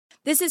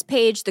This is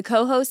Paige, the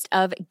co-host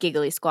of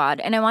Giggly Squad,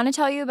 and I want to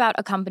tell you about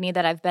a company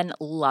that I've been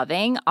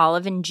loving,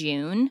 Olive &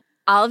 June.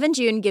 Olive &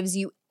 June gives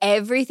you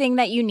everything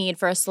that you need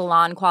for a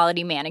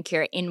salon-quality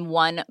manicure in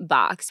one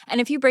box.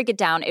 And if you break it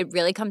down, it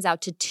really comes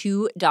out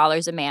to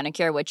 $2 a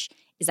manicure, which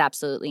is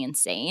absolutely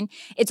insane.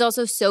 It's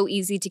also so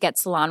easy to get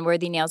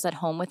salon-worthy nails at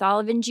home with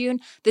Olive & June.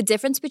 The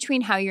difference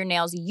between how your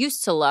nails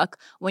used to look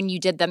when you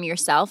did them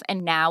yourself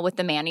and now with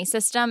the Mani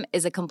system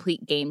is a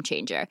complete game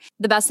changer.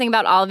 The best thing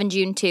about Olive &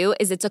 June, too,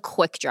 is it's a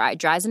quick dry.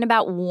 Dries in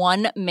about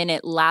 1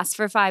 minute, lasts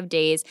for 5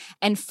 days,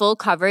 and full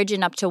coverage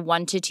in up to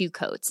 1 to 2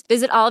 coats.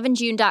 Visit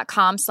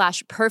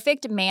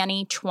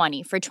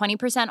oliveandjune.com/perfectmani20 for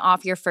 20%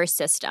 off your first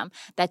system.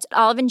 That's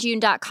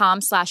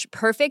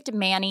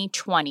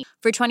oliveandjune.com/perfectmani20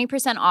 for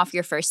 20% off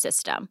your first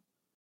system.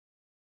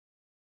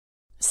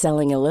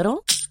 Selling a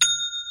little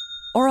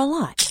or a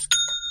lot?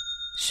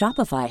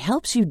 Shopify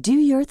helps you do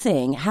your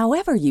thing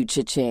however you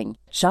cha-ching.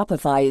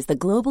 Shopify is the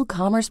global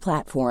commerce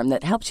platform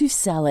that helps you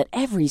sell at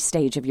every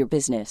stage of your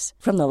business.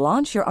 From the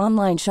launch your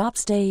online shop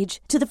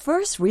stage to the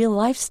first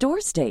real-life store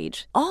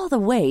stage, all the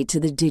way to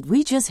the did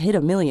we just hit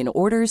a million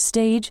orders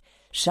stage.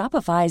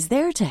 Shopify is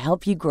there to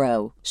help you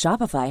grow.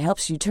 Shopify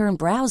helps you turn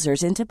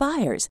browsers into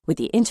buyers with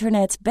the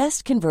internet's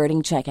best converting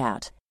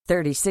checkout.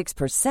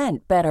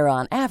 36% better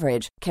on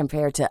average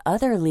compared to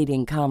other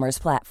leading commerce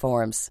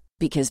platforms.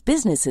 Because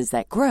businesses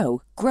that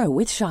grow, grow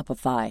with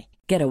Shopify.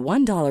 Get a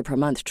 $1 per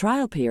month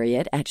trial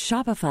period at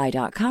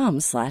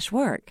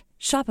shopify.com/work.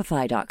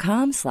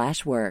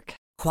 Shopify.com/work.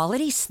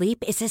 Quality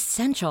sleep is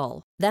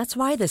essential. That's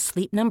why the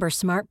Sleep Number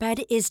Smart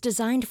Bed is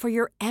designed for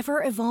your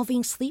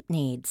ever-evolving sleep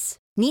needs.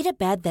 Need a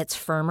bed that's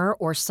firmer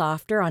or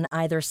softer on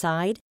either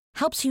side?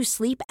 Helps you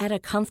sleep at a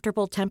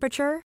comfortable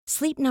temperature?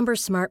 Sleep Number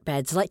Smart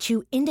Beds let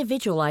you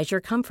individualize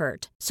your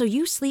comfort so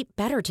you sleep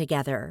better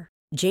together.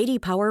 J.D.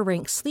 Power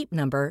ranks Sleep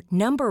Number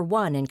number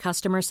 1 in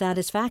customer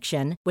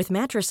satisfaction with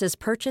mattresses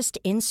purchased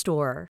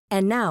in-store.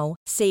 And now,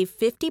 save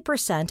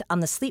 50% on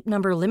the Sleep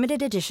Number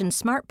Limited Edition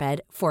Smart Bed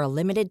for a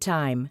limited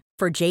time.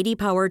 For J.D.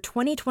 Power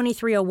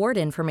 2023 award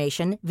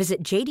information,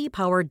 visit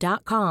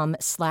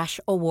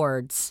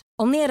jdpower.com/awards.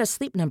 Only at a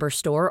Sleep Number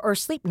store or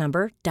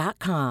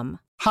sleepnumber.com.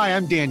 Hi,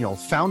 I'm Daniel,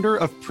 founder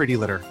of Pretty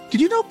Litter.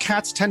 Did you know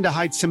cats tend to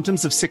hide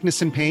symptoms of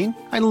sickness and pain?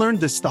 I learned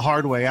this the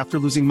hard way after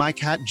losing my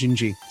cat,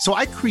 Gingy. So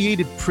I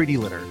created Pretty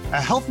Litter,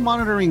 a health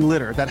monitoring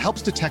litter that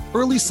helps detect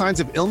early signs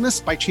of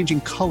illness by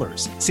changing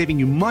colors, saving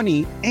you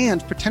money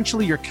and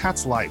potentially your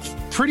cat's life.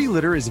 Pretty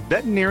Litter is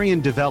veterinarian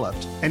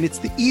developed, and it's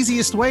the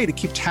easiest way to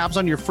keep tabs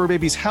on your fur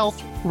baby's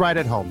health right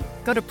at home.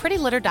 Go to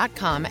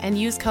prettylitter.com and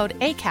use code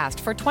ACAST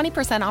for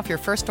 20% off your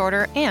first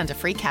order and a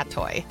free cat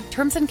toy.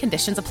 Terms and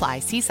conditions apply.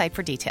 See site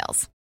for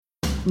details.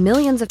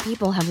 Millions of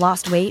people have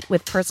lost weight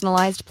with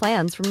personalized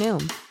plans from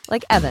Noom.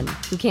 Like Evan,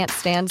 who can't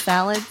stand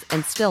salads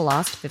and still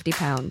lost 50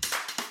 pounds.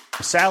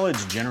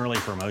 Salads generally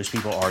for most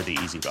people are the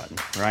easy button,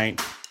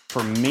 right?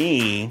 For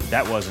me,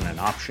 that wasn't an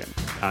option.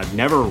 I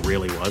never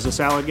really was a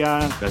salad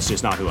guy. That's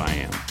just not who I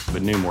am.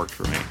 But Noom worked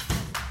for me.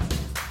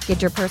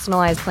 Get your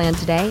personalized plan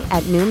today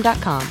at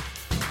Noom.com.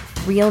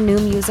 Real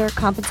Noom user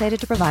compensated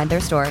to provide their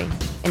story.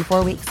 In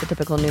 4 weeks, the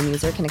typical Noom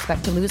user can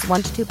expect to lose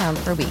 1 to 2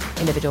 pounds per week.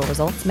 Individual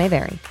results may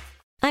vary.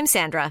 I'm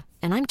Sandra,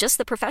 and I'm just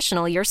the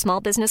professional your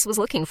small business was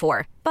looking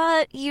for.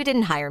 But you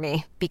didn't hire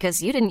me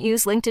because you didn't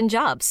use LinkedIn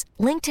Jobs.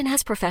 LinkedIn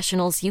has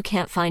professionals you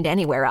can't find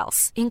anywhere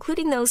else,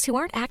 including those who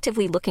aren't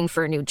actively looking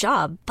for a new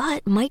job,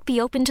 but might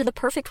be open to the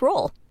perfect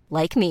role,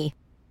 like me.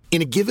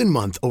 In a given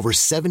month, over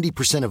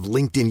 70% of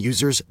LinkedIn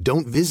users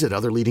don't visit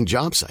other leading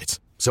job sites.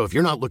 So if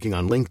you're not looking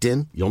on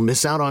LinkedIn, you'll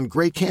miss out on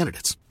great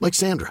candidates like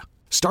Sandra.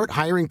 Start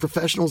hiring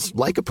professionals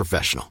like a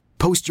professional.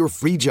 Post your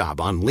free job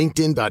on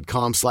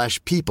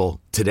linkedin.com/people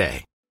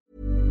today.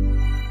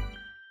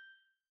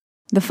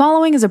 The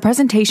following is a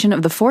presentation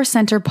of the Force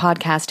Center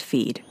podcast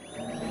feed.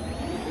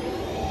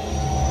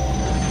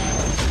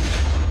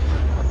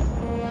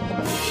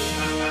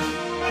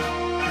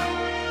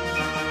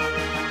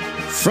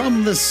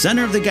 From the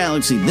center of the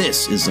galaxy,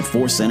 this is the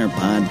Force Center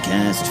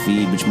podcast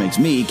feed, which makes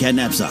me Ken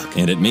Napzok.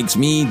 And it makes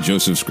me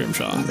Joseph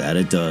Scrimshaw. That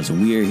it does.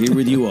 And we are here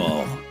with you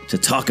all to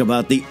talk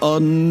about the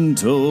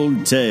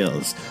untold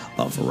tales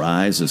of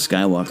Rise of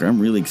Skywalker. I'm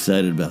really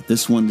excited about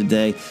this one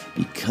today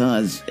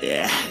because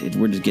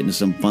we're just getting to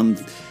some fun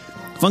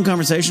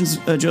conversations,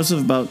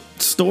 Joseph, about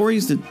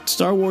stories that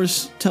Star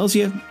Wars tells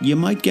you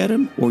might get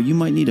them, or you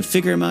might need to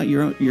figure them out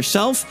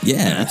yourself.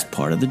 Yeah, and that's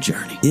part of the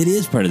journey. It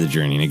is part of the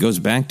journey, and it goes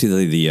back to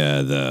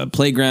the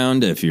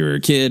playground if you're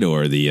a kid,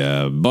 or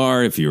the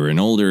bar if you were an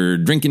older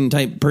drinking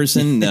type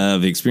person.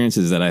 Of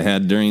experiences that I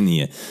had during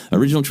the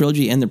original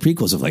trilogy and the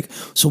prequels of like,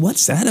 so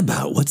what's that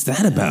about? What's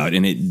that about?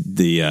 And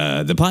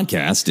the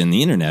podcast and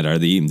the internet are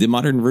the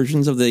modern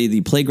versions of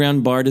the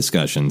playground bar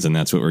discussions, and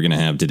that's what we're going to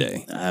have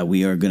today.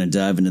 We are going to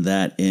dive into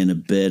that in a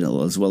bit,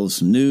 as well as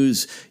some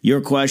news,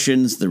 your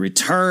questions, the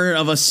return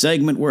of a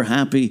segment we're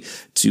happy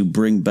to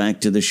bring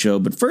back to the show.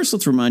 But first,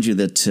 let's remind you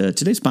that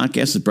today's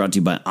podcast is brought to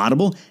you by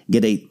Audible.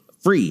 Get a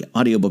free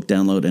audiobook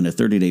download and a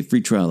 30-day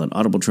free trial at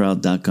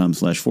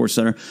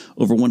audibletrial.com/4center.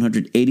 Over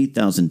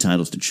 180,000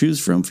 titles to choose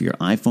from for your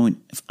iPhone,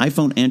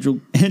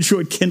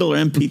 Android, Kindle, or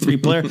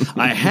MP3 player.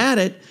 I had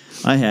it.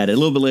 A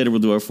little bit later, we'll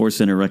do our 4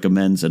 Center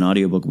Recommends, an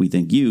audiobook we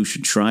think you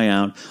should try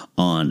out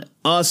on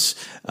us.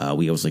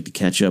 We always like to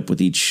catch up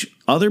with each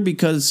other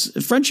because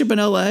friendship in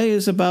LA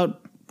is about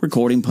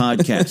recording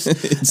podcasts.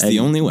 It's the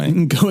only way.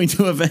 Going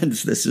to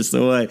events. This is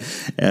the way.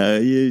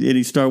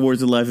 Any Star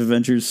Wars and life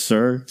adventures,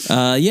 sir?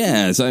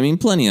 Yeah. So, I mean,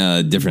 plenty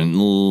of different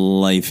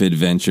life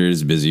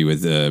adventures, busy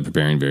with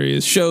preparing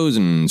various shows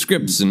and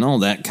scripts and all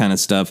that kind of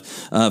stuff.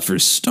 For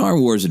Star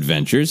Wars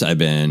adventures, I've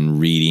been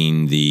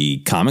reading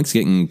the comics,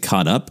 getting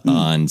caught up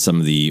on some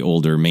of the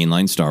older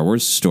mainline Star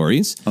Wars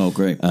stories. Oh,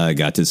 great.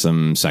 Got to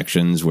some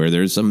sections where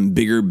there's some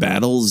bigger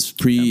battles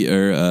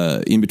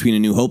in between A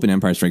New Hope and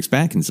Empire Strikes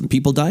Back, and some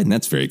people died, and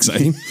that's very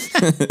exciting.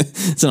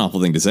 It's an awful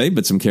thing to say,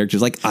 but some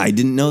characters like, I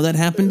didn't know that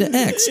happened to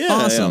X. Yeah,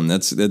 awesome. Yeah.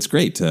 That's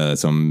great. So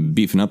I'm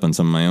beefing up on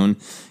some of my own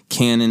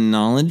canon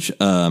knowledge.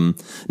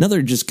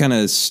 Another just kind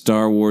of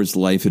Star Wars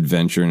life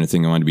adventure, and a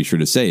thing I wanted to be sure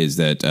to say is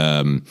that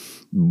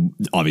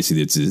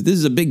obviously this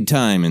is a big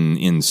time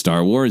in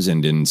Star Wars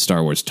and in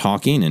Star Wars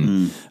talking,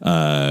 and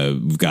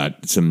we've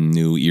got some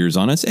new ears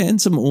on us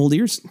and some old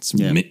ears,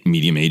 some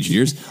medium-aged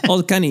ears,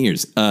 all kind of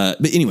ears.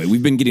 But anyway,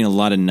 we've been getting a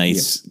lot of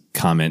nice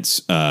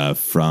comments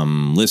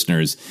from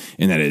listeners,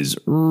 and that is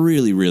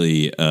really,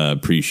 really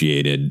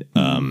appreciated.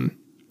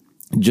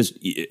 Just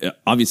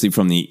obviously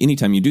from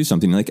anytime you do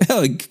something like,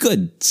 oh,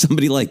 good,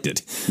 somebody liked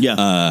it.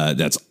 Yeah.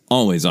 That's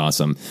always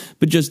awesome.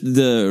 But just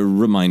the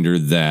reminder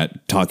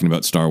that talking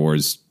about Star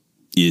Wars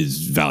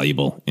is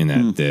valuable in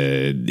that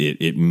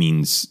it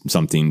means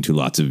something to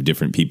lots of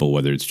different people,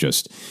 whether it's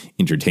just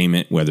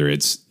entertainment, whether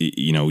it's,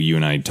 you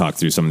and I talk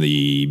through some of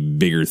the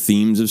bigger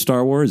themes of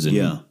Star Wars,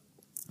 and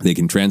they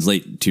can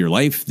translate to your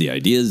life the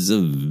ideas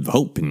of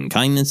hope and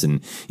kindness, and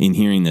in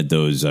hearing that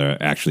those are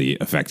actually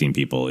affecting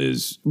people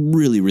is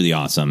really, really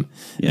awesome,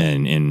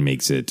 and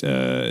makes it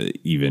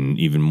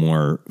even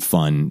more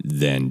fun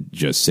than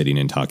just sitting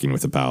and talking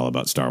with a pal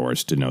about Star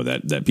Wars, to know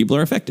that people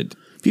are affected.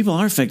 People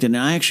are affected. And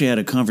I actually had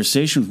a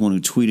conversation with one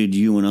who tweeted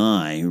you and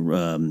I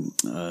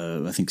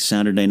think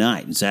Saturday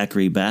night.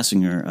 Zachary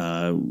Bassinger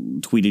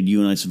tweeted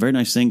you and I some very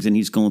nice things, and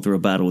he's going through a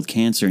battle with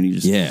cancer, and he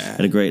just had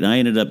a great... And I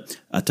ended up...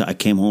 I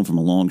came home from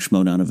a long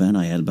Schmodown event.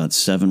 I had about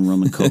 7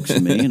 rum and cokes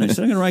in me, and I said,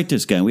 I'm going to write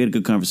this guy. And we had a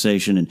good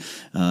conversation,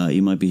 and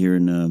you might be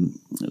hearing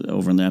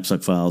over in the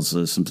AppSuck Files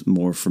some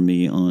more from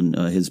me on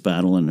his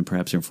battle, and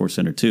perhaps here in Force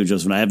Center too.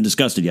 Joseph, I haven't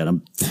discussed it yet.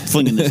 I'm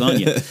flinging this on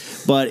you.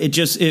 But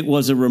it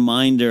was a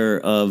reminder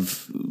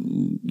of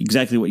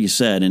exactly what you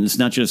said, and it's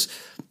not just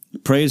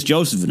praise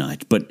Joseph and I,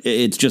 but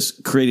it's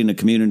just creating a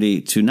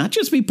community to not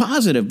just be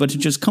positive, but to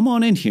just come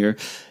on in here,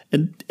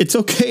 and it's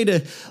okay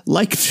to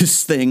like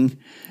this thing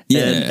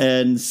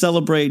and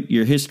celebrate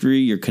your history,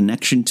 your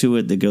connection to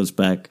it that goes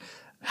back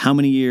how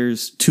many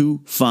years?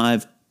 2,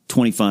 5,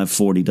 25,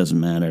 40, doesn't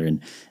matter,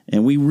 and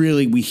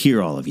we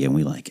hear all of you, and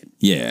we like it.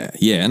 Yeah,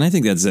 and I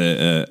think that's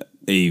a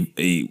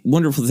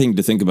wonderful thing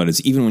to think about,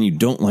 is even when you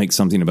don't like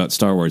something about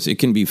Star Wars, it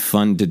can be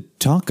fun to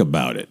talk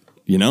about it.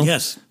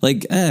 Yes.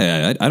 Like,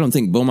 I don't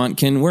think Beaumont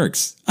Ken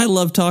works. I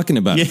love talking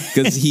about it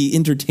because he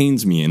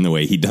entertains me in the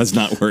way he does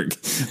not work.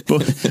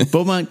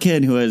 Beaumont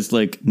Ken, who has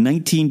like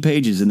 19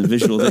 pages in the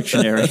visual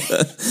dictionary.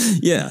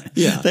 Yeah.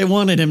 They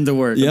wanted him to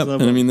work. Yep.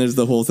 And I mean, there's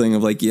the whole thing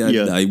of like,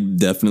 I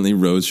definitely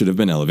Rose should have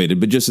been elevated.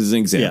 But just as an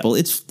example,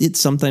 it's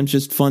sometimes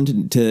just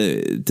fun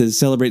to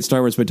celebrate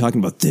Star Wars by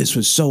talking about, this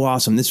was so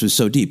awesome. This was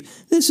so deep.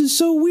 This is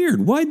so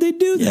weird. Why'd they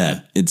do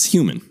that? It's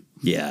human.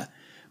 Yeah.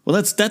 Well,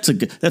 that's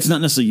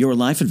not necessarily your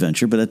life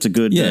adventure, but that's a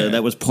good.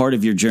 That was part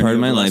of your journey. Part of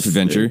my life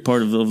adventure.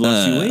 Part of the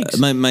last few weeks.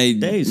 My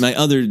days. My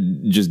other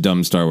just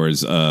dumb Star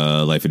Wars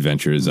life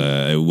adventures.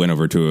 I went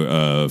over to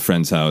a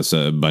friend's house.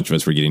 A bunch of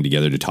us were getting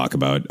together to talk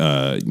about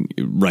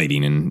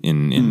writing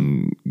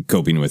and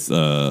coping with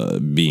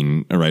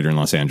being a writer in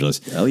Los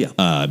Angeles. Oh yeah.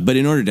 But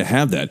in order to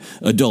have that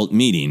adult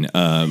meeting,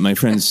 my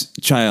friend's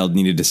child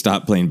needed to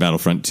stop playing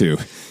Battlefront 2.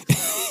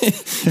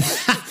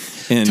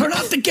 And turn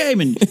off the game,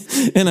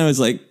 and I was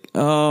like,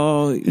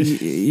 oh,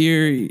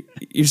 your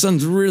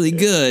son's really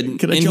good.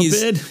 Can I jump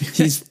in?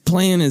 He's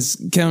playing as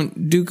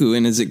Count Dooku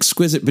in his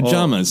exquisite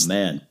pajamas. Oh,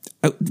 man.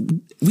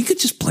 We could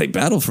just play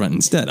Battlefront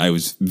instead. I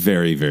was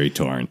very, very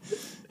torn.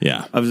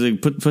 Yeah. I was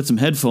like, put some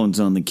headphones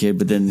on the kid,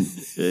 but then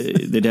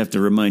they'd have to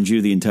remind you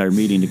the entire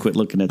meeting to quit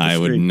looking at the screen. I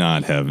would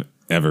not have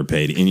ever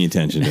paid any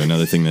attention to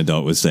another thing the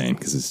adult was saying,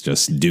 because it's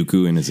just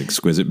Dooku in his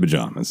exquisite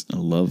pajamas. I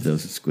love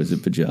those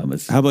exquisite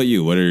pajamas. How about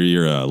you? What are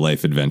your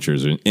life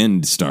adventures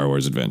and Star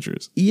Wars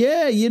adventures?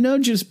 Yeah,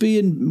 just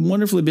being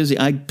wonderfully busy.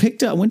 I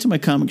went to my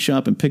comic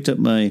shop and picked up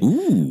my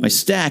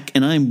stack,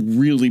 and I'm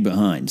really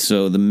behind.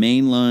 So the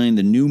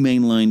new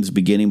main line's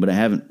beginning, but I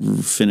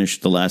haven't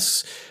finished the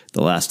last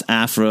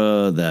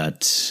Afra,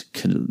 that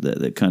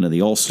kind of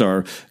the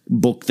All-Star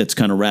book that's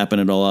kind of wrapping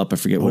it all up. I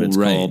forget what it's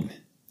called.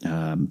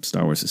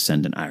 Star Wars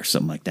Ascendant or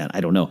something like that.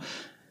 I don't know.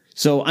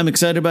 So I'm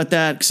excited about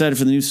that. Excited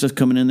for the new stuff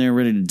coming in there.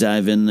 Ready to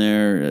dive in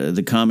there.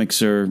 The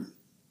comics are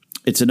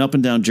it's an up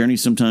and down journey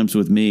sometimes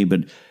with me,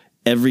 but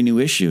every new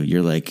issue,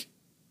 you're like,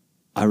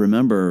 I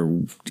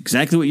remember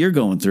exactly what you're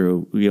going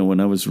through. When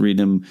I was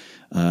reading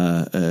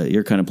them,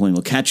 you're kind of playing a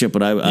little catch up,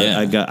 but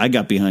I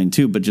got behind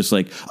too. But just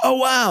like, oh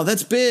wow,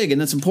 that's big and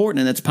that's important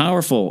and that's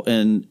powerful.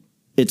 And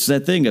it's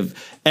that thing of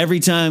every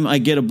time I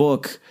get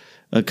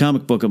a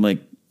comic book, I'm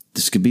like,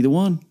 this could be the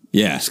one.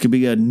 Yeah, this could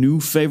be a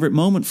new favorite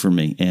moment for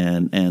me,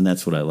 and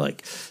that's what I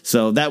like.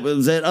 So that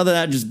was it. Other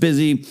than that, just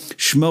busy.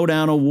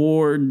 Schmodown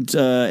Award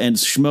and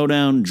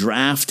Schmodown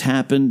Draft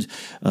happened.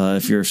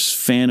 If you're a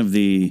fan of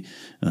the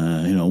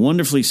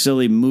wonderfully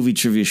silly movie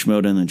trivia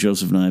Schmodown that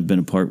Joseph and I have been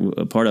a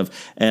part of,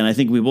 and I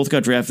think we both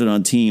got drafted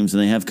on teams,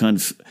 and they have kind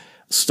of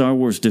Star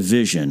Wars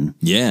division.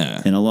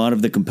 Yeah. And a lot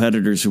of the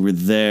competitors who were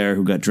there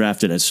who got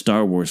drafted as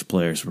Star Wars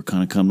players were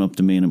kind of coming up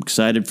to me, and I'm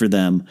excited for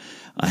them.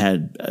 I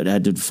had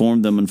to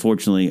inform them,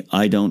 unfortunately,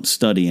 I don't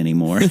study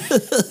anymore and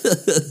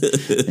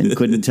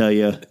couldn't tell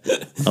you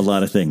a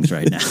lot of things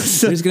right now.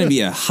 So. There's going to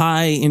be a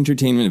high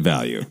entertainment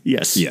value.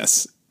 Yes.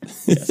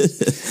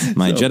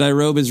 My Jedi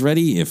robe is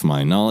ready if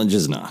my knowledge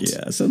is not.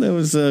 Yeah, so that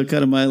was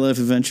kind of my life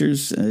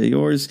adventures.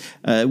 Yours.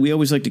 We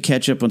always like to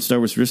catch up on Star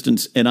Wars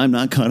Resistance, and I'm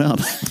not caught up.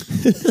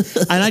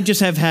 And I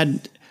just have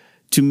had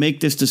to make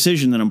this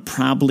decision that I'm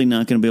probably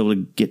not going to be able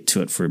to get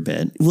to it for a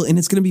bit. Well, and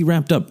it's going to be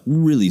wrapped up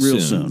real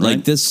soon. Right?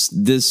 Like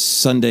this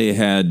Sunday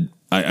had...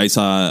 I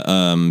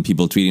saw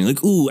people tweeting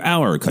like, "Ooh,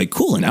 hour, like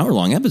cool, an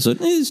hour-long episode."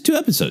 It's 2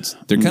 episodes.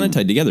 They're kind of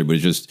tied together, but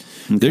it's just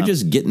they're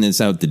just getting this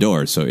out the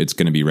door, so it's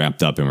going to be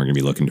wrapped up, and we're going to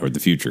be looking toward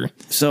the future.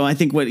 So I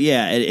think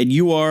and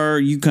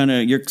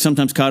you're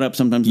sometimes caught up,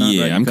 sometimes not.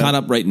 Yeah, right? I'm caught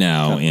up right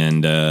now,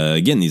 and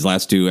again, these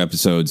last 2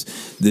 episodes,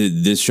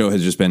 this show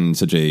has just been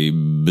such a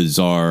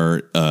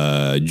bizarre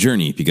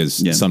journey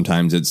because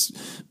sometimes it's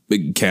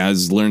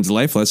Kaz learns a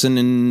life lesson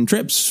and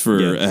trips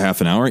for a half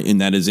an hour, and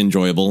that is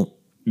enjoyable.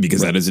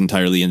 Because that is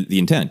entirely the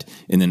intent.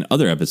 And then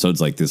other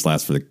episodes like these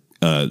last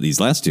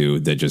 2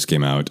 that just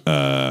came out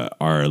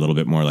are a little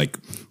bit more like,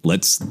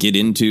 let's get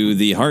into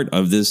the heart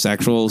of this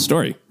actual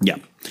story. Yeah.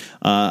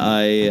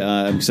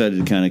 I'm excited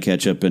to kind of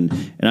catch up. And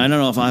I don't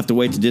know if I have to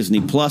wait to Disney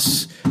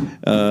Plus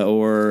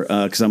or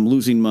because I'm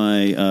losing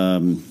my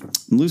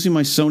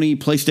Sony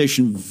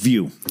PlayStation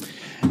Vue.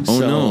 Oh,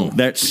 no.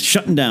 That's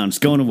shutting down. It's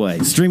going away.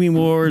 Streaming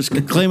wars,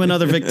 claim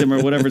another victim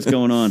or whatever's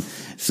going on.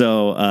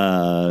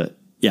 So,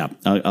 yeah,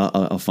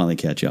 I'll finally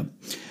catch up.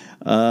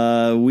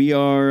 We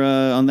are,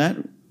 on that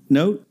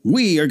note,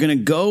 we are going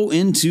to go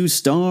into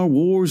Star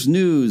Wars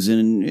news.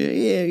 And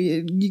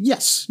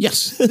yes,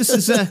 this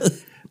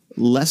is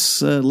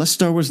less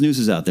Star Wars news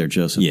is out there,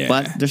 Joseph. Yeah.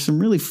 But there's some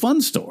really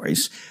fun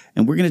stories.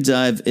 And we're going to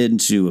dive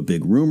into a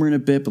big rumor in a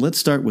bit. But let's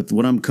start with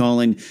what I'm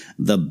calling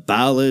the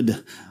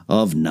Ballad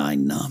of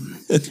Nien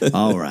Nunb.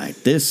 All right.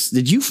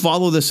 Did you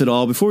follow this at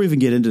all? Before we even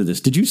get into this,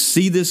 did you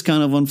see this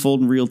kind of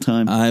unfold in real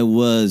time? I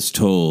was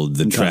told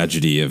the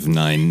tragedy of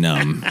Nien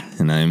Nunb,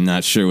 and I'm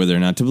not sure whether or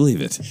not to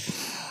believe it.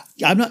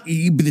 I'm not,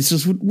 but this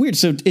is weird.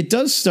 So it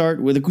does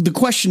start with, the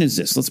question is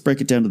this. Let's break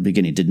it down to the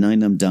beginning. Did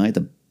Nien Nunb die at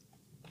the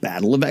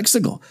Battle of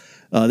Exegol?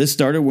 This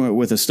started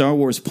with a Star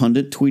Wars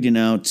pundit tweeting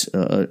out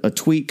a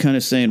tweet kind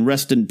of saying,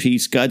 "Rest in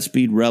peace,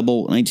 Godspeed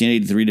Rebel,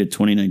 1983 to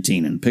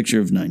 2019, and a picture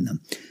of Nien Nunb."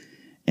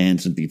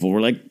 And some people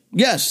were like,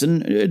 yes,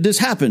 and this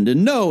happened,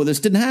 and no, this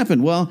didn't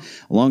happen. Well,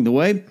 along the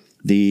way,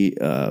 the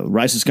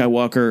Rise of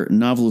Skywalker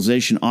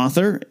novelization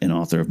author and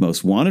author of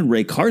Most Wanted,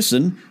 Ray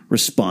Carson,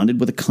 responded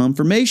with a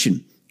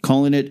confirmation,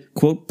 calling it,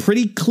 quote,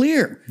 pretty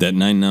clear that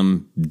Nien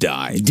Nunb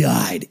died.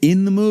 Died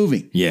in the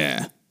movie.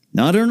 Yeah.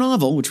 Not her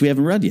novel, which we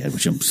haven't read yet,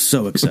 which I'm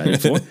so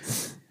excited for,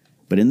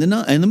 but in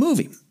the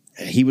movie.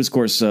 He was, of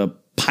course,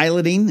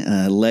 piloting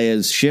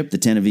Leia's ship, the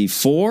Tenevie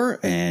 4,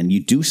 and you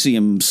do see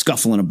him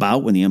scuffling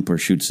about when the Emperor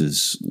shoots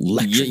his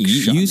electric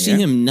shot. You see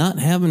him not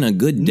having a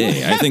good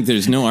day. I think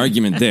there's no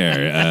argument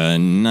there.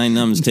 Nien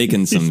Nunb's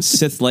taken some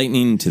Sith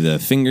lightning to the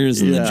fingers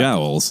and the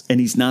jowls. And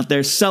he's not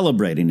there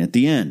celebrating at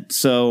the end.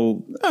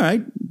 So, all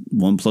right,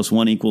 1 +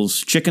 1 equals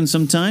chicken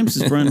sometimes,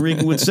 as Brian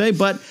Regan would say,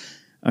 but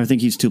I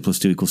think he's 2 +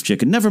 2 equals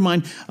chicken. Never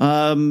mind.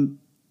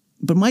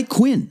 But Mike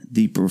Quinn,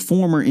 the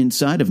performer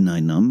inside of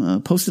Nien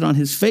Nunb, posted on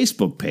his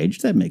Facebook page,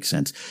 that makes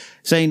sense,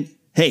 saying,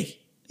 hey,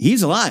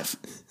 he's alive.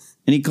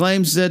 And he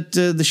claims that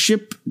the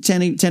ship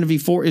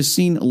Tenevie 4 is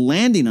seen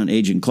landing on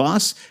Agent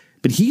Kloss,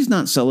 but he's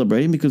not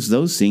celebrating because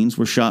those scenes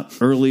were shot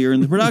earlier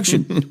in the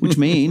production, which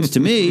means,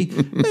 to me,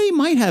 they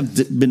might have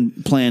been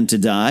planned to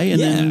die, and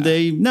then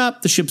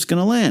the ship's going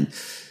to land.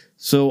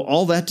 So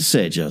all that to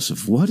say,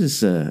 Joseph, what do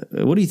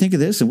you think of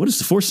this, and what is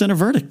the Force Center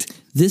verdict?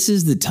 This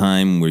is the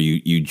time where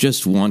you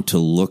just want to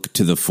look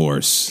to the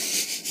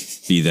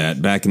Force, be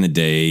that back in the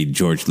day,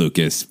 George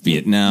Lucas, be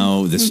it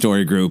now, the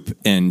Story Group,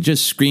 and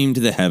just scream to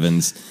the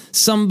heavens,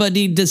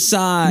 somebody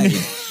decide.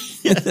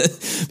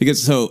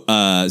 Because so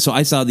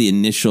I saw the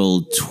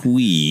initial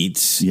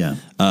tweet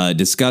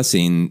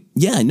discussing,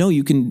 no,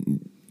 you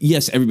can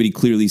yes, everybody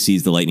clearly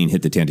sees the lightning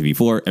hit the Tantive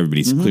V4.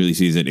 Everybody clearly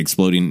sees it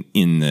exploding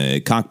in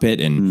the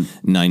cockpit and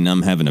Nine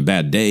Numb having a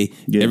bad day.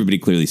 Yeah. Everybody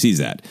clearly sees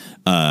that.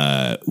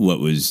 What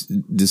was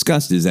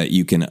discussed is that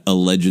you can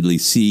allegedly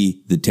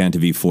see the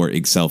Tantive V4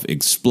 itself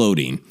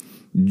exploding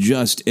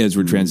just as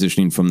we're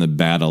transitioning from the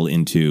battle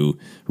into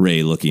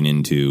Rey looking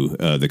into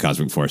the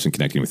cosmic force and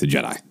connecting with the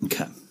Jedi.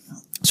 Okay.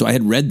 So I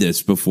had read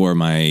this before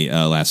my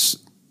last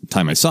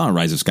time I saw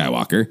Rise of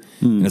Skywalker,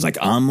 and I was like,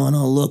 I'm going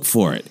to look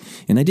for it.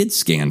 And I did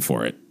scan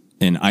for it.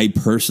 And I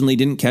personally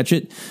didn't catch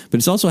it, but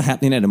it's also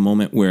happening at a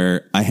moment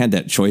where I had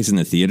that choice in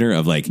the theater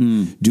of like,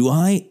 do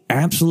I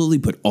absolutely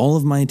put all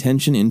of my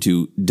attention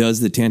into does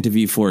the Tantive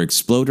V4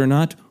 explode or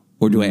not?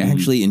 Or do I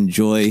actually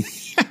enjoy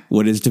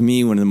what is to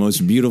me one of the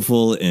most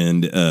beautiful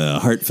and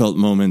heartfelt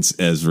moments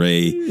as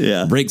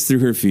Rey breaks through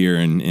her fear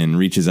and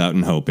reaches out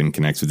in hope and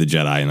connects with the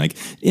Jedi? And like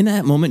in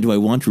that moment, do I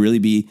want to really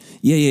be,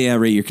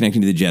 Rey, you're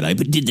connecting to the Jedi,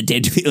 but did the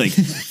Tantive like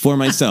for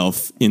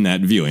myself in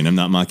that viewing? I'm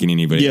not mocking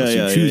anybody else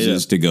who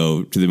chooses to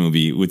go to the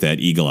movie with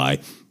that eagle eye.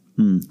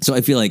 So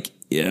I feel like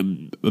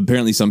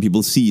apparently some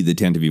people see the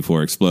Tantive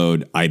V4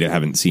 explode. I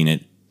haven't seen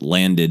it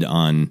landed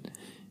on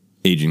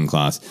Agent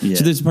Kloss.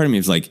 So there's a part of me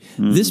that's like,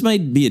 this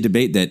might be a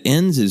debate that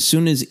ends as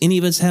soon as any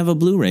of us have a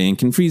Blu-ray and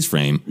can freeze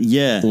frame.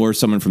 Yeah. Or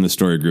someone from the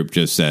story group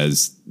just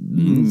says,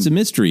 it's a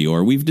mystery,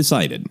 or we've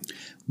decided.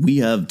 We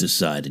have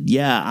decided.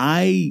 Yeah,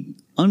 I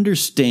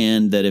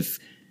understand that if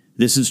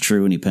this is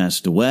true and he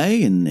passed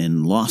away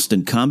and lost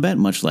in combat,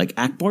 much like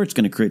Akbar, it's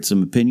going to create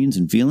some opinions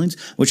and feelings,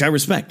 which I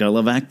respect. I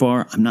love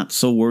Akbar. I'm not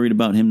so worried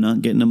about him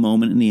not getting a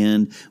moment in the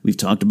end. We've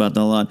talked about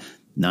that a lot.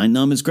 Nine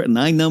Numb is great.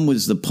 Nine Numb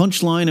was the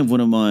punchline of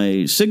one of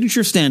my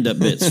signature stand-up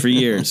bits for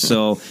years.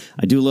 So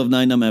I do love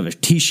Nine Numb. I have a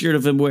T-shirt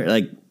of him.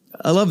 Like,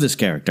 I love this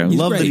character. I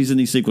love that he's in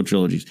these sequel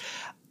trilogies.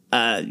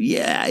 That's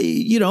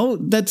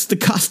the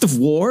cost of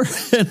war,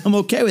 and I'm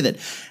okay with it.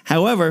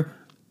 However,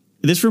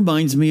 this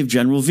reminds me of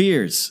General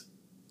Veers.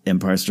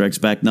 Empire Strikes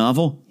Back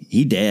novel.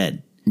 He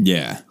dead.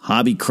 Yeah.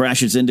 Hobby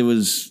crashes into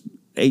his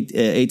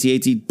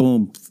AT-AT.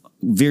 Boom.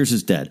 Veers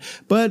is dead.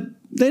 But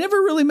they never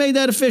really made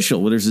that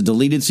official. Well, there's a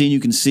deleted scene you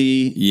can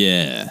see.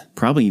 Yeah.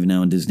 Probably even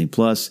now on Disney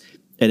Plus.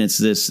 And it's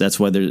this, that's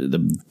why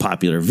the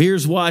popular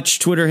Veers Watch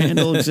Twitter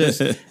handle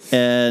exists.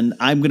 And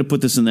I'm going to put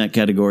this in that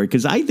category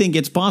because I think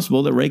it's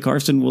possible that Rae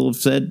Carson will have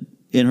said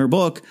in her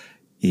book,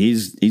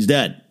 he's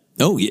dead.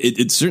 Oh,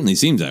 it certainly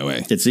seems that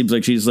way. It seems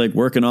like she's like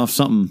working off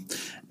something.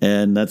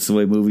 And that's the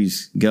way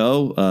movies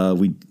go.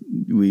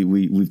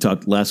 We've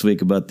talked last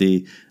week about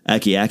the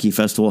Aki Aki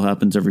Festival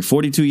happens every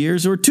 42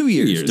 years or 2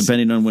 years,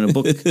 depending on when a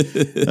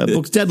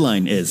book's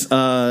deadline is.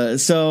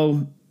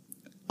 So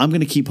I'm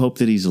going to keep hope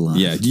that he's alive.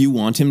 Yeah. Do you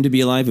want him to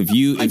be alive? If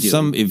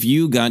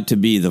you got to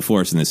be the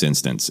Force in this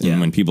instance, and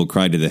when people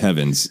cried to the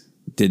heavens,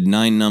 did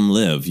Nine Numb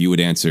live? You would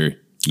answer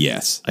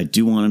yes. I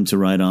do want him to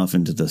ride off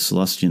into the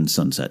Celestian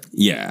sunset.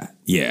 Yeah.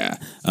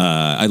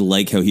 I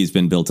like how he's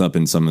been built up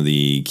in some of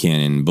the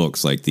canon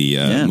books, like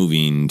the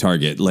Moving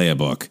Target Leia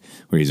book,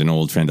 where he's an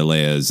old friend of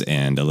Leia's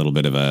and a little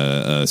bit of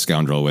a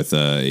scoundrel with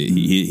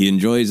he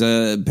enjoys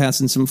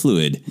passing some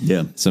fluid,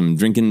 some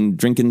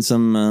drinking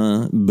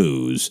some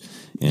booze.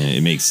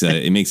 It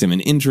makes him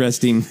an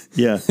interesting,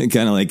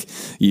 kind of like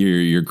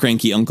your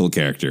cranky uncle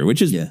character,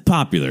 which is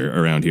popular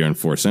around here on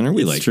Force Center.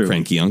 We like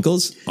cranky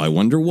uncles. I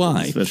wonder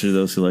why, especially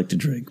those who like to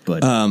drink.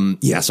 But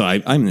so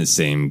I'm in the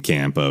same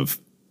camp of.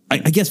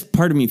 I guess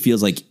part of me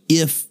feels like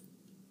if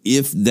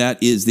that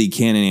is the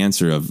canon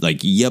answer of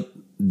like, yep,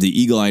 the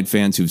eagle-eyed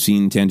fans who've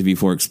seen Tantive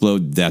V4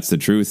 explode, that's the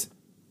truth.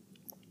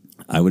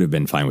 I would have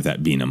been fine with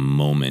that being a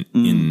moment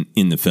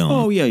in the film.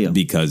 Oh, yeah.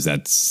 Because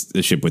that's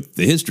a ship with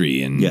the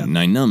history, and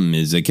Nine Numb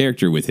is a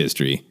character with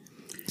history.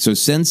 So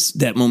since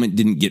that moment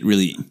didn't get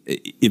really,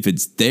 if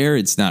it's there,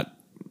 it's not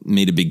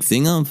made a big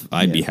thing of,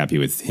 I'd be happy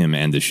with him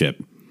and the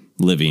ship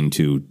living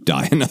to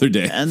die another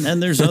day.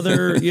 And there's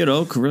other,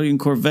 Corellian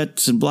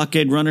corvettes and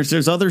blockade runners.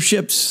 There's other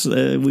ships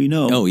we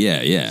know. Oh,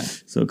 yeah.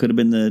 So it could have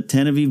been the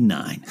Tantive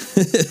 9.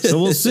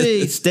 So we'll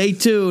see. Stay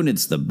tuned.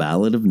 It's the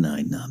Ballad of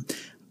Nine Numb.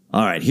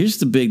 All right, here's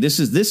the big, this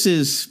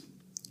is,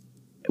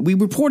 we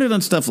reported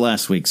on stuff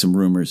last week, some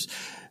rumors,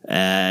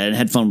 and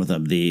had fun with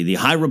them. The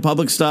High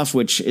Republic stuff,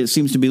 which it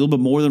seems to be a little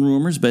bit more than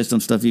rumors based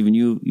on stuff even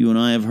you and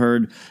I have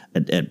heard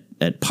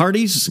at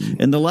parties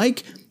and the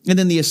like. And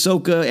then the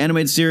Ahsoka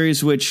animated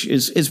series, which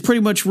is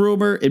pretty much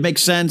rumor. It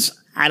makes sense.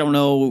 I don't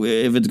know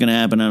if it's going to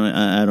happen.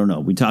 I don't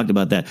know. We talked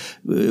about that.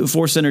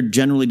 Force Center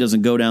generally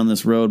doesn't go down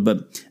this road,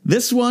 but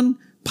this one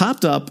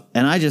popped up,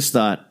 and I just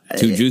thought...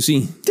 Too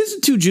juicy? This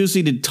is too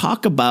juicy to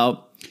talk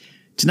about,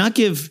 to not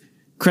give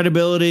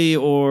credibility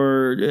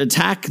or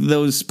attack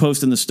those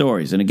posts in the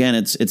stories. And again,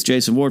 it's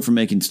Jason Ward from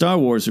Making Star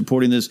Wars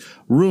reporting this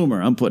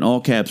rumor. I'm putting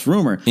all caps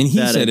rumor. And he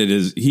said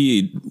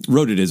he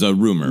wrote it as a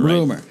rumor, right?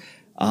 Rumor.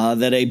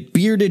 That a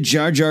bearded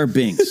Jar Jar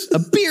Binks,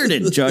 will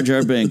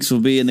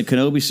be in the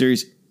Kenobi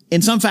series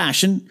in some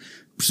fashion.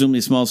 Presumably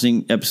a small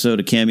scene episode,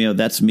 a cameo.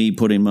 That's me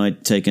putting my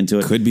take into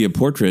it. Could be a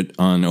portrait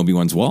on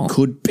Obi-Wan's wall.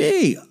 Could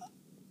be.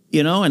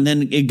 And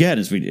then again,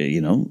 as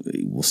we,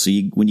 we'll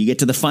see when you get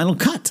to the final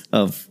cut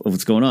of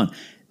what's going on.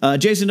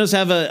 Jason does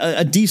have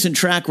a decent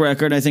track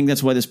record. I think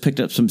that's why this picked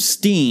up some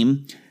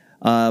steam.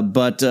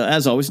 But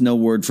as always, no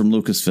word from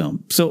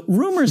Lucasfilm. So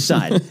rumor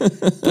aside,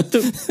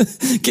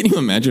 can you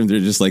imagine if they're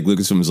just like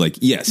Lucasfilm was like,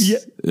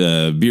 yes,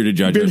 bearded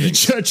Jar Jar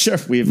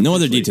Binks. We have no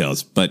other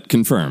details, but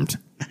confirmed.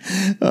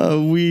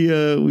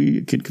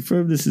 We could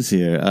confirm this is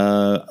here.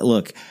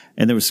 Look,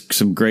 and there was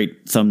some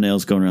great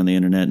thumbnails going around the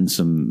internet and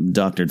some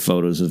doctored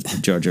photos of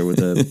Jar Jar with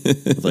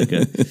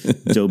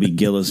a Dobie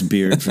Gillis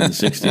beard from the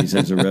 60s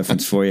as a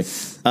reference for you.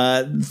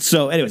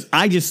 So anyways,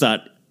 I just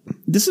thought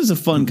this is a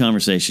fun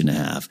conversation to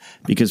have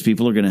because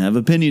people are going to have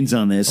opinions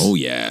on this. Oh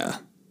yeah.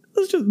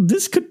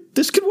 This could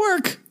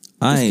work.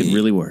 This could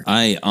really work.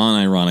 I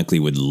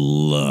unironically would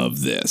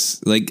love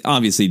this. Like,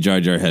 obviously, Jar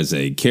Jar has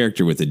a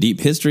character with a deep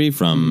history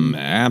from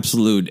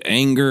absolute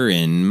anger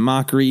and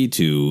mockery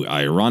to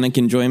ironic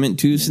enjoyment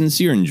to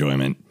sincere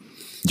enjoyment.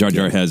 Jar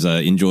Jar has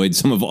enjoyed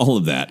some of all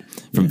of that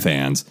from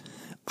fans.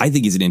 I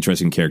think he's an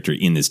interesting character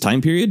in this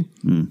time period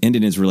and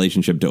in his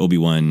relationship to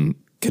Obi-Wan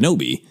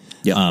Kenobi.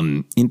 Yeah.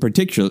 In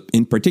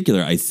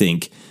particular, I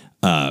think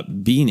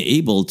being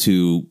able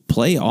to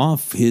play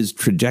off his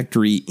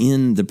trajectory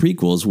in the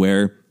prequels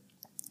where,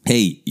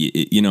 hey,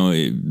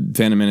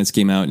 Phantom Menace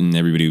came out and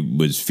everybody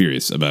was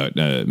furious about,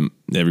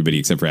 everybody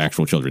except for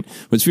actual children,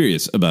 was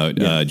furious about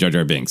Jar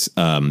Jar Binks.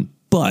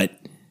 But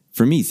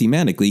for me,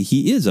 thematically,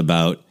 he is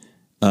about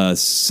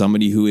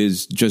somebody who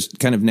is just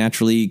kind of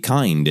naturally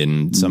kind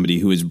and somebody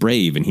who is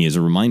brave, and he is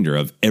a reminder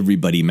of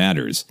everybody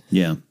matters.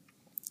 Yeah.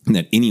 And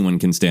that anyone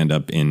can stand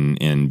up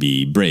and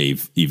be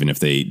brave, even if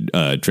they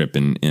trip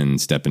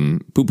and step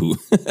and poo-poo.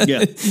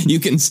 Yeah.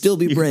 You can still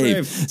be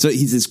brave. So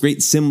he's this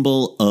great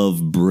symbol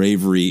of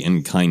bravery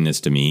and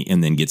kindness to me,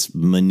 and then gets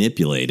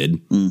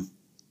manipulated.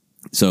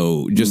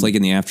 So just like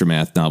in the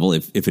Aftermath novel,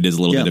 if it is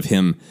a little bit of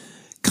him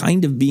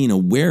kind of being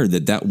aware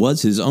that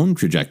was his own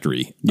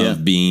trajectory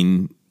of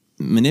being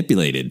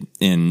manipulated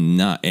and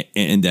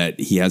that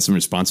he has some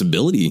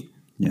responsibility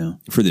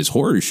for this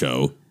horror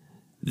show,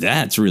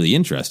 that's really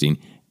interesting.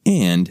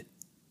 And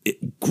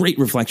great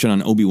reflection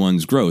on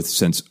Obi-Wan's growth,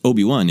 since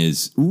Obi-Wan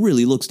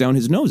really looks down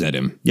his nose at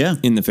him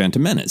in The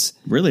Phantom Menace.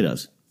 Really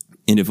does.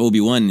 And if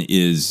Obi-Wan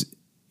is,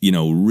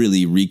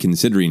 really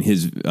reconsidering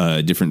his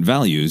different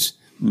values,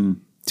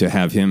 to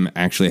have him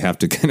actually have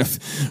to kind of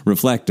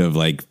reflect of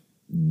like,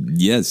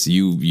 yes,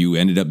 you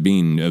ended up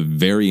being a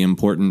very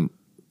important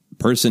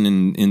person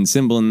in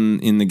symbol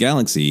in the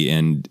galaxy.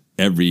 And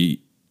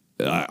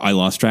I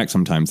lost track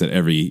sometimes that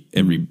every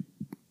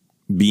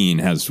being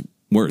has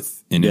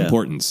worth and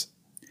importance.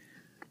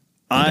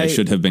 I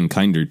should have been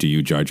kinder to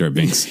you, Jar Jar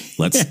Binks.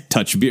 Let's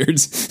touch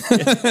beards.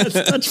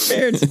 Let's touch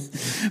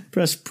beards.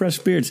 Press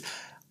beards.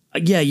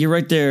 Yeah, you're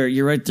right there.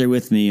 You're right there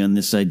with me on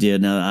this idea.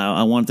 Now,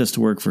 I want this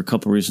to work for a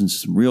couple of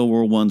reasons. Some real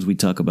world ones. We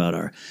talk about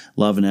our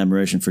love and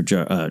admiration for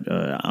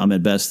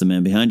Ahmed Best, the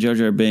man behind Jar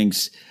Jar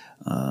Binks,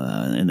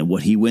 and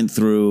what he went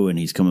through, and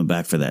he's coming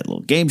back for that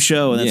little game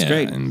show, and that's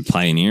great. And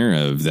pioneer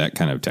of that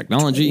kind of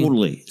technology.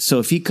 Totally. So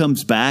if he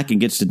comes back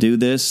and gets to do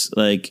this,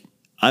 like,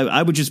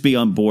 I would just be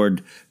on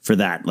board for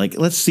that. Like,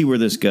 let's see where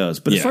this goes.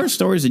 But as far as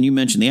stories, and you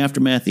mentioned the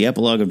Aftermath, the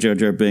epilogue of Jar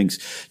Jar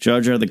Binks,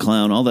 Jar Jar the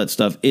Clown, all that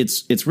stuff,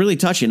 it's really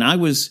touching. I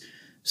was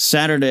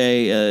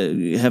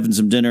Saturday having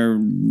some dinner,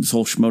 this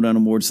whole Schmodown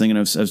Awards thing, and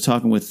I was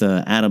talking with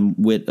Adam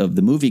Witt of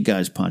the Movie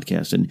Guys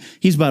podcast, and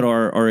he's about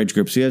our age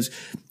group. So he has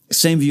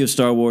same view of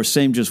Star Wars,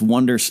 same just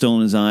wonder still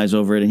in his eyes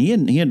over it. And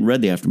he hadn't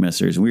read the Aftermath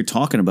series, and we were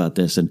talking about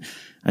this. And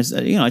I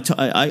said,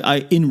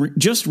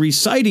 just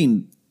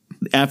reciting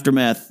the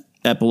Aftermath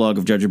epilogue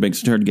of Jar Jar Binks,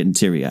 started getting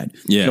teary-eyed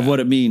of what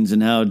it means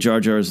and how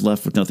Jar Jar is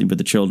left with nothing but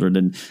the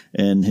children,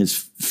 and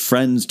his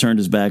friends turned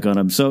his back on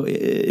him. So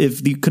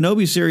if the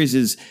Kenobi series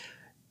has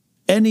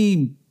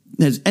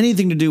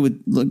anything to do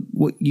with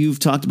what you've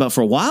talked about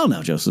for a while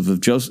now, Joseph,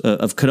 of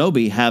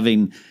Kenobi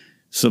having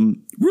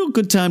some real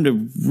good time to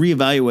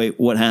reevaluate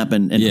what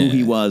happened and who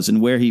he was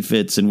and where he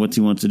fits and what he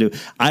wants to do.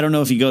 I don't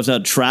know if he goes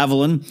out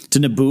traveling to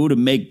Naboo to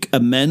make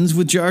amends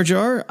with Jar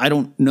Jar. I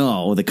don't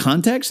know the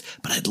context,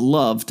 but I'd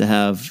love to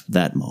have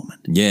that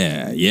moment.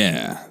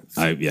 Yeah.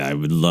 I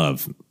would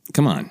love.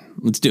 Come on,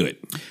 let's do it.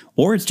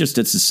 Or it's a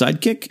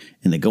sidekick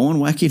and they go on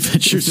wacky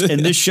adventures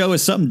and this show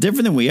is something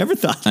different than we ever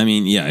thought. I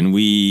mean, and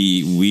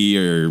we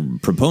are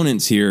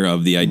proponents here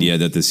of the idea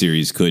that the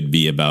series could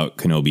be about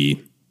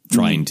Kenobi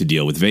trying to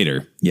deal with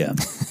Vader. Yeah.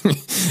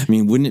 I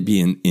mean, wouldn't it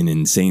be an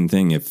insane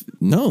thing if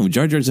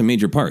Jar Jar's a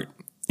major part.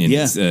 And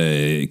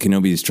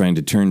Kenobi is trying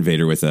to turn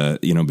Vader with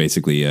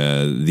basically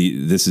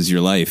this is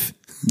your life.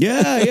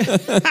 Yeah.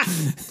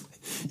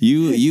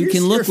 You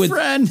can look with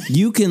friend.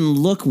 You can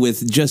look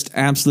with just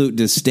absolute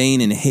disdain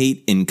and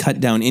hate and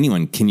cut down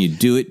anyone. Can you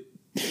do it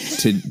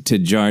to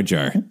Jar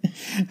Jar?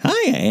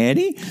 Hi,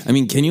 Eddie. I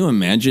mean, can you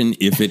imagine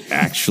if it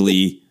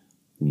actually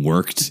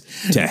worked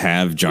to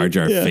have Jar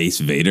Jar face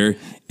Vader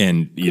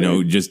and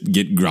just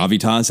get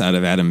gravitas out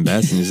of Adam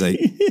Best and he's like,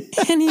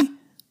 Annie,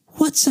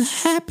 what's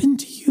happened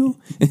to you?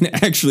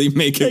 And actually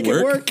make it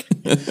work.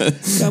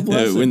 God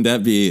bless Wouldn't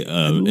that be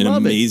an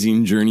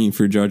amazing journey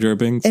for Jar Jar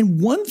Binks?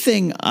 And one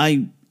thing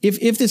I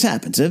if this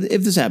happens, and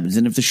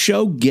if the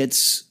show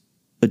gets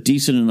a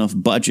decent enough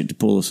budget to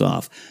pull this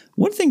off,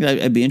 one thing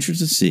that I'd be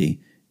interested to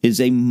see is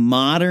a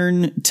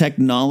modern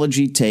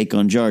technology take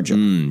on Jar Jar.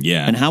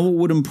 And how it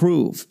would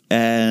improve.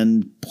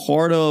 And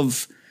part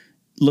of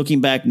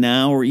looking back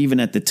now, or even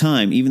at the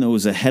time, even though it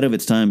was ahead of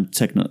its time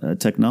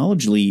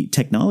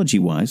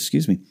technology-wise,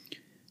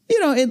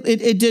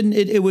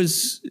 it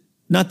was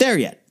not there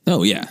yet.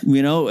 Oh, yeah.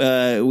 We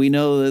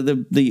know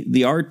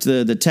the art,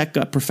 the tech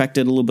got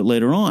perfected a little bit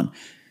later on.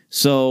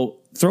 So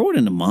throw it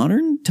into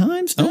modern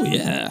times now. Oh,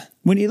 yeah.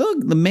 When you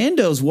look, the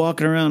Mando's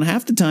walking around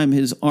half the time.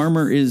 His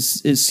armor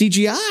is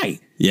CGI.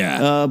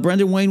 Yeah.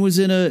 Brendan Wayne was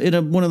in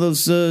a one of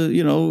those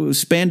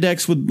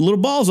spandex with little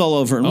balls all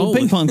over and little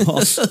ping pong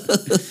balls.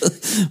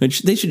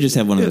 Which they should just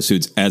have one of those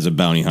suits as a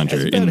bounty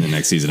hunter in the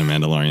next season of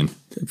Mandalorian.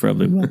 They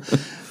probably will.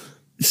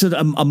 So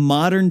a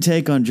modern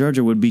take on Jar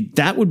Jar would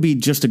be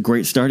just a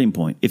great starting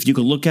point. If you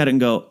could look at it and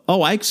go,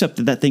 oh, I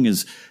accept that thing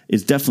is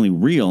definitely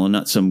real and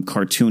not some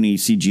cartoony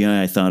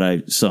CGI I thought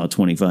I saw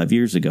 25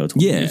 years ago,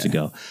 20 years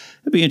ago.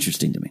 It'd be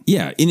interesting to me.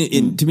 Yeah.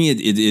 To me,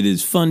 it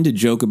is fun to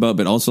joke about,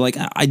 but also like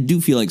I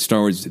do feel like Star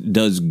Wars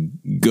does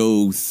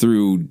go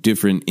through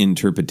different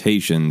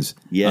interpretations.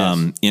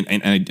 Yes.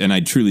 And I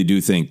truly do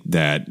think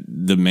that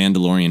The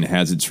Mandalorian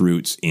has its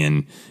roots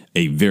in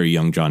a very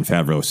young Jon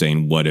Favreau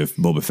saying, what if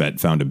Boba Fett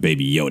found a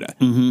baby Yoda?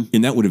 Mm-hmm.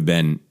 And that would have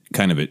been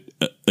kind of a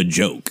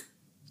joke.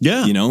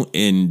 Yeah.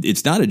 And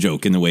it's not a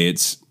joke in the way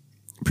it's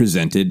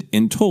presented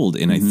and told.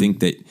 And I think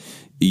that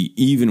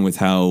even with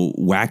how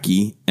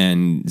wacky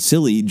and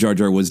silly Jar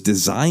Jar was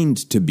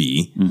designed to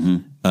be,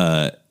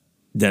 that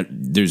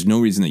there's no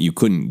reason that you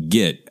couldn't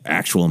get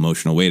actual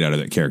emotional weight out of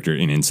that character.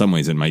 And in some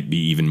ways, it might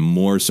be even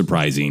more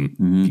surprising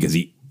because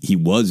he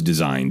was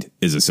designed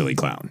as a silly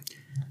clown.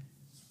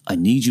 I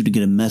need you to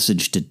get a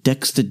message to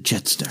Dexter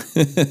Jetster.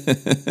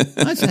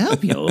 I to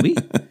help you, Obi.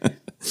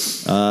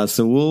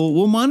 So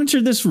we'll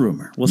monitor this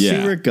rumor. We'll see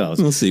where it goes.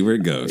 We'll see where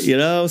it goes.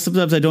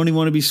 Sometimes I don't even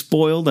want to be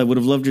spoiled. I would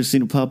have loved to have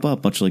seen it pop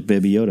up, much like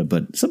Baby Yoda.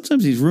 But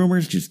sometimes these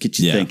rumors just get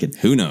you thinking.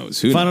 Who knows?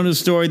 Final news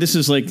story. This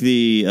is like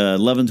the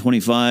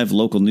 11:25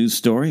 local news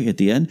story at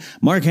the end.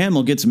 Mark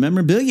Hamill gets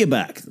memorabilia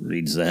back,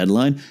 reads the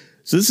headline.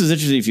 So this is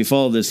interesting. If you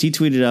follow this, he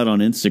tweeted out on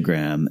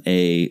Instagram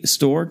a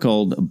store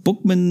called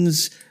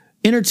Bookman's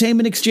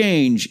Entertainment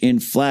Exchange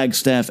in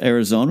Flagstaff,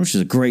 Arizona, which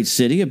is a great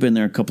city. I've been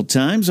there a couple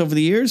times over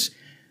the years.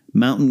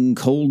 Mountain,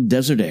 cold,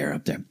 desert air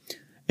up there.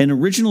 An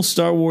original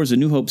Star Wars A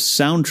New Hope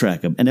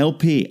soundtrack, an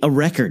LP, a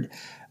record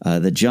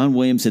that John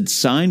Williams had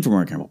signed for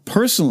Mark Hamill,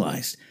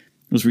 personalized,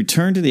 was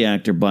returned to the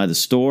actor by the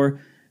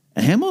store.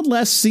 Hamill had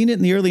last seen it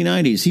in the early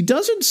 90s. He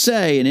doesn't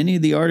say in any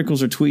of the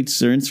articles or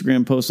tweets or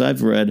Instagram posts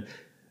I've read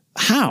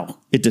how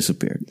it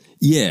disappeared.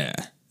 Yeah.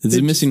 It's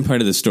a missing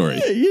part of the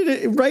story.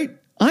 Right?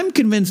 I'm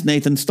convinced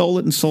Nathan stole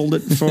it and sold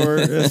it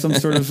for some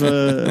sort of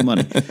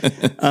money.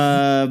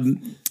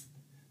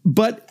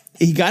 But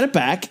he got it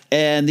back,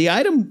 and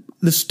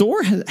the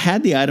store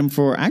had the item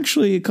for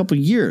actually a couple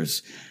of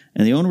years.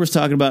 And the owner was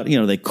talking about,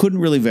 they couldn't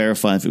really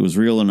verify if it was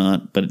real or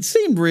not, but it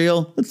seemed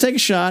real. Let's take a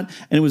shot.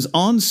 And it was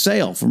on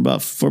sale for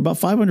about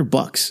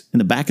 $500 in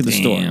the back of the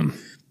store.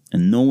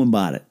 And no one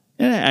bought it.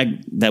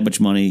 That much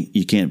money,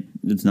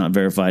 it's not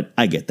verified.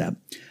 I get that.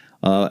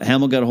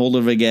 Hamill got a hold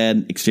of it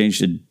again,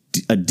 exchanged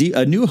a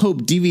New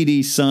Hope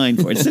DVD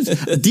signed for it. It says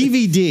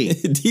DVD.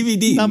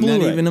 DVD, not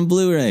even a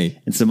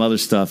Blu-ray. And some other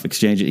stuff,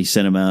 exchanged it. He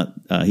sent him out.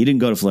 He didn't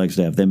go to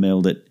Flagstaff. They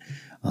mailed it.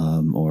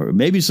 Or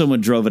maybe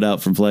someone drove it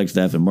out from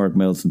Flagstaff and Mark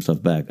mailed some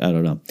stuff back. I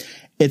don't know.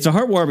 It's a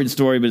heartwarming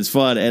story, but it's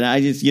fun. And I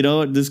just,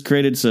 this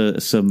created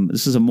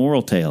this is a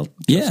moral tale.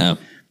 Yeah.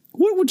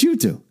 What would you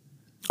do?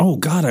 Oh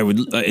God, I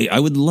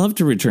would love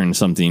to return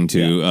something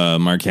to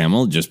Mark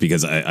Hamill, just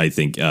because I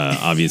think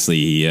obviously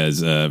he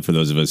has, for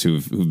those of us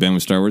who've been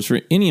with Star Wars for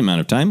any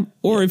amount of time,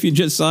 or if you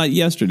just saw it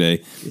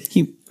yesterday,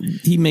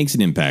 he makes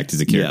an impact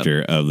as a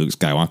character of Luke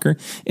Skywalker,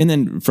 and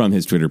then from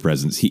his Twitter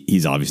presence,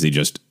 he's obviously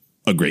just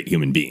a great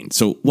human being.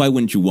 So why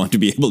wouldn't you want to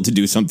be able to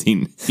do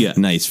something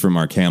nice for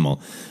Mark Hamill?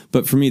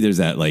 But for me, there's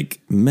that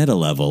like meta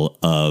level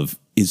of,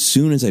 as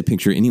soon as I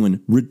picture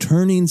anyone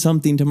returning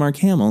something to Mark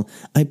Hamill,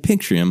 I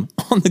picture him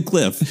on the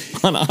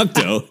cliff on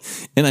Octo,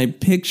 and I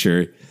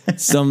picture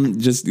some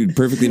just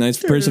perfectly nice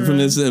person from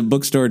this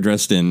bookstore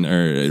dressed in,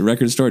 or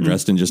record store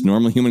dressed in just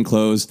normal human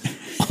clothes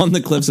on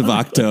the cliffs of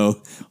Octo,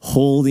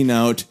 holding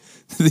out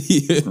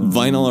the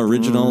vinyl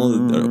original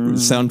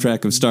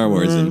soundtrack of Star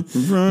Wars, and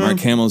Mark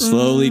Hamill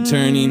slowly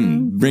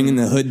turning, bringing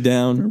the hood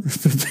down.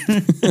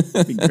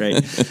 That'd be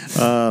great.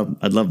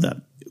 I'd love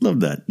that.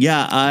 Love that.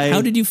 Yeah.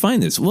 How did you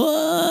find this?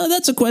 Well,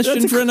 that's a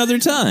question for another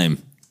time.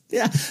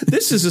 Yeah.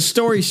 This is a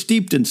story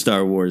steeped in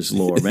Star Wars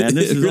lore, man.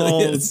 This is really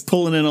all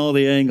pulling in all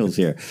the angles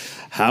here.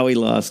 How he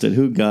lost it,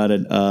 who got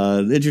it.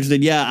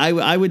 Interesting. Yeah.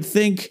 I would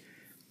think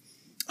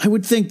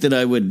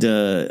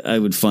that I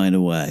would find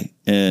a way.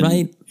 And,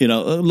 right.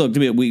 Look,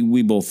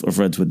 we both are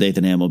friends with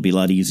Nathan Hamill. It'd be a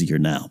lot easier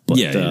now. But,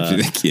 yeah.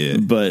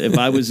 But if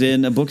I was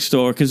in a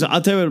bookstore, because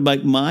I'll tell you,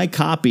 like, my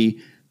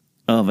copy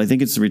of, I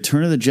think it's the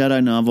Return of the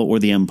Jedi novel or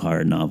the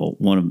Empire novel.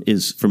 One of them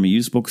is from a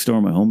used bookstore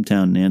in my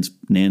hometown,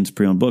 Nan's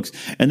Pre-Owned Books.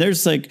 And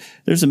there's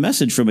a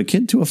message from a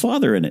kid to a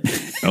father in it.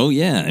 Oh,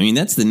 yeah. I mean,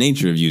 that's the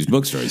nature of used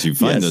bookstores. You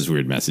find those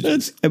weird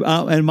messages.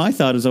 And my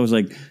thought is, I was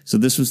like, so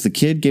this was the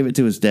kid gave it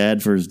to his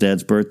dad for his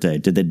dad's birthday.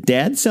 Did the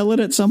dad sell it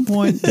at some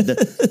point?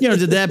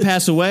 Did dad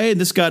pass away and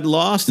this got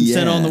lost and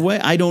sent on the way?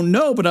 I don't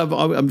know, but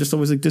I'm just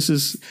always like,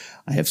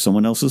 I have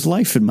someone else's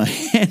life in my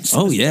hands.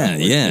 Oh, yeah,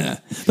 yeah.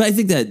 But I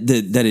think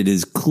that it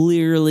is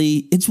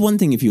clearly, it's one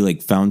thing if you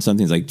like found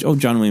something like, oh,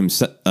 John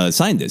Williams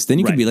signed this. Then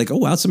you could be like, oh,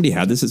 wow, somebody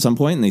had this at some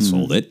point and they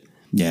sold it.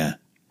 Yeah.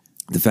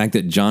 The fact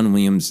that John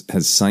Williams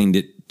has signed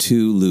it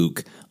to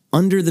Luke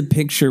under the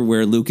picture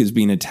where Luke is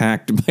being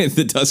attacked by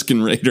the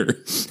Tusken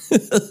Raider.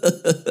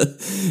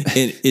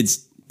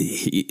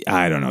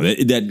 I don't know.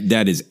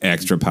 That is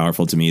extra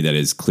powerful to me. That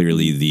is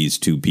clearly these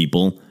two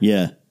people.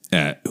 Yeah.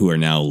 Who are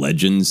now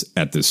legends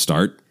at the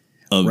start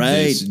of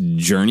this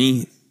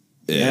journey.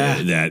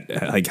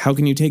 That how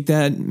can you take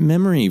that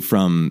memory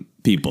from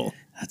people?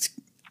 That's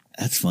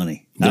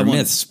funny. They're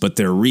myths, but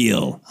they're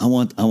real. I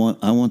want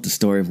the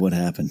story of what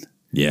happened.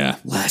 Yeah.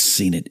 Last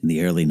seen it in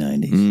the early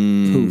 90s.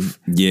 Poof.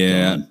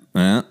 Yeah.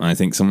 Well, I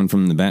think someone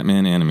from the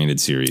Batman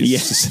animated series,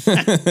 based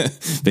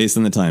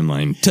on the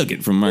timeline, took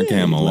it from Mark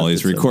Hamill while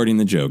he's recording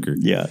the Joker.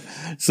 Yeah.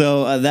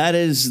 So that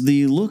is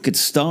the look at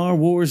Star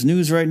Wars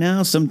news right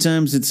now.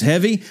 Sometimes it's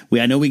heavy.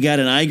 I know we got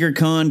an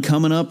IgerCon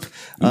coming up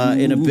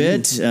in a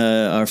bit.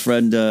 Our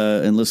friend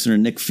and listener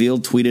Nick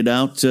Field tweeted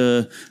out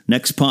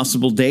next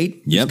possible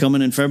date. It's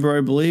coming in February,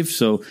 I believe.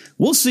 So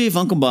we'll see if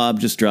Uncle Bob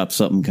just drops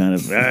something kind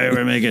of,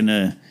 we're making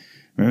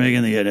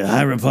the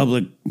High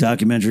Republic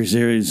documentary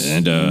series.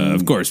 And,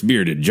 of course,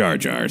 bearded Jar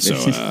Jar. So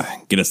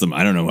get us them.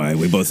 I don't know why.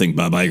 We both think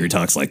Bob Iger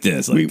talks like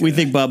this. We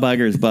think Bob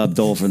Iger is Bob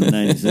Dole from the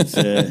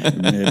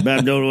 90s.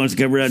 Bob Dole wants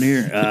to come around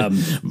here.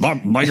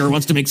 Bob Iger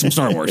wants to make some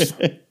Star Wars.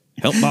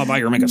 Help Bob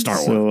Iger make a Star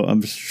Wars. So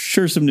I'm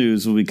sure some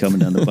news will be coming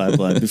down the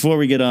pipeline. Before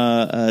we get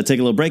take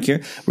a little break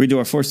here, we do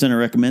our Force Center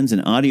recommends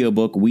an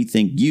audiobook we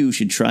think you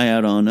should try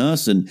out on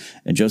us. And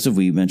Joseph,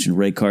 we mentioned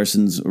Ray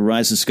Carson's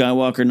Rise of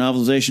Skywalker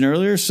novelization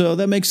earlier, so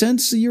that makes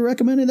sense. You're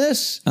recommending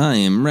this? I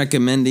am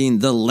recommending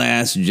The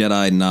Last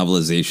Jedi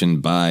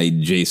novelization by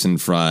Jason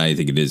Fry. I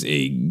think it is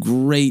a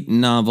great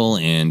novel,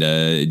 and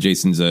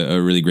Jason's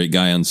a really great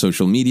guy on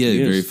social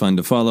media. Very fun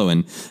to follow,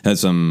 and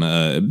has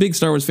some big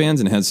Star Wars fans,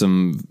 and has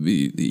some...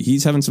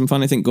 He's having some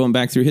fun, I think, going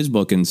back through his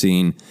book and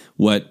seeing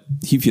what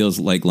he feels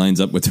like lines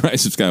up with The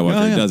Rise of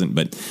Skywalker. It doesn't.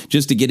 But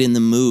just to get in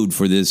the mood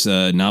for this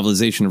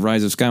novelization of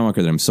Rise of Skywalker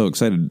that I'm so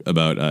excited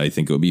about, I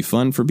think it would be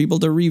fun for people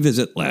to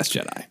revisit Last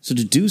Jedi. So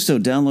to do so,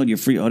 download your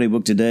free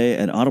audiobook today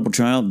at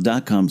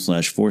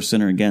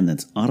audibletrial.com/ForceCenter. Again,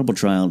 that's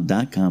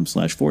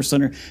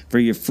audibletrial.com/ForceCenter for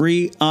your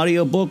free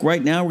audiobook.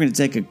 Right now, we're going to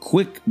take a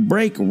quick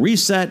break,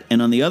 reset,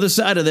 and on the other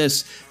side of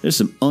this, there's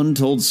some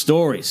untold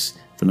stories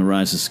from The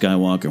Rise of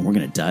Skywalker, and we're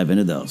going to dive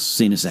into those.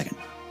 See you in a second.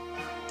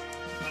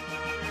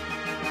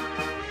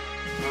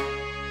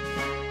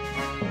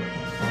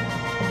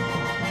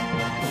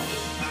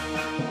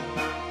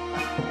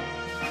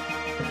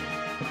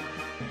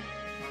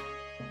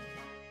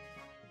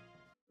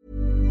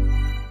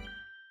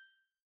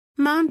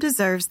 Mom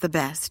deserves the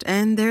best,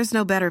 and there's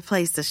no better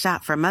place to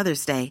shop for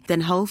Mother's Day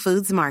than Whole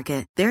Foods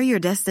Market. They're your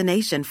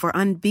destination for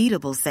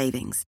unbeatable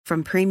savings,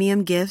 from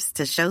premium gifts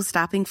to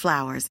show-stopping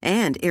flowers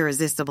and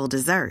irresistible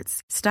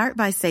desserts. Start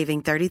by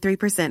saving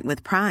 33%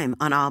 with Prime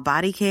on all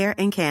body care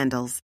and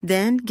candles.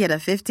 Then get a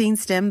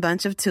 15-stem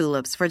bunch of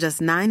tulips for just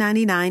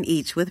 $9.99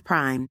 each with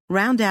Prime.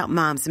 Round out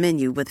Mom's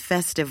menu with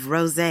festive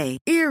rosé,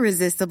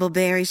 irresistible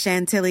berry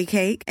chantilly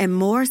cake, and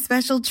more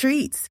special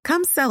treats.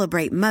 Come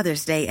celebrate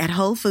Mother's Day at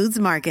Whole Foods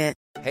Market.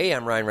 Hey,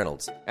 I'm Ryan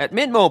Reynolds. At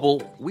Mint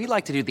Mobile, we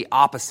like to do the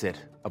opposite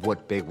of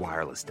what Big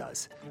Wireless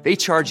does. They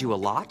charge you a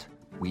lot,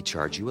 we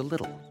charge you a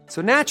little.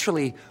 So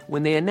naturally,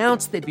 when they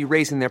announced they'd be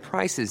raising their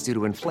prices due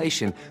to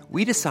inflation,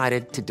 we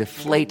decided to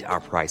deflate our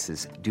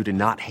prices due to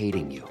not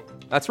hating you.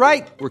 That's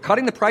right. We're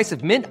cutting the price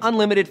of Mint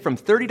Unlimited from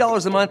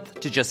 $30 a month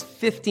to just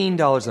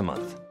 $15 a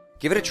month.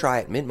 Give it a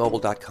try at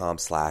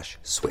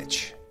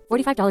mintmobile.com/switch.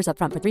 $45 up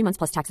front for 3 months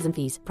plus taxes and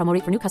fees. Promo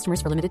rate for new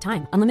customers for limited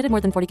time. Unlimited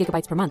more than 40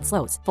 gigabytes per month.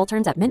 Slows full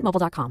terms at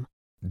mintmobile.com.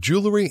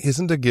 Jewelry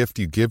isn't a gift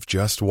you give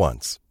just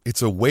once.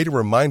 It's a way to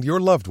remind your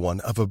loved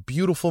one of a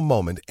beautiful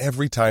moment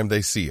every time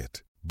they see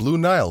it. Blue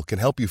Nile can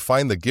help you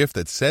find the gift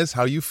that says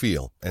how you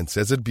feel and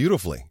says it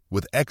beautifully,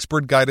 with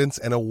expert guidance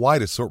and a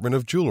wide assortment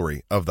of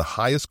jewelry of the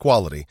highest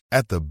quality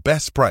at the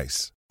best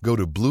price. Go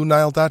to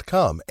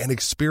BlueNile.com and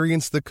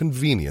experience the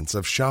convenience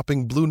of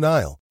shopping Blue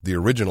Nile, the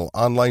original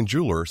online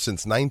jeweler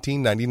since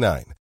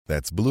 1999.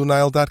 That's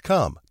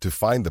BlueNile.com to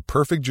find the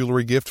perfect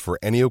jewelry gift for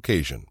any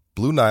occasion.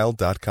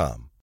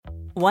 BlueNile.com.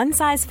 One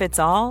size fits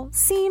all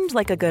seemed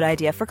like a good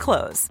idea for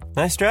clothes.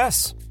 Nice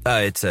dress.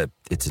 It's a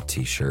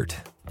t-shirt.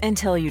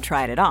 Until you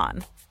tried it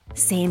on.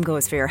 Same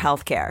goes for your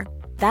healthcare.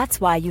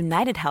 That's why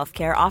United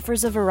Healthcare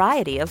offers a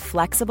variety of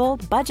flexible,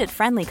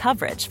 budget-friendly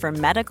coverage for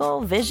medical,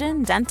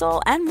 vision,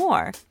 dental, and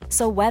more.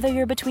 So whether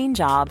you're between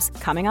jobs,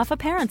 coming off a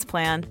parent's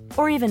plan,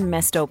 or even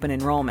missed open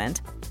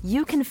enrollment,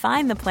 you can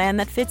find the plan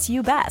that fits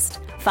you best.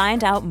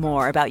 Find out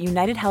more about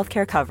United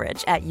Healthcare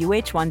coverage at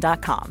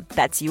uh1.com.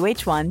 That's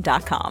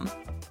uh1.com.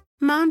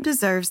 Mom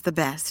deserves the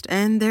best,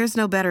 and there's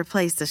no better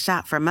place to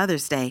shop for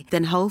Mother's Day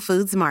than Whole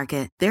Foods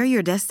Market. They're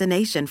your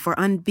destination for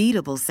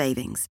unbeatable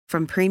savings,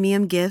 from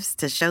premium gifts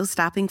to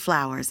show-stopping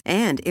flowers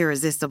and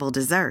irresistible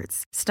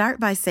desserts. Start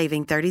by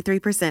saving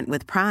 33%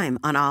 with Prime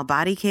on all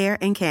body care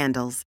and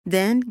candles.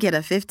 Then get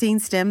a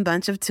 15-stem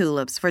bunch of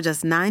tulips for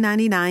just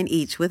 $9.99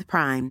 each with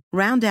Prime.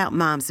 Round out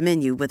Mom's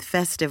menu with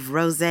festive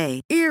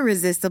rosé,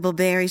 irresistible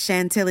berry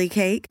chantilly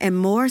cake, and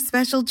more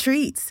special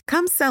treats.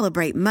 Come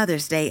celebrate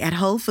Mother's Day at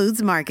Whole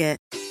Foods Market.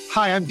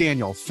 Hi, I'm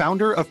Daniel,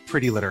 founder of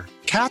Pretty Litter.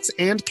 Cats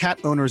and cat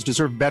owners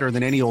deserve better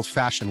than any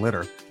old-fashioned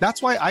litter.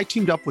 That's why I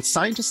teamed up with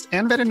scientists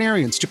and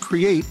veterinarians to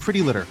create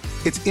Pretty Litter.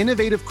 Its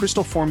innovative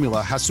crystal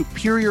formula has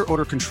superior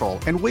odor control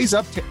and weighs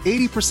up to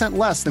 80%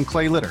 less than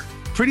clay litter.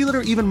 Pretty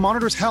Litter even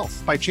monitors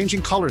health by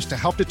changing colors to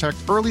help detect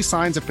early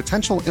signs of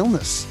potential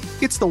illness.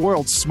 It's the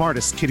world's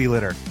smartest kitty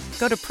litter.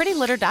 Go to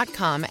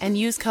prettylitter.com and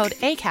use code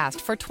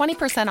ACAST for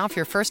 20% off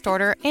your first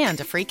order and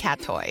a free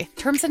cat toy.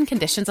 Terms and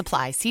conditions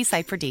apply. See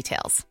site for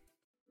details.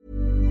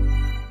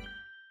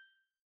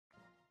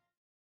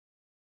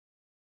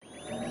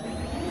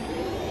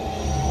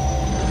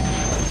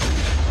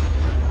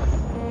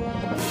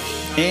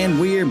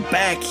 And we're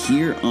back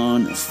here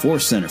on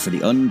Force Center for the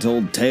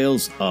Untold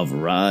Tales of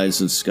Rise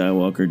of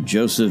Skywalker.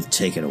 Joseph,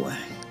 take it away.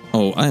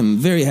 Oh, I'm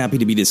very happy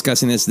to be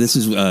discussing this. This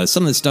is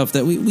some of the stuff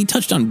that we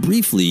touched on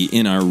briefly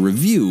in our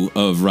review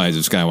of Rise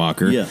of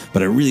Skywalker. Yeah.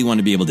 But I really want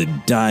to be able to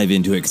dive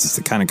into it because it's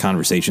the kind of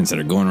conversations that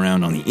are going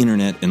around on the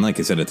internet. And like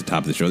I said at the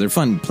top of the show, they're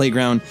fun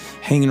playground,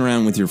 hanging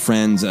around with your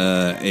friends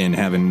and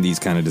having these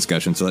kind of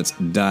discussions. So let's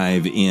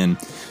dive in.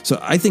 So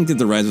I think that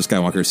the Rise of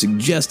Skywalker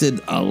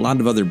suggested a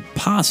lot of other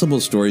possible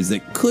stories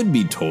that could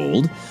be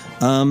told.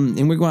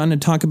 And we're going to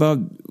talk about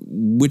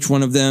which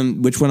one of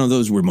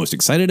those we're most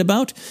excited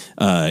about,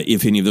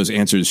 if any of those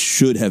answers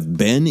should have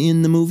been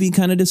in the movie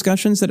kind of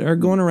discussions that are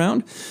going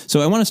around. So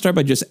I want to start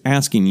by just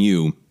asking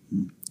you,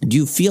 do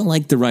you feel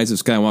like The Rise of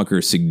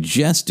Skywalker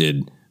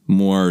suggested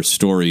more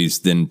stories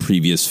than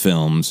previous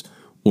films,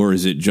 or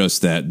is it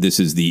just that this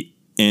is the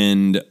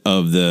end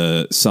of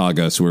the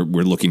saga, so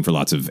we're looking for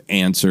lots of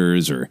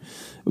answers, or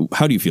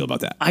how do you feel about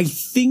that? I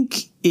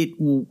think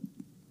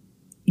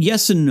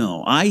yes and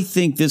no. I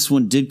think this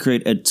one did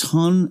create a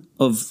ton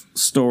of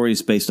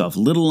stories based off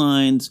little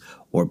lines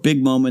or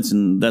big moments,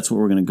 and that's what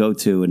we're going to go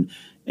to.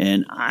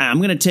 And I'm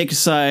going to take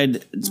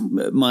aside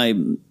my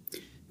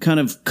kind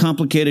of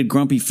complicated,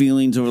 grumpy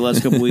feelings over the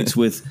last couple of weeks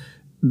with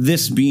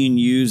this being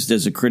used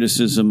as a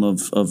criticism of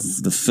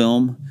the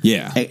film.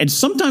 Yeah. And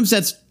sometimes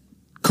that's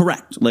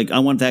correct. Like, I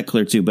want that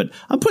clear too. But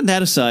I'm putting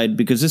that aside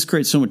because this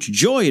creates so much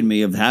joy in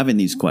me of having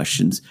these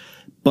questions.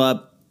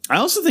 But I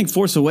also think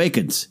Force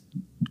Awakens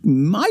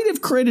might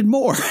have created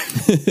more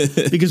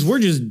because we're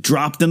just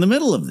dropped in the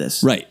middle of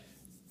this. Right.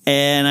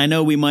 And I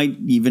know we might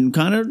even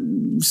kind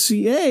of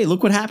see, hey,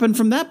 look what happened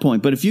from that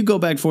point. But if you go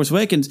back to Force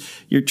Awakens,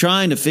 you're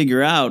trying to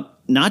figure out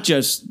not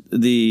just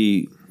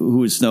the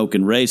who is Snoke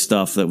and Rey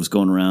stuff that was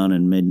going around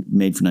and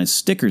made for nice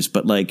stickers,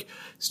 but like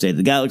State of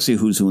the Galaxy,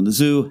 who's who in the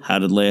zoo, how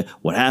did Leia,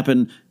 what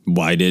happened?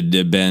 Why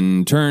did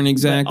Ben turn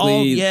exactly?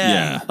 Oh,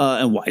 yeah.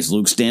 And why is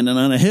Luke standing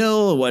on a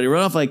hill? Why did he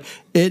run off? Like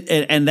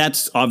and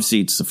that's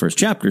obviously it's the first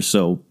chapter,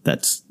 so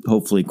that's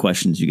hopefully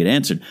questions you get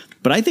answered.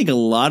 But I think a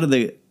lot of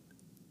the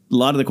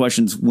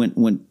questions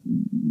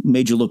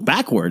made you look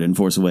backward in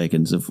Force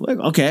Awakens of like,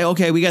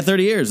 okay, we got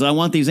 30 years. I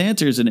want these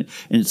answers, and it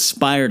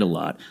inspired a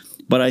lot.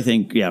 But I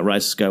think,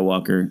 Rise of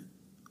Skywalker,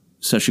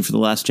 especially for the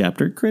last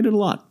chapter, created a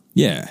lot.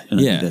 Yeah, and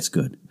I think that's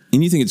good.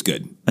 And you think it's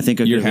good? I think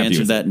I could have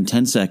answered that in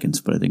 10 seconds,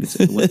 but I think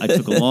I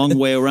took a long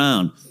way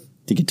around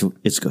to get to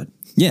it's good.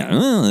 Yeah,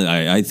 well,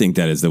 I think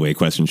that is the way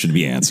questions should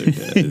be answered.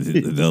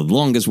 The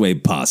longest way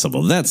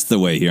possible. That's the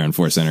way here on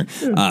Force Center.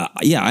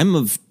 I'm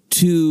of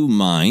two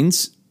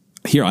minds.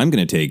 Here, I'm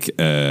going to take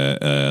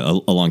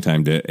a long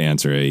time to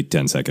answer a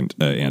 10-second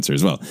answer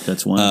as well.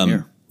 That's one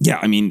here. Yeah,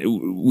 I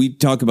mean, we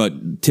talk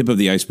about tip of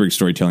the iceberg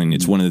storytelling.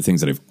 It's one of the things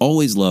that I've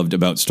always loved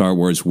about Star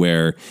Wars,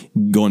 where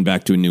going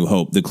back to A New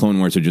Hope, the Clone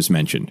Wars are just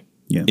mentioned.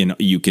 Yeah.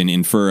 You can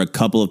infer a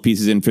couple of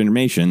pieces of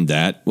information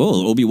that,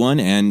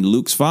 Obi-Wan and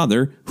Luke's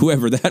father,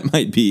 whoever that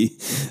might be,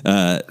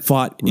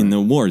 fought in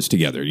the wars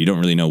together. You don't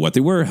really know what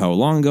they were, how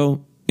long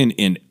ago.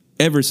 And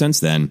ever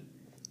since then,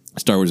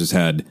 Star Wars has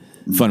had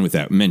fun with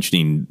that,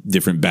 mentioning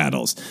different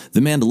battles. The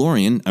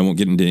Mandalorian, I won't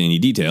get into any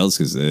details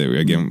because,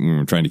 again,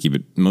 we're trying to keep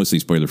it mostly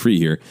spoiler-free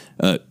here.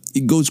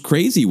 It goes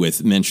crazy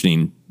with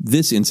mentioning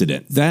this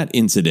incident,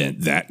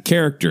 that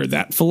character,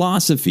 that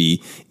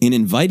philosophy, in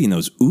inviting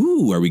those,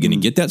 are we going to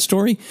get that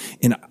story?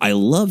 And I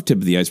love tip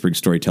of the iceberg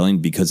storytelling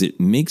because it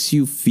makes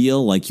you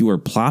feel like you are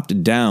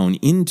plopped down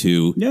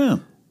into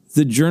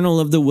the Journal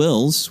of the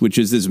Wills, which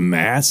is this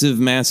massive,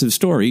 massive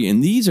story.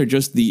 And these are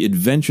just the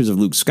adventures of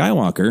Luke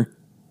Skywalker.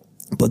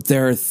 But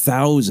there are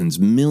thousands,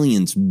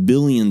 millions,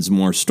 billions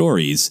more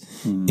stories,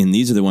 and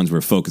these are the ones we're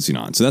focusing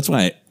on. So that's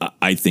why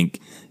I think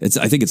it's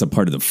a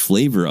part of the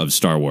flavor of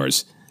Star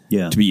Wars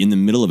to be in the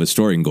middle of a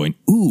story and going,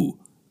 ooh,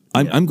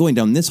 I'm going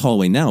down this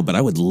hallway now, but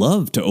I would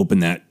love to open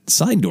that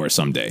side door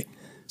someday.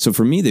 So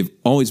for me, they've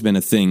always been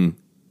a thing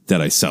that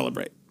I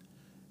celebrate.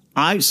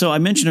 So I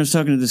mentioned I was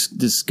talking to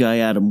this guy,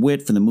 Adam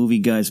Witt, from the Movie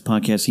Guys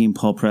podcast. He and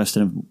Paul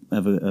Preston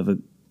have a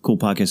cool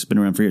podcast that's been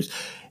around for years.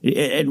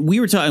 And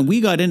we were talking,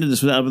 we got into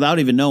this without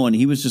even knowing.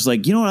 He was just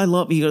like, you know what I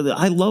love?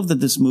 I love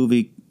that this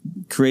movie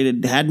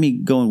had me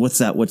going, what's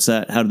that?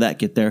 How did that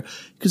get there?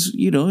 Because,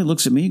 he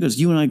looks at me, he goes,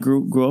 you and I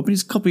grew up, and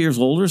he's a couple years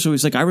older. So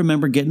he's like, I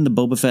remember getting the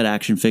Boba Fett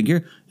action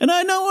figure, and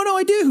I know no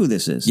idea who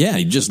this is. Yeah,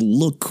 he just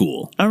looked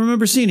cool. I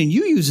remember seeing, and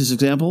you use this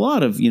example a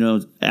lot of,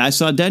 I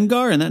saw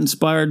Dengar, and that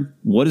inspired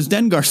what is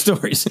Dengar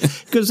stories?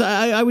 Because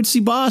I would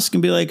see Bosk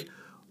and be like,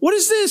 what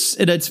is this?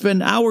 And I'd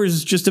spend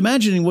hours just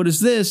imagining what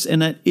is this,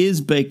 and that is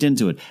baked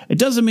into it. It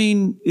doesn't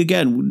mean,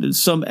 again,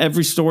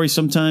 every story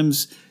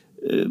sometimes,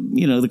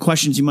 the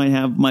questions you might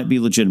have might be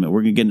legitimate.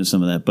 We're going to get into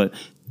some of that, but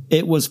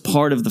it was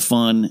part of the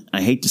fun.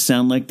 I hate to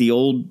sound like the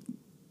old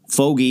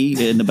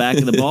fogey in the back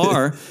of the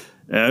bar.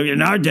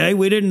 In our day,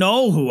 we didn't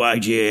know who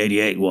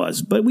IG-88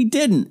 was, but we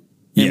didn't,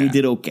 and we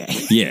did okay.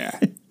 Yeah.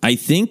 I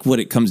think what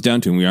it comes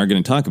down to, and we are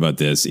going to talk about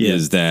this,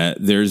 is that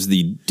there's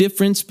the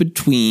difference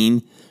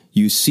between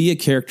you see a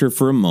character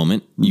for a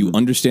moment, you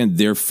understand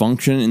their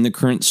function in the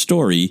current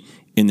story,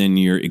 and then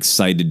you're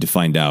excited to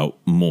find out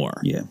more.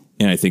 Yeah.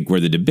 And I think where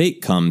the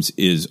debate comes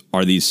is,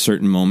 are these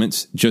certain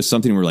moments just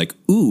something we're like,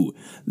 ooh,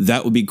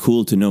 that would be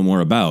cool to know more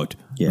about,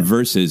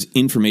 versus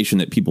information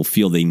that people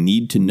feel they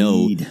need to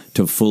know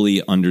to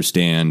fully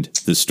understand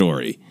the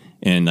story.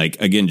 And like,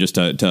 again, just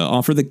to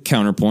offer the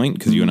counterpoint,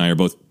 because you and I are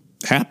both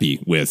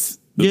happy with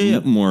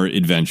the more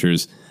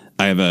adventures.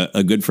 I have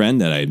a good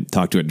friend that I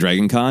talked to at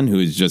Dragon Con who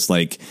is just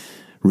like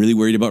really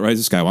worried about Rise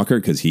of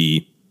Skywalker because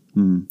he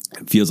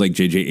feels like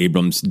J.J.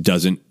 Abrams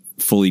doesn't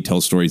fully tell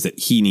stories that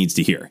he needs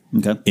to hear.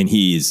 Okay. And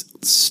he's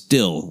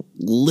still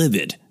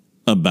livid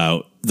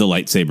about the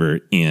lightsaber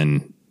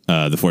in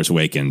The Force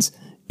Awakens.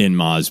 And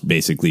Maz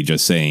basically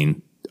just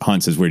saying,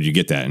 Han says, where'd you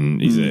get that?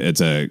 And it's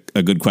a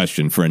good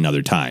question for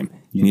another time.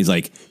 And he's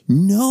like,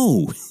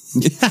 no,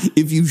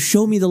 if you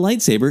show me the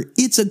lightsaber,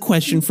 it's a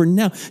question for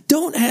now.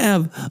 Don't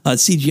have a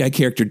CGI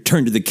character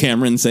turn to the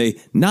camera and say,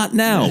 not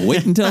now,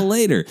 wait until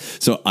later.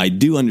 So I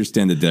do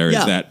understand that there is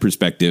that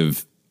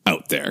perspective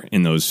out there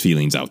and those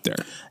feelings out there.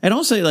 And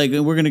I'll say, like,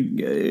 we're going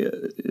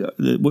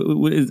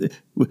to,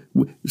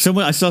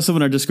 I saw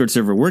someone on our Discord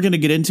server, we're going to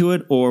get into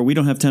it, or we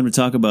don't have time to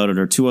talk about it,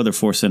 or 2 other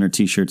Force Center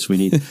t-shirts we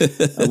need.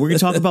 We're going to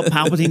talk about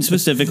Palpatine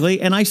specifically.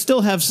 And I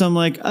still have some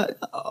like,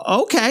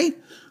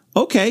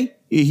 okay,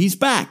 he's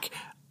back.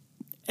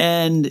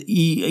 And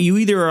you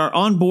either are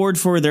on board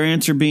for their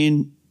answer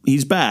being,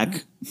 he's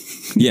back.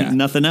 Yeah.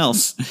 Nothing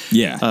else.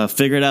 Yeah.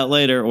 Figure it out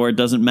later, or it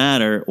doesn't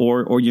matter,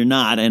 or you're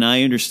not. And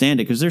I understand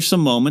it because there's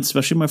some moments,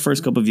 especially my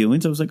first couple of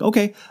viewings, I was like,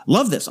 okay,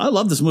 love this. I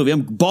love this movie.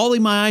 I'm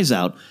bawling my eyes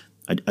out.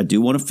 I do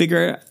want to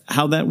figure out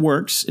how that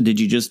works. Did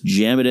you just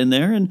jam it in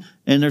there? And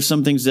there's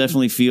some things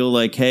definitely feel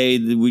like, hey,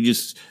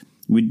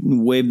 we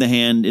wave the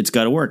hand. It's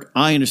got to work.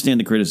 I understand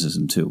the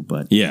criticism too,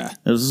 but those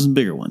are some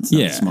bigger ones, not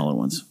the smaller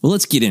ones. Well,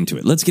 let's get into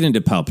it. Let's get into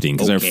Palpatine,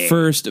 because our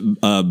first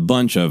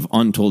bunch of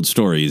untold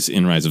stories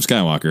in Rise of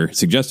Skywalker,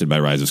 suggested by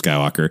Rise of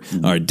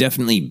Skywalker, are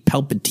definitely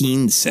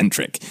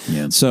Palpatine-centric.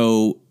 Yeah.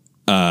 So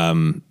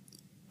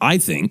I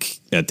think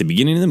at the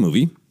beginning of the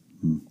movie,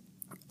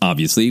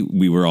 obviously,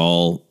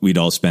 we'd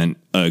all spent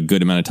a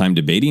good amount of time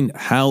debating,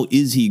 how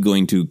is he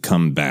going to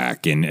come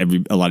back?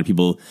 And a lot of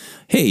people,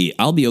 hey,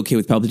 I'll be okay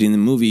with Palpatine in the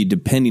movie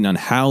depending on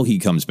how he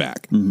comes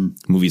back.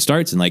 Movie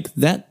starts and like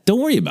that,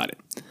 don't worry about it.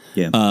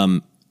 Yeah.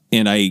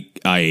 And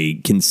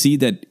I can see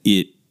that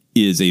it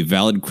is a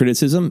valid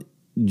criticism,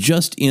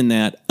 just in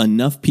that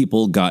enough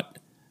people got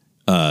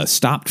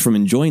stopped from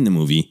enjoying the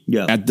movie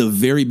at the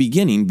very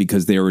beginning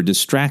because they were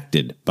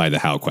distracted by the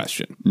how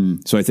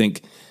question. So I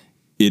think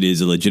it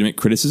is a legitimate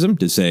criticism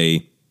to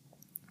say,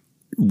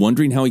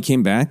 wondering how he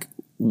came back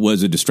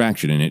was a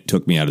distraction and it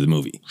took me out of the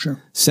movie.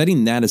 Sure.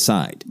 Setting that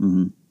aside,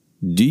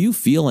 do you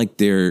feel like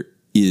there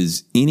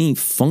is any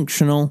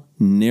functional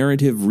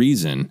narrative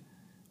reason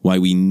why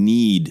we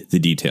need the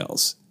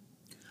details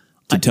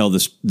to tell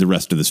the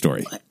rest of the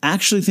story? I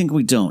actually think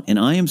we don't. And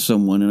I am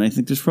someone, and I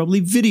think there's probably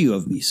video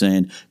of me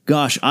saying,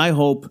 gosh, I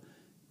hope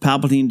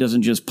Palpatine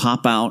doesn't just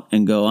pop out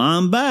and go,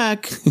 I'm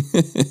back.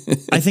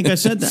 I think I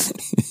said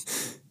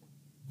that.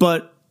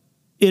 But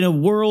in a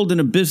world, in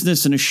a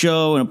business, in a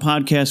show, in a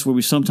podcast where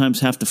we sometimes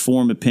have to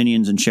form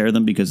opinions and share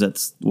them because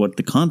that's what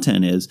the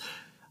content is,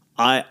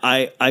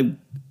 I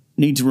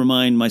need to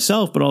remind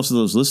myself, but also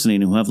those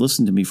listening who have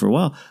listened to me for a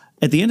while,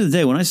 at the end of the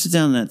day, when I sit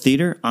down in that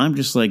theater, I'm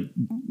just like,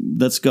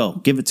 let's go.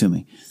 Give it to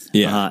me.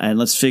 Yeah. And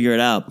let's figure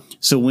it out.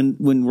 So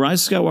when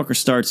Rise of Skywalker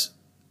starts,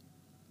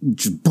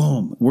 just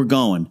boom, we're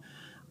going.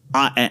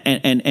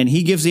 And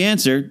he gives the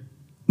answer.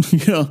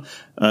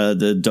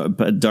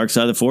 The dark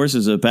side of the Force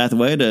is a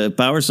pathway to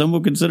power some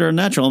would consider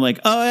unnatural. I'm like,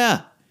 oh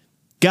yeah,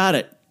 got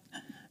it.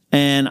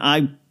 And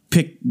I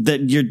pick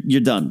that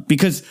you're done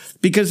because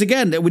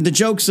again, with the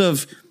jokes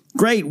of,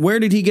 great, where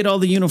did he get all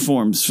the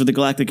uniforms for the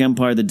Galactic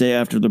Empire the day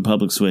after the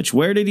Republic switch?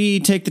 Where did he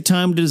take the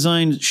time to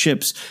design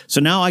ships? So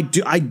now I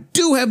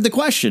do have the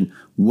question,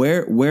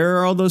 where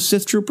are all those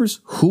Sith troopers?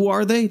 Who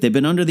are they? They've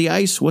been under the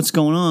ice. What's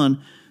going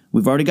on?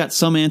 We've already got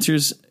some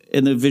answers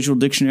in the visual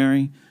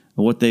dictionary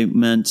of what they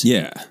meant.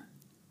 Yeah.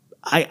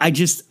 I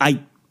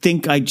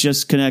think I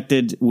just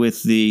connected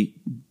with the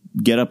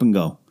get up and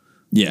go.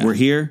 Yeah. We're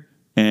here,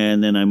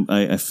 and then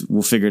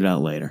we'll figure it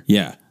out later.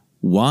 Yeah.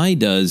 Why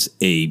does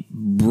a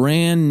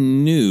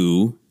brand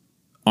new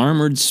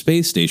armored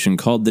space station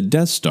called the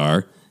Death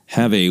Star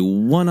have a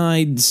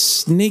one-eyed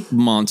snake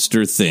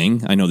monster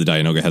thing? I know the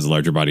Dianoga has a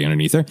larger body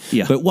underneath her.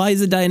 Yeah. But why is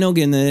the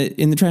Dianoga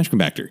in the trash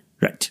compactor?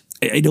 Right.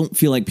 I don't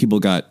feel like people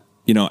got,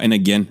 and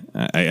again,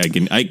 I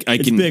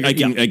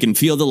can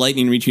feel the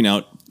lightning reaching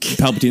out.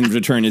 Palpatine's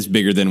return is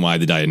bigger than why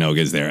the Dianoga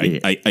is there.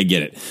 I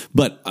get it.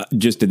 But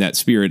just in that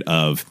spirit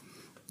of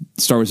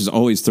Star Wars has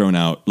always thrown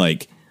out,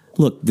 like,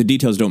 look, the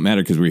details don't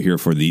matter because we're here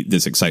for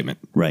this excitement.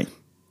 Right.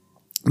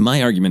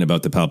 My argument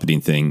about the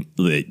Palpatine thing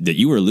that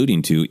you were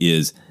alluding to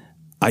is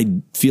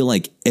I feel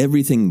like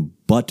everything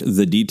but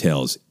the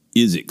details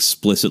is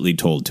explicitly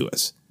told to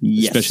us.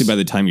 Yes. Especially by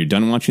the time you're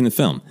done watching the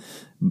film.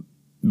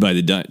 By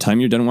the time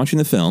you're done watching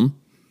the film,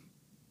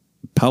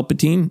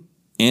 Palpatine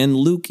and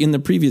Luke in the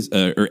previous,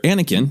 or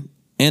Anakin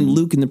and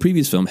Luke in the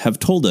previous film have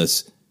told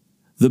us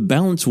the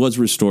balance was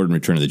restored in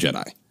Return of the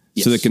Jedi.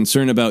 Yes. So the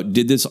concern about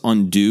did this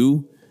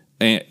undo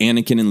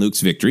Anakin and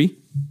Luke's victory?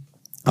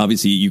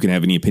 Obviously, you can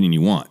have any opinion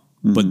you want,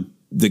 but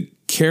the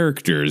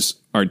characters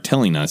are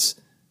telling us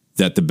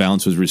that the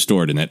balance was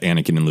restored and that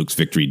Anakin and Luke's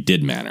victory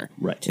did matter.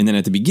 Right. And then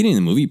at the beginning of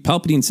the movie,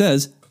 Palpatine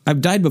says,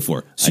 "I've died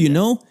before." So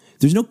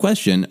there's no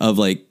question of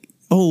like,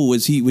 oh,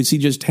 was he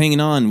just hanging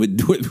on?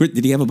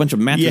 Did he have a bunch of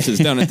mattresses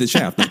down at the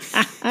shaft? Like,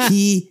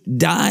 he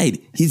died.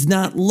 He's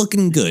not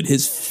looking good.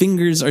 His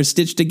fingers are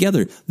stitched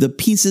together. The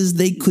pieces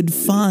they could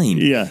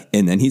find. Yeah.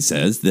 And then he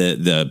says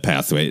the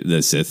pathway,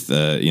 the Sith,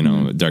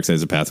 dark side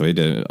is a pathway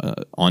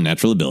to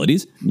unnatural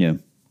abilities. Yeah.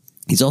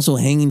 He's also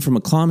hanging from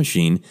a claw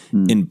machine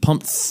and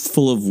pumped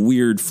full of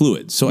weird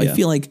fluid. So I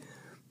feel like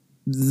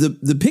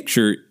the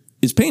picture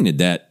is painted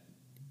that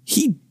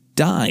he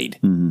died.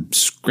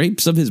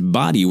 Scrapes of his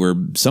body were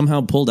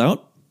somehow pulled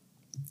out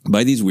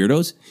by these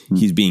weirdos.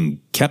 He's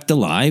being kept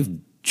alive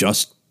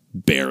just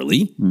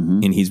barely,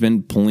 and he's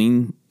been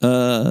pulling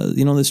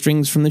the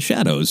strings from the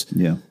shadows.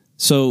 Yeah.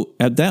 So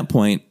at that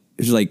point,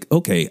 it's like,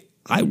 okay,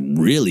 I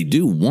really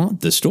do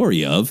want the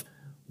story of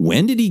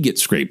when did he get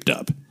scraped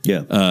up?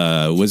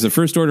 Yeah. Was the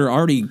First Order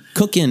already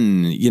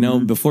cooking,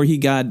 before he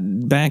got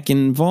back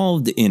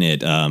involved in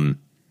it?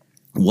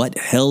 What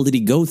hell did he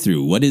go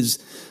through? What is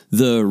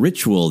the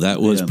ritual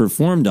that was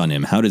performed on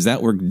him? How does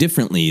that work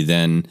differently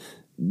than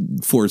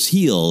Force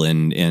Heal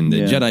and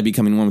the Jedi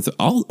becoming one with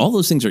all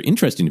those things are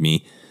interesting to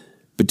me,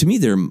 but to me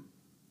they're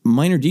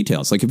minor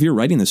details. Like if you're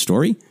writing the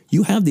story,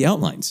 you have the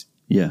outlines.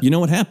 Yeah. You know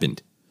what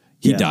happened.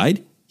 He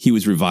died. He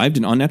was revived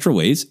in unnatural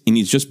ways, and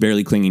he's just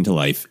barely clinging to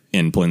life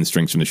and pulling the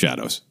strings from the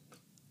shadows.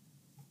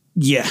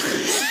 Yeah.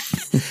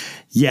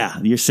 Yeah.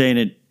 You're saying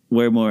it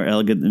way more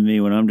elegant than me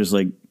when I'm just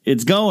like,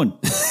 it's going.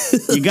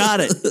 You got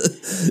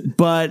it.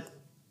 But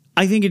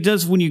I think it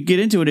does when you get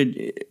into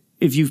it,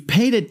 if you've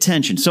paid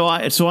attention. So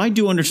I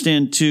do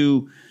understand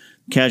too,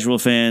 casual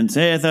fans.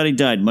 Hey, I thought he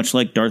died, much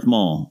like Darth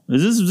Maul.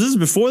 Is this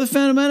before the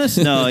Phantom Menace?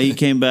 No, he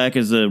came back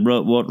as a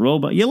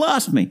robot. You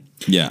lost me.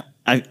 Yeah,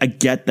 I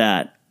get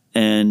that,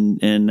 and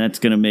that's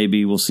gonna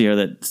we'll see how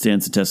that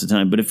stands the test of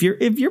time. But if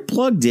you're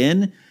plugged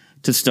in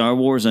to Star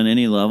Wars on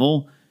any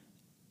level,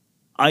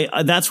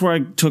 I that's where I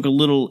took a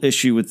little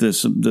issue with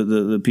this.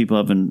 The people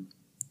have been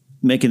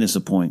making this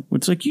a point.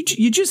 It's like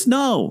you just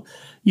know.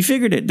 You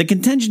figured it. The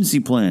contingency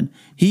plan.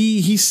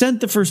 He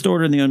sent the First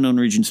Order in the unknown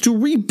regions to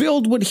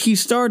rebuild what he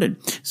started.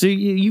 So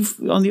you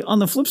on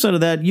the flip side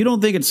of that, you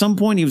don't think at some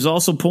point he was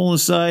also pulling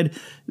aside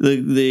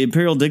the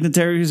imperial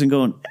dignitaries and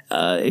going,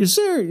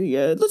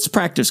 let's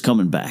practice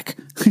coming back.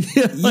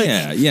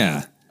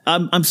 Yeah.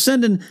 I'm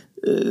sending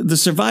the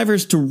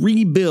survivors to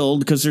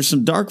rebuild because there's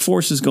some dark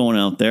forces going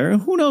out there.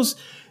 Who knows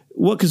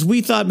what? Because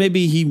we thought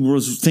maybe he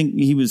was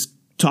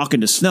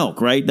talking to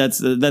Snoke, right?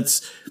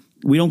 That's.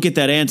 We don't get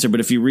that answer, but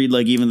if you read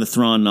like even the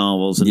Thrawn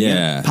novels, and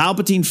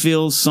Palpatine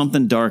feels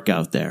something dark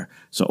out there.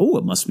 So,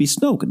 it must be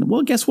Snoke. And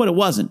well, guess what? It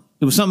wasn't.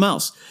 It was something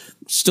else.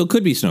 Still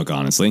could be Snoke,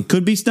 honestly.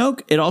 Could be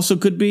Snoke. It also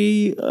could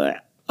be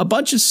a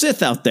bunch of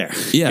Sith out there.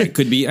 Yeah, it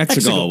could be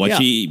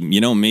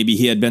Exegol. Maybe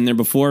he had been there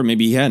before.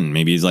 Maybe he hadn't.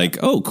 Maybe he's like,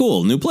 oh,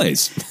 cool, new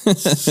place.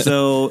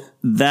 So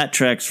that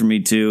tracks for me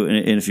too.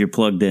 And if you're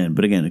plugged in,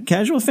 but again, a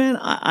casual fan,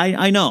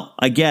 I know,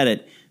 I get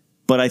it,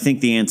 but I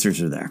think the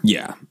answers are there.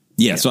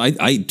 Yeah, so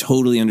I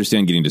totally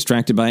understand getting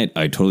distracted by it.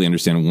 I totally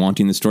understand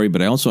wanting the story,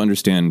 but I also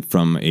understand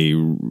from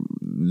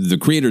the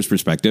creator's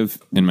perspective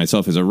and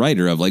myself as a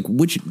writer of like,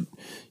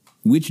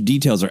 which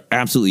details are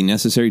absolutely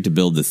necessary to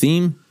build the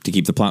theme, to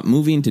keep the plot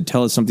moving, to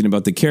tell us something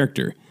about the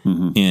character.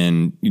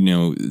 And,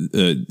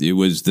 it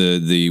was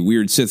the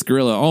weird Sith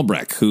gorilla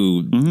Albrecht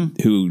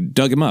who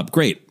dug him up.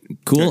 Great.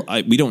 Cool.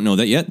 We don't know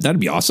that yet.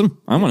 That'd be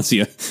awesome. I want to see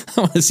a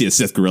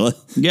Sith gorilla.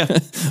 Yeah.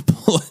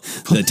 Pull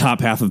the top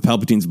half of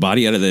Palpatine's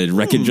body out of the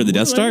wreckage of the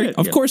Death Star.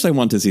 Of course I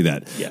want to see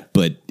that. Yeah.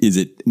 But is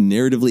it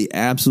narratively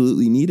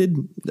absolutely needed?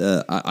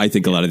 I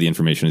think a lot of the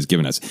information is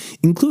given us,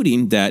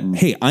 including that,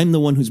 hey, I'm the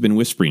one who's been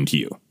whispering to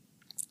you.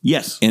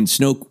 Yes. And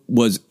Snoke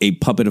was a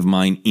puppet of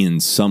mine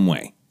in some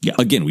way. Yeah.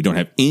 Again, we don't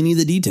have any of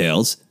the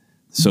details,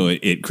 so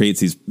it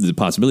creates the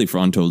possibility for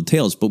untold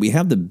tales, but we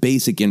have the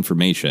basic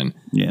information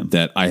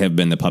that I have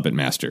been the puppet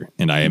master,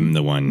 and I am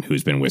the one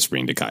who's been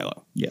whispering to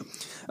Kylo. Yeah.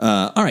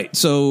 All right,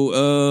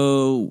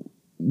 so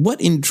what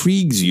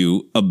intrigues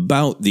you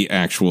about the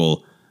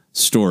actual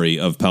story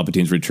of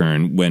Palpatine's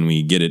return when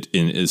we get it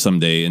in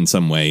someday in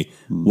some way?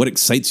 What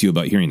excites you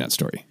about hearing that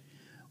story?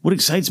 What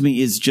excites me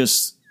is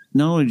just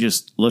not only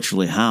just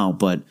literally how,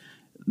 but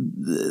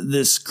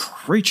this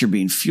creature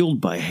being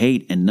fueled by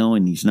hate and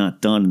knowing he's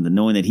not done, and the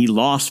knowing that he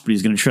lost, but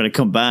he's going to try to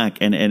come back,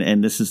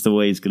 and this is the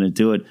way he's going to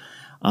do it.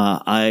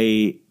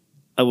 I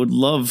would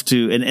love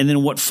to, and then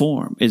in what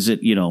form is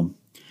it? And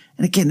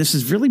again, this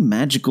is really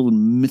magical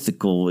and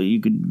mythical. You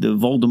could the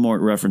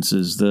Voldemort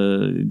references,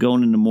 the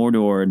going into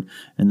Mordor,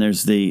 and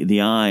there's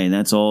the eye, and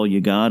that's all you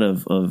got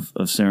of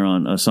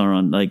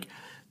Sauron. Like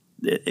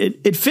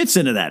it fits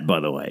into that, by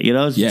the way.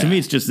 To me,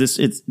 it's just this.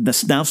 It's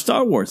now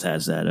Star Wars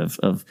has that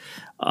of.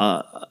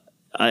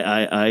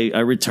 I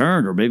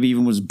returned, or maybe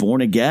even was born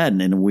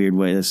again in a weird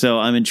way. So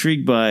I'm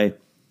intrigued by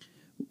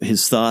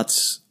his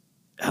thoughts,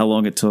 how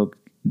long it took.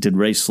 Did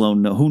Ray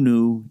Sloan know? Who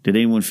knew? Did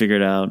anyone figure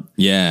it out?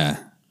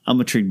 Yeah. I'm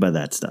intrigued by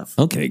that stuff.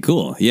 Okay,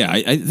 cool. Yeah,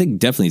 I think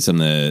definitely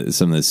some of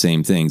the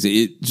same things.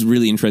 It's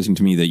really interesting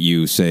to me that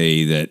you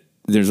say that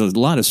there's a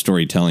lot of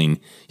storytelling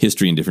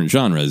history in different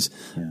genres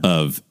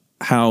of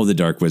how the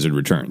Dark Wizard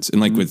returns. And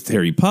like with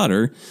Harry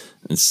Potter,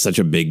 it's such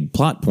a big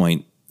plot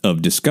point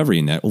of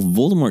discovering that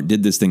Voldemort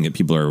did this thing that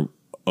people are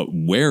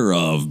aware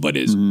of, but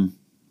is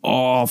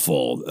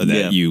awful,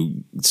 that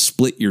you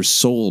split your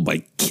soul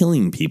by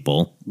killing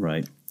people.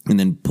 Right. And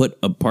then put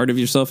a part of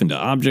yourself into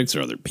objects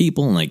or other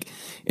people.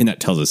 And that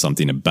tells us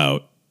something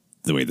about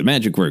the way the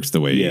magic works, the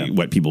way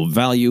what people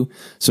value.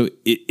 So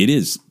it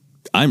is,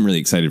 I'm really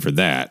excited for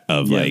that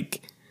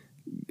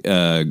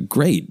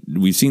great.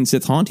 We've seen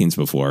Sith hauntings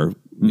before.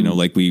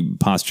 Like we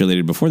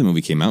postulated before the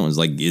movie came out, was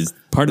like, is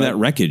part of that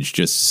wreckage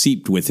just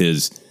seeped with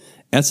his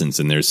essence?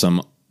 And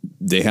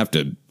they have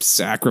to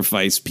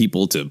sacrifice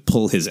people to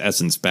pull his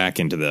essence back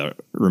into the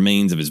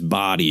remains of his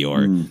body,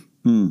 or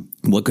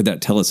what could that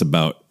tell us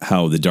about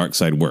how the dark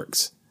side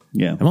works?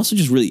 Yeah. I'm also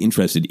just really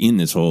interested in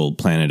this whole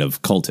planet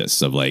of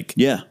cultists of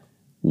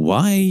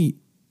why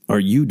are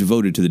you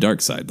devoted to the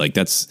dark side? Like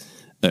that's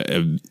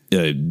a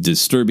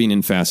disturbing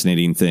and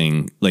fascinating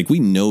thing. Like we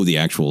know the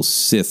actual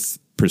Sith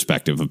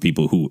perspective of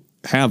people who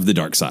have the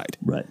dark side,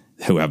 right?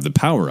 Who have the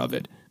power of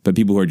it, but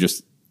people who are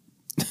just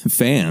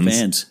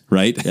fans,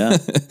 right? Yeah.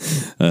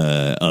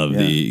 Of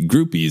the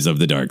groupies of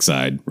the dark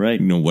side,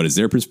 right? What is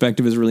their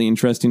perspective is really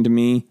interesting to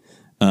me.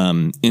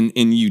 And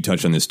you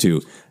touch on this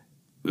too.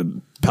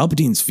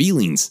 Palpatine's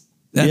feelings.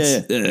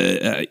 That's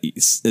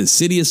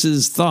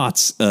Sidious's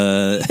thoughts.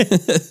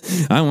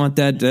 I want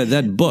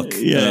that book.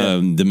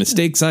 The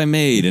mistakes I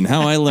made and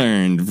how I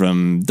learned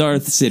from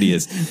Darth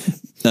Sidious.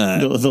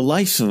 The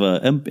life of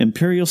an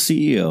Imperial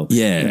CEO.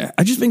 Yeah.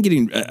 I've just been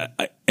getting,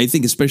 I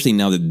think especially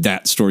now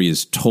that story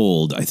is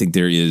told, I think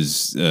there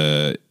is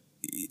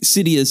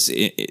Sidious,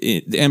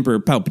 the Emperor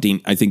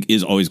Palpatine, I think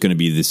is always going to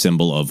be the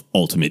symbol of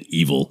ultimate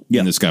evil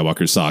in the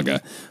Skywalker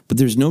saga. But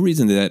there's no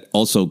reason that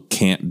also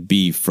can't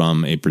be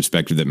from a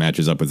perspective that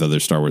matches up with other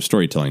Star Wars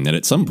storytelling, that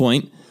at some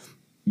point,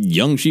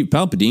 young Sheev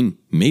Palpatine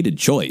made a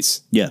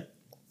choice. Yeah.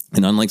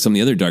 And unlike some of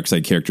the other dark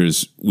side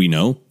characters we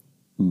know,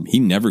 he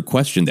never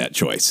questioned that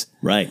choice.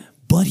 Right.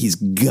 But he's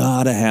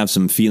got to have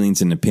some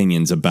feelings and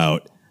opinions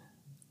about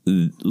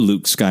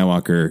Luke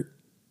Skywalker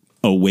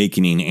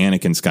awakening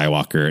Anakin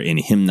Skywalker and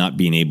him not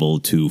being able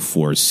to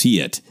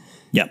foresee it.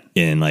 Yep.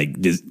 And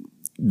does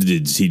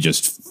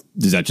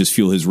that just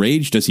fuel his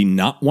rage? Does he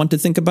not want to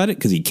think about it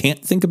because he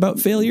can't think about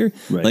failure?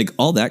 Right. Like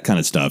all that kind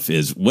of stuff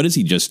what is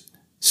he just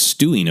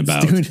stewing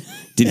about?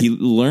 Did he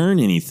learn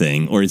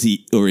anything, or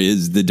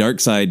is the dark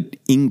side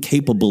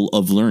incapable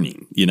of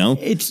learning?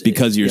 It's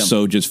because you're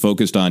so just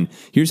focused on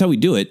here's how we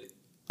do it.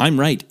 I'm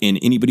right, and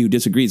anybody who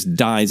disagrees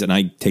dies, and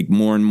I take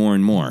more and more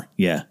and more.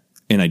 Yeah.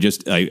 And I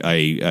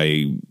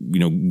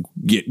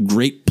get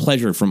great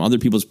pleasure from other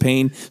people's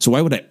pain. So why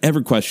would I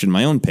ever question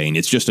my own pain?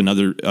 It's just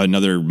another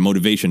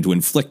motivation to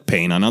inflict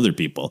pain on other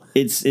people.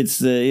 It's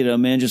the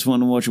man just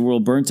wanted to watch a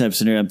world burn type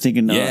scenario. I'm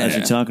thinking as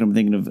you're talking, I'm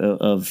thinking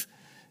of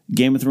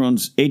Game of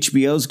Thrones.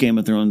 HBO's Game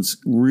of Thrones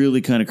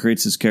really kind of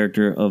creates this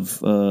character of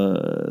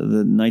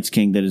the Night's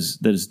King that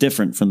is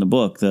different from the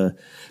book. The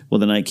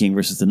Night King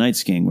versus the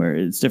Night's King, where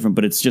it's different,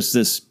 but it's just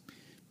this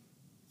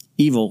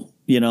evil.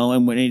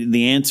 and when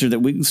the answer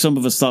that some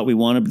of us thought we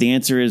wanted, but the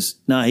answer is,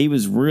 he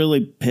was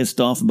really pissed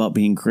off about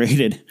being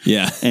created.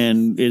 Yeah.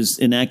 And is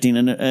enacting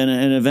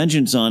a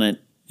vengeance on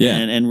it. Yeah.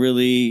 And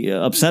really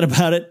upset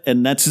about it.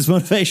 And that's his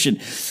motivation.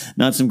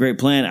 Not some great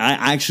plan.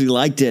 I actually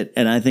liked it.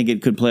 And I think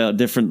it could play out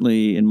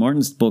differently in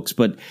Martin's books.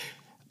 But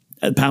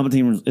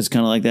Palpatine is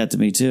kind of like that to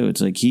me, too.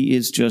 It's like he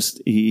is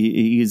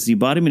the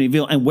embodiment of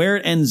evil. And where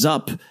it ends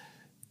up,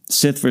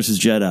 Sith versus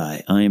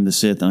Jedi. I am the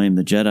Sith. I am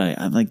the Jedi.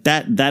 I'm like,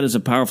 that is a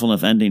powerful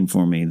enough ending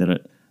for me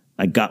that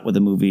I got with the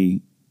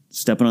movie.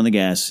 Stepping on the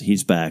gas,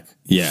 he's back.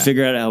 Yeah.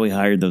 Figure out how he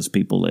hired those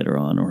people later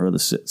on, or how the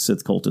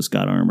Sith cultists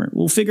got armor.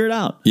 We'll figure it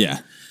out. Yeah.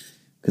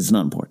 Because it's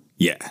not important.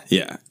 Yeah.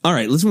 All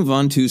right, let's move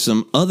on to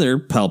some other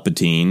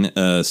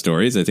Palpatine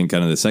stories. I think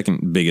kind of the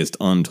second biggest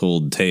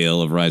untold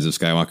tale of Rise of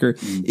Skywalker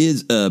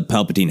is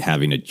Palpatine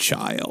having a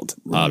child.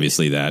 Right.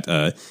 Obviously,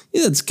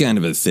 that's kind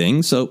of a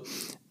thing. So,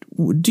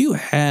 do you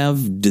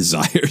have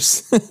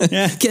desires?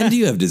 Ken, do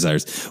you have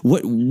desires?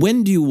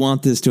 When do you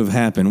want this to have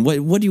happened?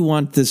 What do you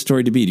want this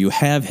story to be? Do you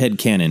have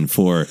headcanon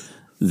for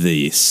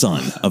the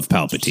son of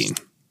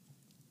Palpatine?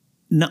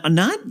 No,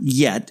 not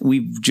yet.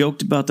 We've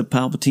joked about the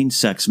Palpatine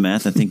sex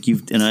math. I think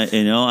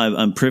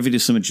I'm privy to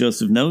some of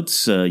Joseph's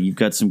notes. You've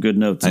got some good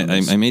notes.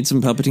 I made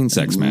some Palpatine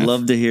sex math.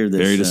 Love to hear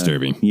this. Very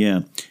disturbing.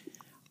 Yeah,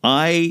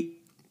 I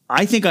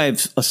think I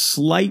have a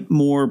slight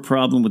more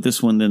problem with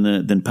this one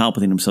than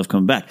Palpatine himself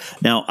coming back.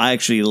 Now, I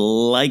actually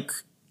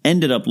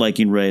ended up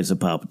liking Rey as a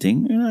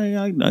Palpatine.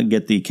 And I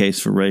get the case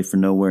for Rey for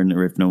nowhere and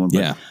Rey for no one.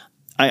 But yeah.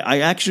 I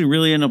actually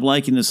really end up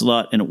liking this a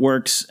lot, and it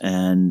works,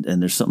 and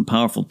there's something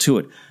powerful to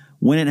it.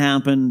 When it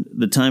happened,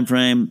 the time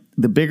frame,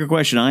 the bigger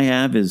question I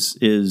have is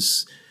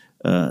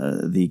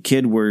the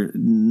kid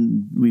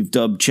we've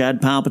dubbed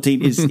Chad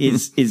Palpatine,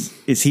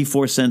 is he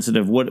force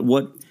sensitive?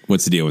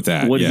 What's the deal with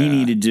that? What he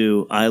need to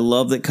do? I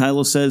love that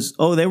Kylo says,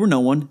 they were no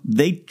one.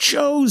 They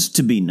chose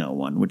to be no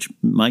one, which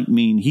might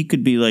mean he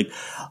could be like,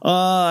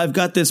 I've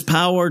got this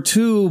power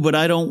too, but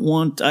I don't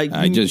want...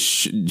 I just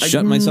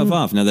shut myself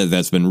off. Now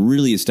that's been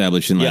really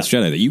established in Last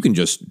Jedi, that you can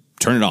just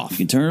turn it off. You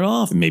can turn it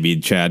off. Maybe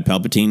Chad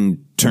Palpatine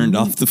turned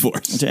off the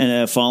Force.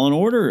 And Fallen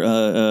Order.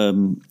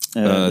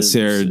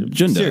 Sarah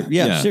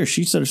Junda. Sarah,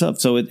 she said herself.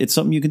 So it's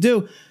something you can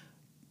do.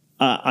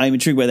 I'm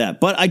intrigued by that,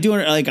 but I do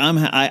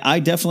I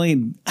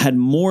definitely had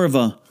more of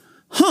a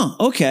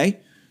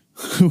okay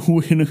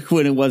when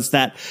it was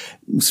that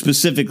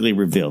specifically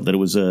revealed that it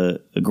was a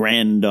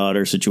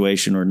granddaughter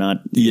situation or not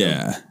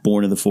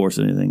born of the Force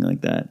or anything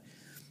like that.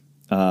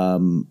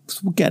 So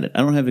we'll get it. I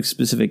don't have a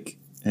specific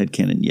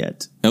headcanon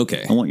yet.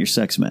 Okay. I want your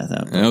sex math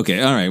out.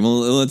 Okay. All right. Well,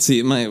 let's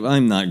see.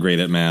 I'm not great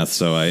at math,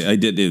 so I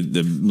did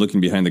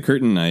looking behind the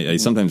curtain. I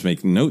sometimes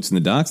make notes in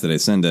the docs that I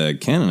send to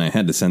Ken, and I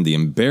had to send the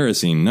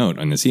embarrassing note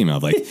on this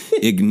email, like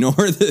ignore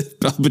the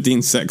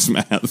Palpatine sex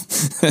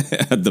math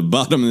at the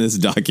bottom of this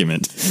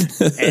document.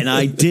 And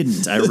I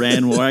didn't. I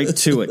ran right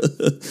to it.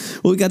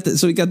 Well, we got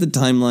the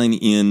timeline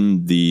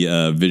in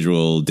the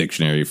visual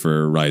dictionary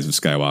for Rise of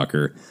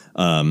Skywalker.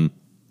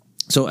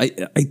 So I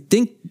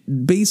think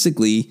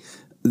basically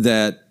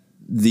that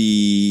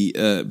the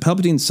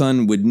Palpatine's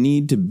son would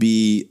need to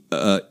be,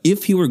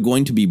 if he were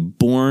going to be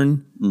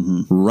born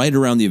right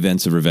around the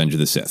events of Revenge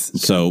of the Sith. Okay.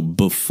 So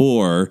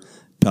before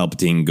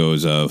Palpatine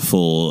goes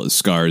full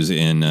scars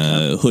in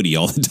hoodie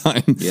all the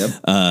time,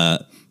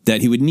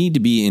 that he would need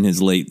to be in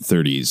his late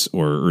 30s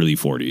or early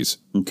 40s.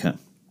 Okay.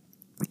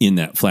 In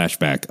that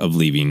flashback of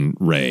leaving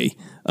Rey.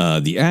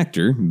 The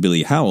actor,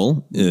 Billy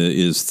Howell,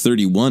 is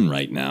 31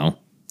 right now.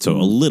 So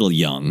a little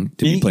young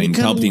to be playing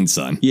Palpatine's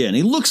son. Yeah, and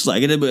he looks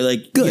like it,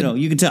 but good.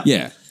 You can tell.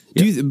 Yeah.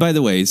 By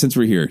the way, since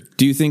we're here,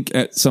 do you think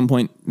at some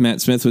point Matt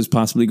Smith was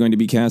possibly going to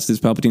be cast as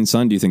Palpatine's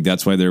son? Do you think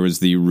that's why there was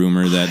the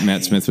rumor that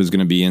Matt Smith was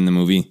going to be in the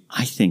movie?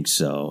 I think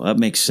so. That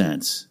makes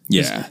sense.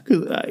 Yeah.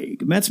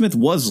 Matt Smith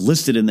was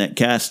listed in that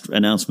cast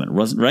announcement,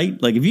 wasn't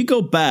right? Like if you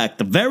go back,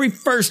 the very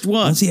first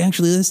one. Was he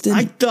actually listed?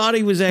 I thought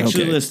he was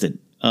actually listed.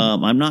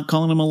 I'm not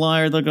calling him a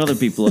liar like other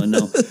people I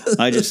know.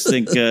 I just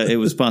think it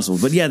was possible.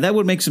 But yeah, that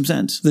would make some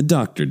sense. The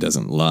doctor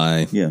doesn't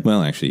lie. Yeah.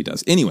 Well, actually he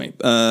does. Anyway,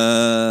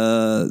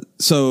 so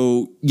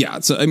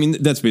I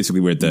mean, that's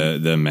basically where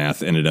the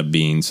math ended up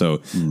being.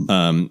 So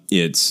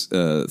it's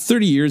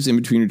 30 years in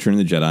between Return of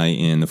the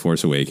Jedi and The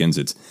Force Awakens.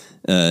 It's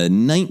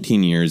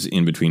 19 years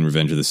in between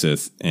Revenge of the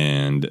Sith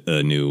and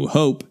A New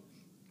Hope.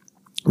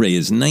 Rey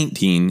is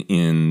 19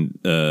 in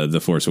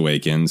The Force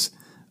Awakens.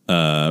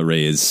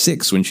 Rey is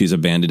 6 when she's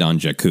abandoned on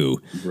Jakku.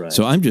 Right.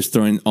 So I'm just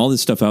throwing all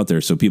this stuff out there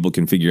so people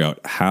can figure out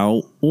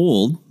how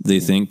old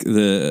they think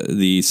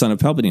the son of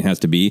Palpatine has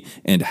to be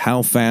and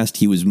how fast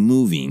he was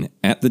moving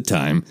at the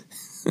time.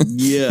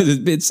 Yeah,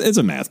 it's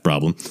a math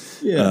problem.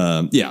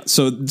 Yeah,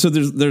 So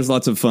there's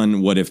lots of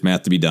fun what if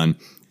math to be done.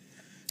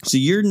 So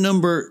your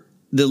number.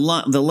 The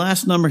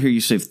last number here,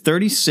 you say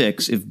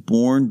 36 if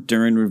born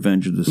during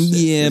Revenge of the Sith.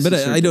 Yeah, but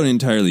I don't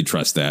entirely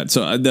trust that.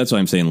 So that's why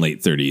I'm saying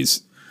late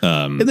 30s.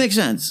 It makes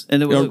sense.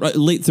 And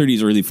late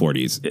 30s, early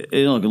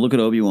 40s. Look at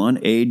Obi-Wan.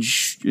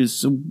 Age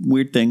is a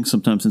weird thing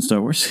sometimes in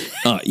Star Wars.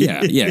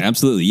 Yeah,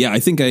 absolutely. Yeah, I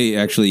think I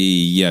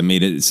actually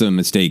made some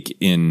mistake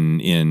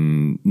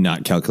in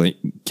not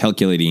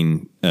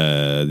calculating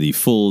the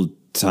full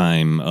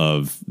time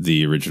of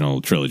the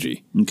original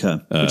trilogy. Okay,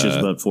 which is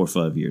about 4 or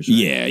 5 years.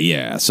 Right?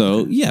 Yeah.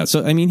 So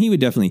I mean, he would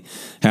definitely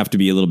have to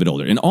be a little bit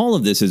older. And all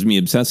of this is me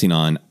obsessing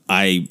on.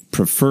 I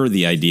prefer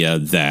the idea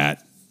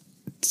that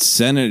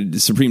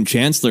Supreme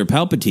Chancellor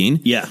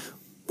Palpatine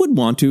would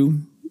want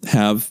to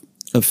have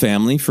a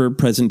family for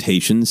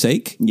presentation's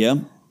sake. Yeah.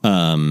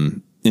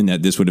 And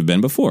that this would have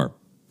been before,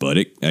 but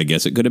I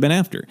guess it could have been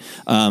after.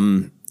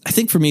 I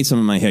think for me, some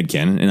of my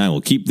headcanon, and I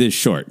will keep this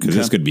short because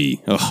this could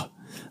be,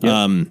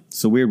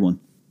 it's a weird one.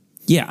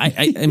 Yeah,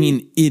 I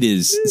mean, it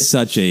is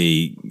such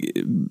a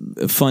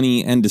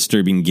funny and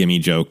disturbing gimme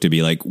joke to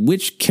be like,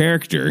 which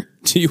character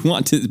do you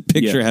want to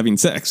picture having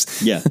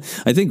sex? Yeah,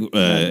 I think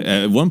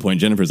at one point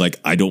Jennifer's like,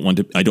 I don't want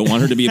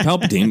her to be a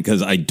Palpatine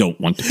because I don't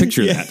want to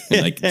picture that.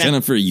 And like,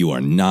 Jennifer, you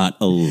are not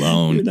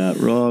alone. You're not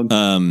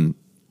wrong.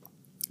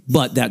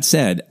 But that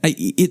said,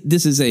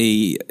 this is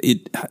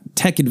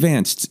tech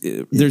advanced.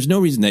 There's no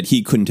reason that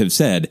he couldn't have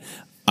said,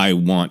 I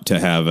want to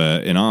have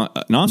an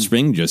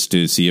offspring just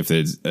to see if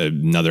there's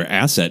another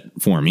asset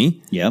for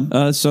me.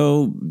 Yeah.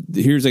 So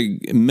here's a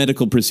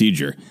medical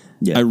procedure.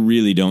 Yeah. I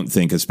really don't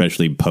think,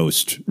 especially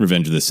post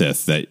Revenge of the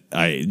Sith, that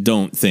I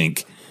don't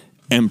think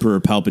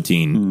Emperor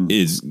Palpatine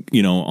is,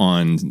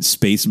 on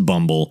Space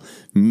Bumble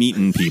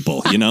meeting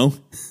people,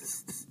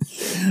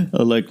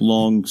 like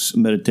long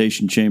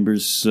meditation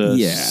chambers,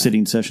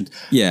 sitting sessions.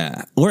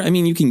 Yeah. Or, I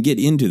mean, you can get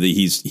into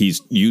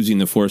he's using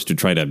the Force to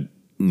try to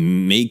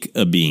make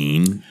a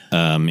being,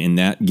 and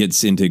that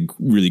gets into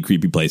really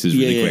creepy places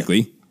really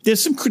quickly.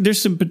 There's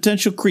some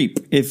potential creep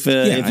if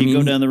you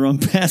go down the wrong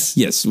path.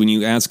 Yes, when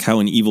you ask how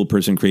an evil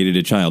person created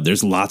a child,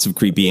 there's lots of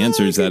creepy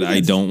answers that I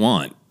don't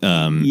want.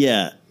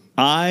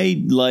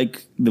 I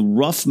like the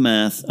rough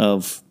math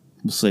of,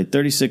 we'll say,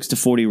 36 to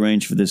 40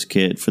 range for this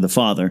kid, for the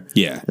father.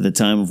 Yeah. At the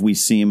time of we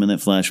see him in that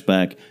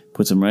flashback,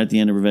 puts him right at the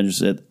end of Revenge of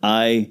the Sith.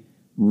 I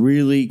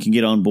really can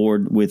get on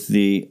board with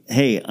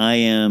hey, I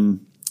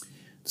am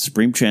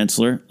Supreme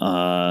Chancellor.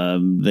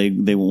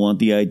 They want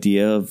the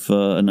idea of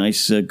a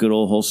nice, good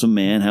old wholesome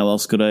man. How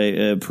else could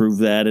I prove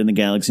that in the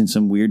galaxy in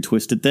some weird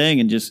twisted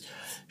thing and just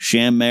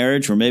sham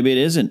marriage? Or maybe it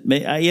isn't.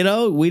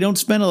 We don't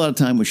spend a lot of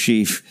time with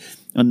Sheev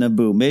on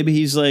Naboo. Maybe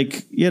he's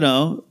like,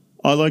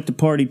 I like to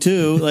party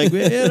too. Like,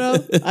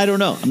 I don't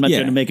know. I'm not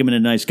trying to make him a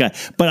nice guy.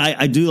 But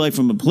I do like,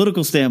 from a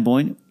political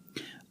standpoint,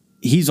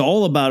 he's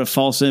all about a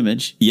false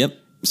image. Yep.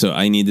 So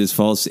I need this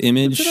false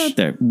image. Put it out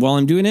there. While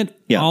I'm doing it,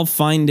 I'll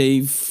find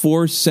a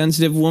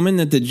Force-sensitive woman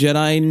that the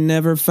Jedi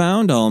never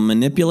found. I'll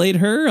manipulate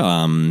her.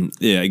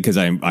 Because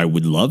I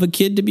would love a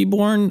kid to be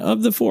born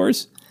of the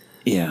Force.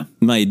 Yeah.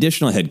 My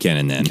additional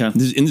headcanon then. Okay.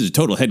 This is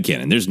total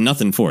headcanon. There's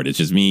nothing for it. It's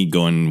just me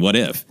going, what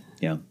if?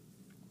 Yeah.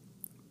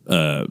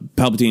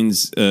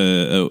 Palpatine's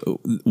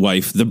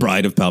wife, the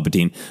bride of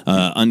Palpatine,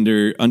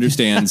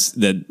 understands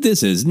that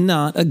this is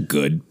not a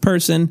good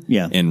person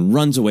and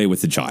runs away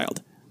with the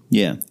child.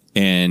 Yeah.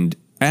 And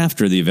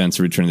after the events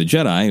of Return of the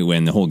Jedi,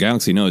 when the whole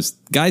galaxy knows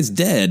guy's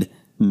dead,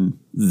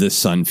 the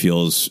son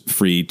feels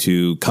free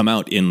to come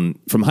out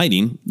from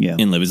hiding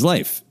and live his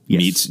life. Yes.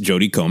 Meets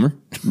Jodie Comer.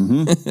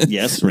 Mm-hmm.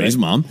 Yes. Ray's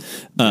mom.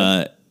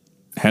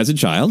 Has a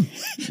child.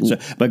 So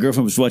my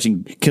girlfriend was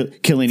watching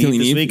Killing Eve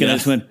this week, and I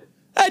just went,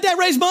 "Hey, Dad,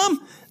 Ray's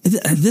mom."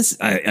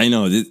 I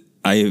know.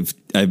 I've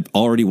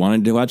already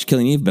wanted to watch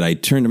Killing Eve, but I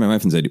turned to my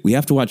wife and said, "We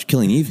have to watch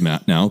Killing Eve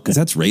now because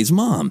that's Ray's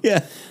mom."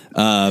 Yeah.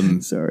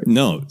 Sorry.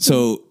 No.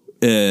 So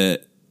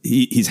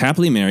he's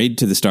happily married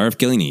to the star of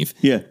Killing Eve.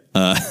 Yeah.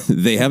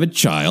 They have a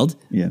child.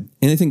 Yeah. And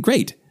they think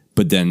great,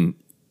 but then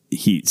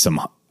some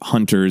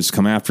hunters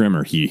come after him,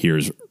 or he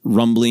hears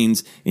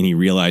rumblings, and he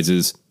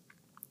realizes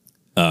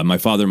my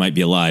father might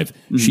be alive.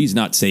 Mm-hmm. She's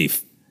not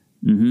safe.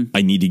 Mm-hmm.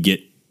 I need to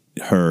get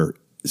her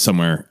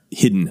somewhere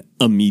hidden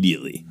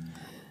immediately.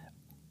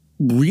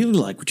 Really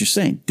like what you're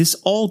saying. This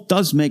all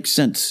does make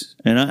sense.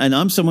 And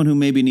I'm someone who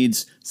maybe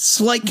needs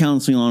slight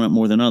counseling on it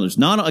more than others.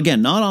 Not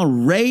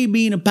on Rey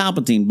being a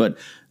Palpatine, but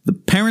the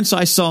parents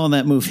I saw in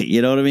that movie.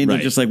 You know what I mean? Right.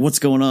 They're just like, what's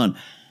going on?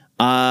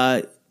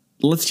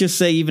 Let's just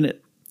say even,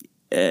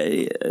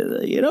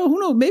 who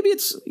knows? Maybe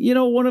it's,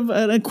 one of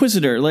an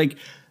Inquisitor. Like,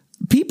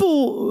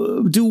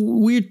 people do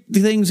weird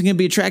things and can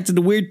be attracted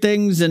to weird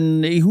things,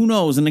 and who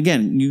knows? And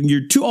again,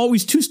 you're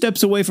always two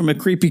steps away from a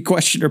creepy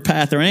question or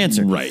path or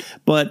answer. Right.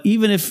 But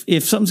even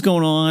if something's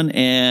going on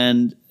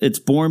and it's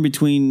born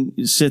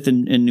between Sith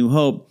and New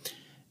Hope,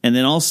 and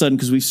then all of a sudden,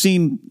 because we've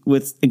seen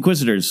with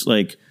Inquisitors,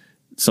 like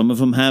some of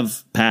them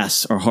have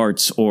paths or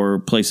hearts or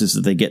places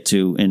that they get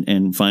to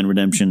and find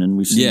redemption, and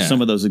we've seen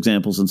some of those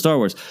examples in Star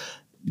Wars.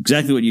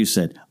 Exactly what you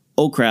said.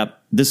 Oh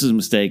crap, this is a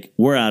mistake.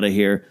 We're out of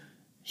here.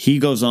 He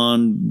goes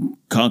on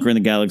conquering the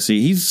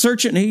galaxy. He's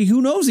searching.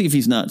 Who knows if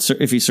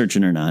he's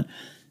searching or not?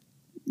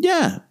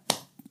 Yeah.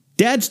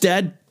 Dad's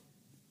dead.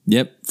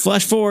 Yep.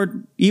 Flash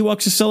forward.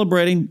 Ewoks are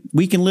celebrating.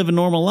 We can live a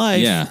normal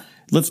life. Yeah.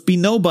 let's be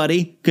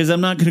nobody, because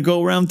I'm not going to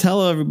go around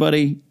tell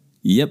everybody.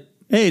 Yep.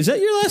 Hey, is that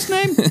your last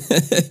name?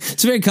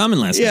 It's a very common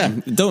last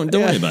name. Don't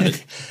worry about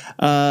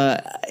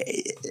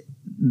it.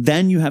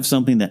 Then you have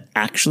something that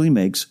actually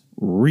makes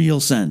real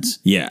sense.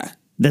 Yeah.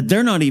 That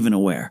they're not even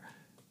aware.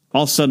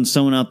 All of a sudden,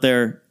 someone out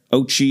there,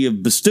 Ochi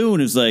of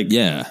Bastoon, is like,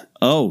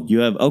 oh, you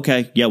have,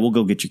 okay, yeah, we'll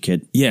go get your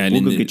kid. Yeah.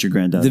 We'll go get your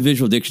granddaughter. The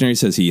visual dictionary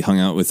says he hung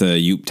out with a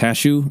Yup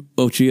Tashu,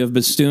 Ochi of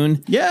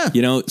Bastoon. Yeah.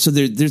 You know, so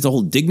there's the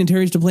whole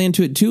dignitaries to play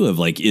into it, too, of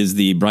like, is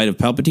the Bride of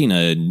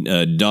Palpatine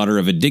a daughter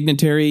of a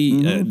dignitary?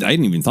 I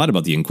didn't even thought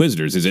about the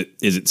Inquisitors. Is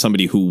it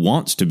somebody who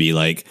wants to be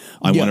like,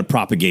 I want to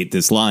propagate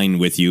this line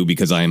with you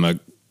because I am a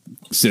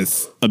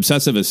Sith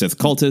obsessive, a Sith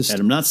cultist.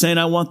 And I'm not saying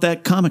I want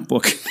that comic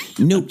book.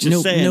 Nope.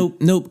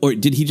 Or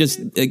did he just,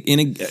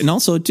 and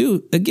also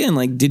too, again,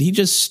 like, did he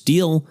just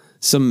steal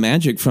some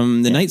magic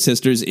from the Night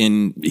Sisters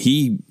and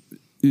he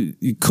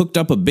cooked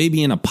up a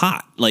baby in a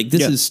pot? Like,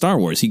 this is Star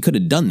Wars. He could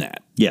have done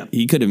that. Yeah.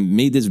 He could have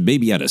made this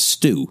baby out of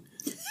stew.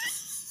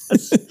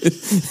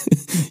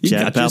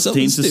 Chad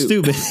Palpatine's a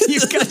stew.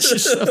 You got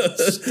yourself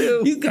a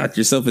stew. You got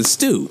yourself a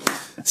stew.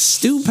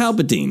 Stew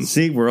Palpatine.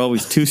 See, we're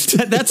always two.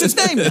 That's his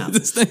name now.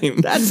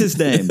 That's his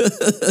name.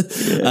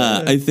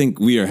 I think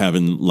we are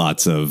having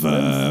lots of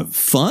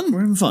fun.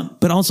 We're having fun.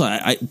 But also,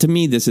 to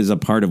me, this is a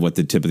part of what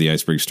the tip of the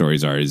iceberg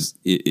stories are. Is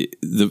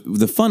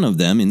the fun of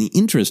them and the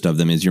interest of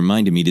them is your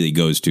mind immediately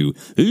goes to,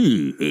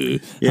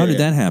 how did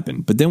that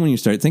happen? But then when you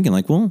start thinking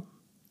like, well,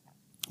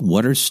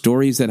 what are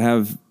stories that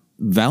have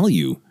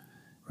value?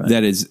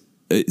 That is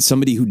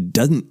somebody who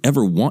doesn't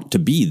ever want to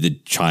be the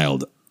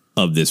child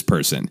of this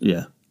person.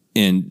 Yeah.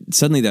 And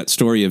suddenly that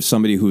story of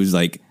somebody who's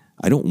like,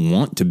 I don't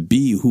want to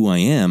be who I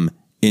am,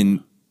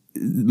 and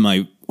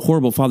my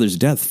horrible father's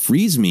death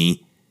frees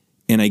me,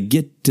 and I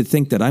get to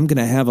think that I'm going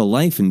to have a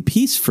life in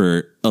peace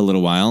for a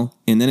little while,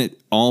 and then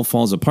it all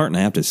falls apart and I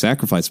have to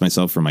sacrifice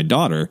myself for my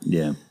daughter.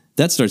 Yeah.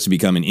 That starts to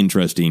become an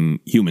interesting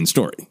human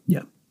story.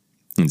 Yeah.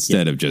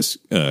 Instead of just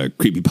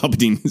creepy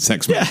Palpatine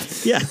sex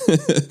myth. Yeah.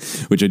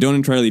 Which I don't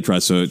entirely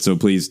trust, so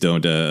please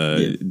don't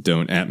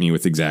at me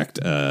with exact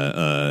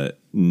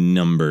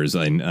numbers.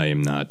 I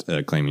am not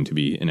claiming to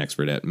be an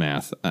expert at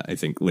math. I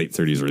think late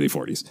 30s, early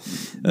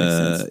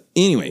 40s.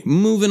 Anyway,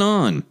 moving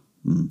on.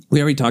 We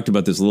already talked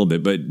about this a little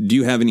bit, but do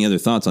you have any other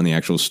thoughts on the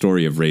actual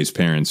story of Rey's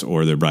parents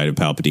or the Bride of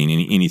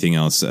Palpatine? Anything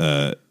else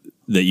that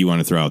you want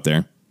to throw out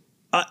there?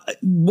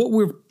 What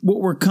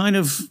we're kind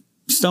of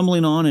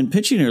stumbling on and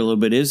pitching here a little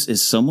bit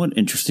is somewhat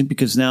interesting,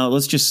 because now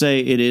let's just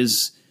say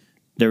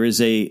there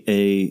is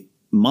a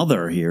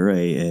mother here,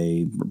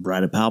 a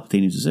Bride of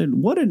Palpatine, who said,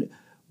 what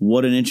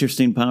an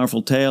interesting,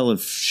 powerful tale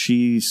if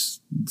she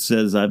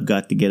says, I've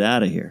got to get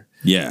out of here.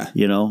 Yeah.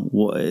 You know,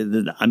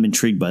 I'm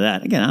intrigued by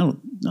that. Again, I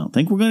don't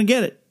think we're going to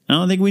get it. I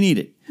don't think we need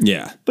it.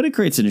 Yeah. But it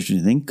creates an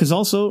interesting thing, because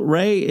also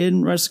Rey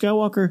in Rise of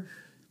Skywalker,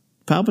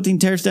 Palpatine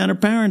tears down her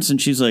parents, and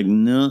she's like,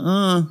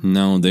 "Nuh-uh."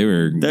 No, they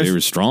were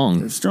strong.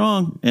 They're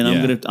strong, and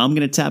I'm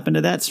gonna tap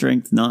into that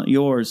strength, not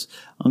yours.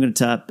 I'm gonna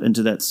tap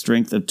into that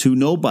strength of two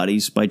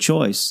nobodies by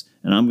choice,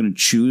 and I'm gonna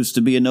choose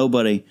to be a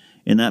nobody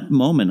in that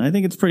moment. I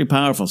think it's pretty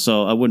powerful,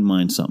 so I wouldn't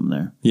mind something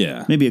there.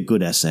 Yeah, maybe a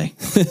good essay,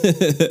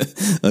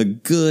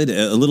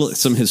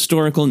 some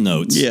historical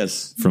notes.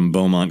 Yes, from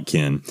Beaumont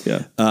Kin.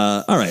 Yeah.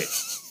 All right,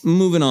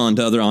 moving on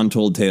to other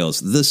untold tales.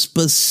 The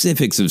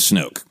specifics of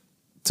Snoke.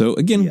 So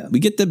again, we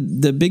get the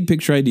big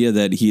picture idea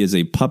that he is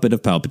a puppet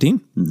of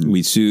Palpatine. Mm-hmm.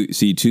 We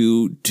see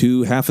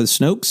two half of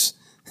Snokes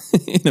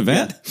in a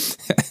vat.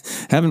 Yeah.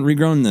 Haven't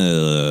regrown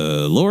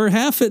the lower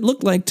half, it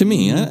looked like to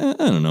me. I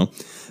don't know.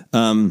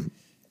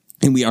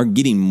 And we are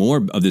getting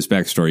more of this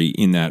backstory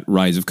in that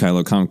Rise of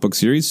Kylo comic book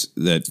series.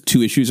 That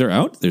 2 issues are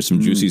out. There's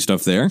some juicy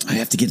stuff there. I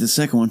have to get the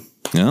second one.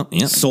 Yeah.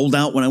 Sold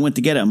out when I went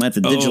to get it. I'm going to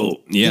have to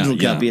digital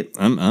copy it.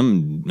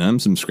 I'm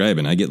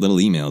subscribing. I get little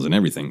emails and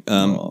everything.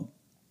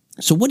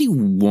 So what do you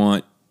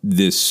want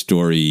this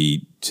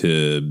story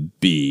to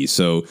be?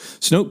 So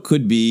Snoke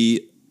could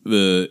be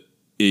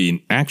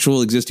an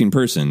actual existing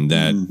person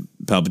that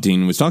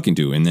Palpatine was talking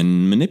to and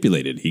then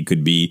manipulated. He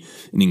could be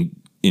an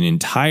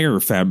entire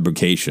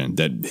fabrication,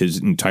 that his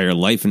entire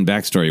life and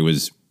backstory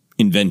was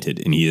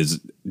invented, and he is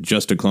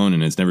just a clone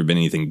and has never been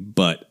anything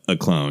but a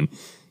clone.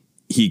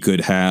 He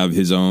could have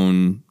his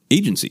own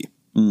agency.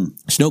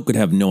 Snoke could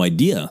have no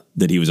idea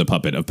that he was a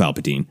puppet of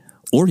Palpatine,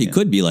 or he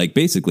could be like,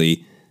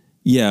 basically,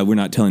 yeah, we're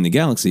not telling the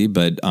galaxy,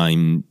 but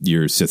I'm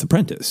your Sith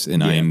apprentice,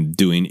 and I am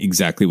doing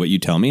exactly what you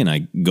tell me, and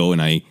I go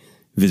and I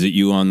visit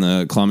you on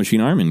the claw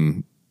machine arm,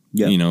 and,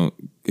 you know,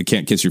 I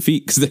can't kiss your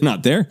feet because they're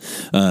not there.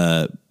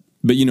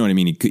 But you know what I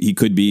mean? He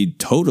could be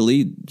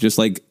totally just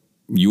like,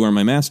 you are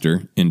my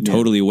master, and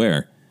totally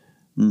aware.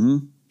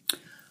 Mm-hmm.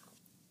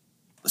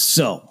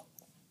 So,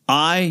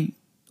 I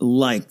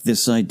like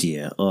this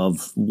idea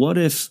of what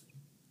if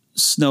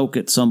Snoke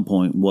at some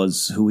point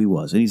was who he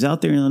was, and he's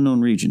out there in unknown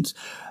regions.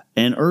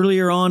 And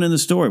earlier on in the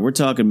story, we're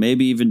talking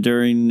maybe even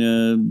during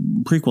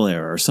prequel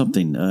era or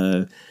something,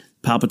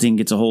 Palpatine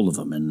gets a hold of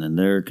him, and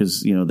they're,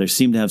 because, you know, they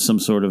seem to have some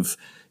sort of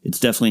it's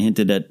definitely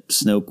hinted that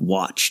Snoke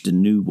watched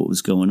and knew what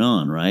was going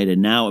on, right?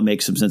 And now it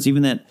makes some sense.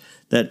 Even that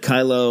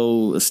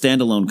Kylo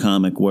standalone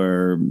comic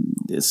where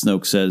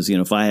Snoke says,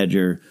 if I had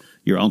your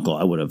uncle,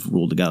 I would have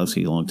ruled the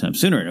galaxy a long time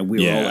sooner. And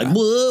we were all like,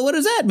 well, what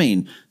does that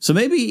mean? So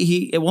maybe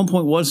he at one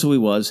point was who he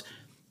was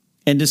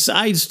and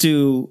decides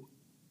to,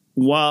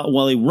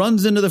 while he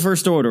runs into the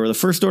First Order or the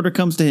First Order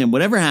comes to him,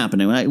 whatever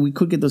happened, and we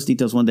could get those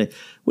details one day.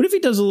 What if he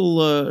does a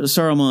little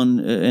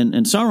Saruman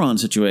and Sauron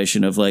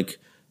situation of like,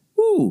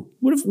 ooh,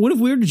 what if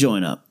we were to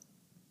join up?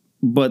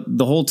 But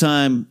the whole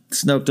time,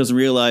 Snoke doesn't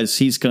realize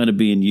he's kind of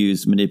being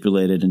used,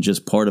 manipulated, and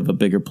just part of a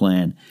bigger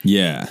plan.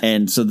 Yeah.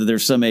 And so that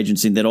there's some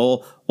agency that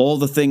all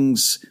the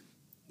things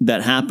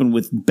that happen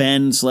with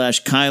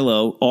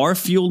Ben/Kylo are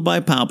fueled by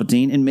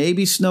Palpatine, and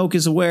maybe Snoke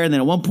is aware, and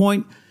then at one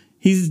point,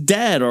 he's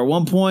dead, or at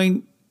one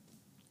point,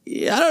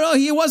 I don't know,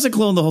 he was a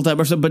clone the whole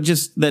time, or something, but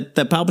just that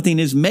Palpatine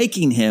is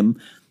making him,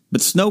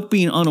 but Snoke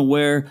being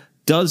unaware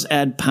does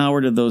add power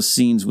to those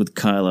scenes with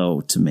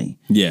Kylo to me.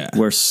 Yeah.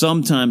 Where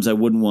sometimes I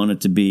wouldn't want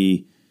it to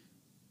be,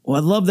 I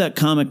love that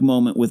comic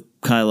moment with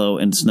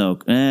Kylo and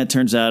Snoke. It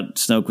turns out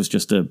Snoke was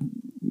just it's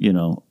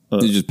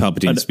just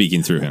Palpatine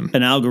speaking through him.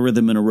 An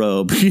algorithm in a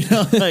robe.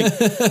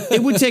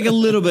 It would take a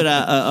little bit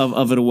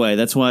of it away.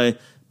 That's why.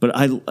 But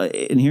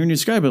in hearing you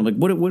describe it, I'm like,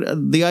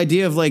 what the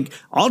idea of like,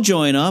 I'll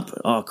join up.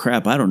 Oh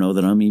crap, I don't know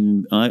that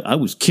I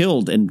was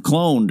killed and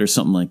cloned or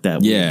something like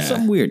that. Yeah.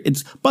 Something weird.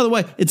 By the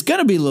way, it's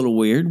gonna be a little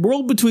weird.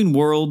 World between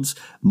worlds,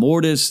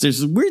 Mortis,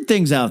 there's weird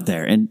things out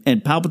there. And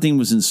Palpatine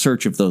was in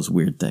search of those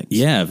weird things.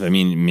 Yeah, I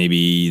mean,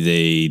 maybe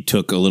they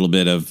took a little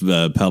bit of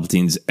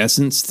Palpatine's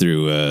essence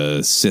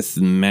through Sith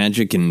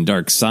magic and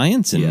dark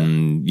science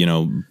and,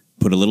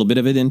 put a little bit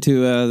of it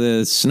into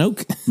the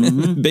Snoke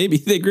baby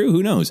they grew.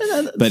 Who knows?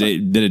 But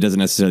it doesn't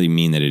necessarily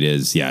mean that it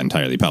is,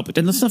 entirely Palpatine.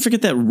 And let's not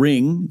forget that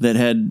ring that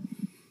had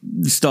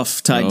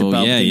stuff tied to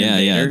Palpatine.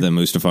 Yeah. The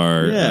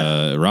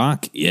Mustafar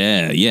rock.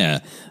 Yeah.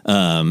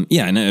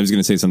 And I was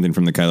going to say something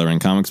from the Kylo Ren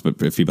comics, but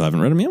if people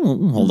haven't read them yet,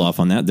 we'll hold off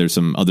on that. There's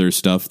some other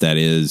stuff that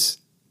is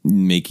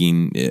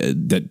tying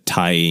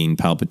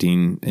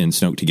Palpatine and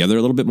Snoke together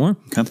a little bit more.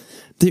 Okay.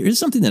 There is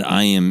something that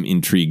I am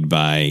intrigued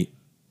by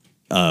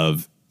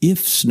of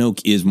if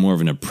Snoke is more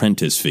of an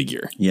apprentice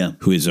figure,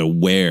 who is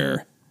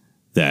aware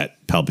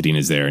that Palpatine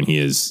is there and he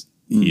is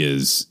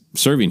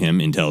serving him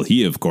until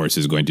he, of course,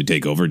 is going to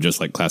take over, just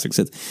like classic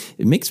Sith.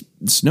 It makes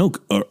Snoke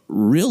a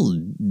real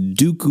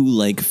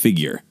Dooku-like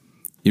figure.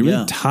 It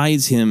really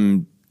ties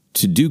him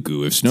to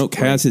Dooku. If Snoke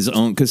has his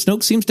own, because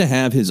Snoke seems to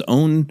have his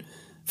own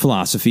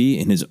philosophy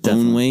and his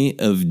own way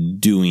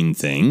of doing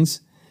things,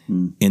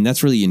 and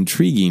that's really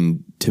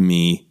intriguing to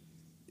me.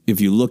 If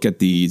you look at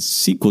the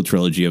sequel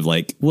trilogy of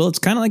like, well, it's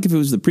kind of like if it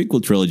was the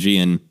prequel trilogy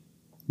and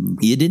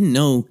you didn't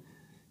know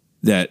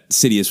that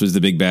Sidious was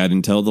the big bad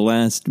until the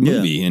last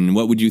movie. Yeah. And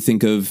what would you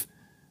think of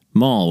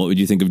Maul? What would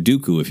you think of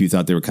Dooku if you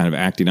thought they were kind of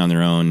acting on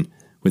their own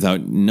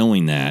without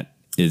knowing that?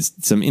 Is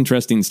some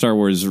interesting Star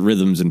Wars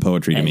rhythms and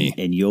poetry to me.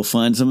 And you'll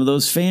find some of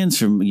those fans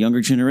from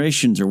younger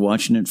generations are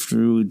watching it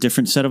through a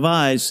different set of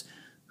eyes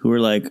who are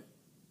like,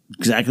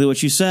 exactly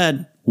what you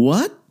said.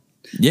 What?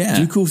 Yeah.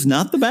 Dooku's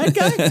not the bad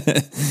guy?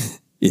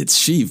 It's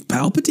Sheev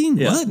Palpatine?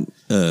 Yeah.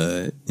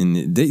 What?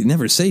 And they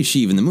never say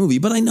Sheev in the movie,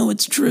 but I know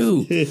it's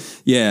true.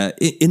 Yeah.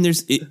 And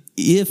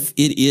if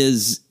it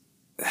is,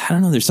 I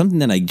don't know, there's something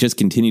that I just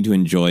continue to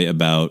enjoy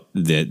about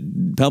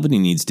that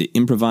Palpatine needs to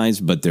improvise,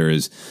 but there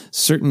is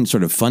certain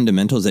sort of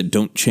fundamentals that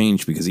don't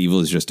change because evil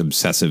is just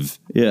obsessive.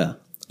 Yeah.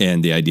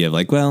 And the idea of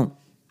like, well,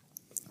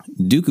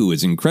 Dooku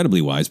was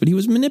incredibly wise, but he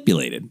was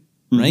manipulated,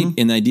 right?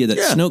 And the idea that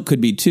Snoke could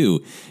be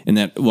too, and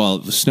that while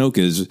Snoke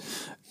is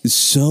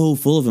so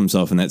full of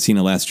himself in that scene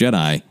of Last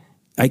Jedi,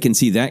 I can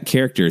see that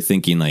character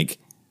thinking like,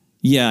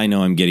 yeah, I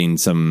know I'm getting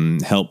some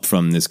help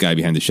from this guy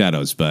behind the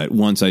shadows, but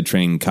once I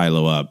train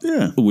Kylo up,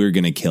 we're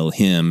going to kill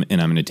him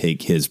and I'm going to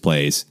take his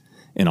place.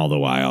 And all the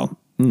while,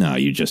 no,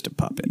 you're just a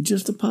puppet. You're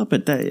just a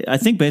puppet. I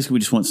think basically we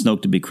just want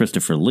Snoke to be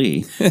Christopher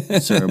Lee,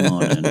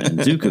 Saruman and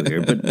Dooku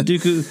here. But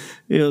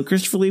Dooku,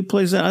 Christopher Lee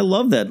plays that. I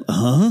love that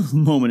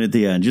moment at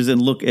the end. Just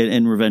and look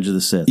in Revenge of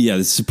the Sith. Yeah,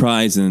 the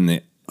surprise and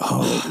then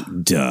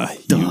duh,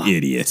 you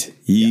idiot.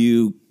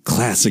 You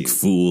classic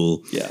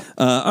fool. Yeah.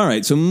 All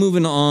right, so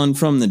moving on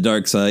from the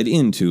dark side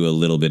into a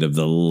little bit of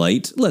the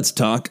light, let's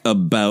talk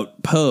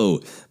about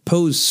Poe.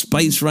 Poe's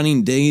spice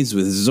running days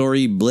with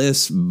Zori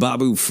Bliss,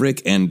 Babu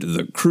Frick, and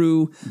the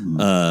crew.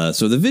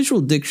 So the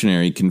Visual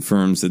Dictionary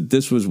confirms that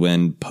this was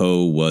when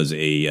Poe was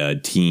a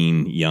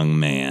teen young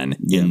man,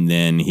 and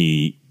then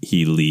he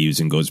leaves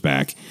and goes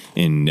back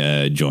and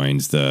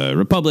joins the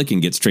Republic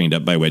and gets trained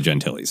up by Wedge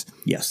Antilles.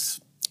 Yes.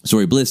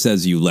 Zori Bliss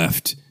says you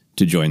left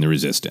to join the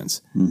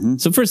Resistance.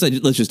 So first,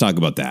 let's just talk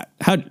about that.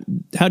 How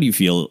do you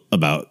feel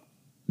about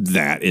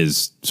that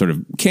as sort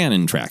of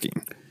canon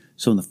tracking?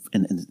 So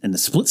in the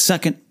split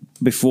second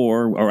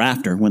before or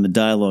after when the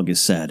dialogue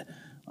is said,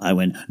 I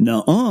went,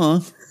 nuh-uh.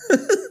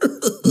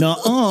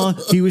 Nuh-uh.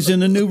 He was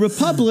in the New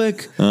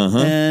Republic,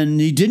 and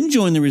he didn't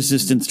join the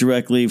Resistance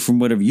directly from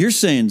whatever you're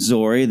saying,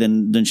 Zori.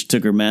 Then she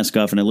took her mask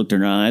off, and I looked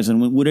in her eyes and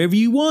went, whatever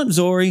you want,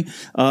 Zori.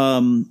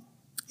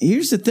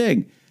 here's the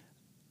thing.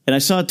 And I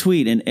saw a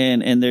tweet,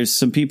 and there's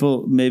some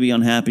people maybe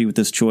unhappy with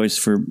this choice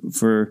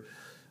for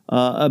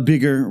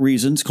bigger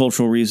reasons,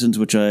 cultural reasons,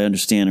 which I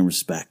understand and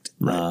respect.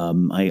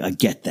 Right. I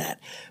get that.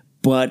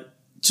 But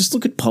just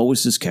look at Poe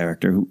as this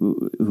character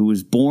who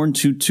was born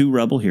to two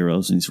rebel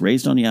heroes, and he's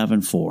raised on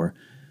Yavin 4.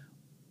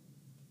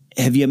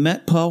 Have you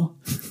met Poe?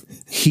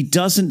 He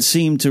doesn't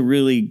seem to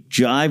really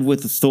jive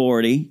with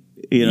authority.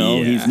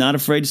 He's not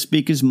afraid to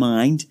speak his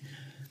mind.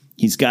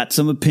 He's got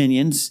some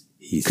opinions.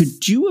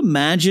 Could you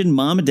imagine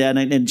Mom and Dad,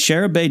 and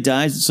Shara Bay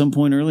dies at some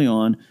point early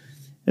on,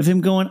 of him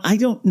going, I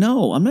don't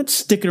know. I'm not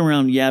sticking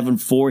around Yavin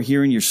 4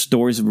 hearing your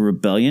stories of a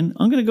rebellion.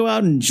 I'm going to go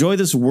out and enjoy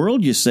this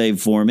world you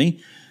saved for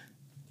me.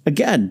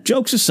 Again,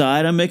 jokes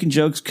aside, I'm making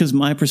jokes because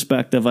my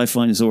perspective, I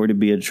find Zori to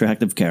be an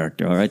attractive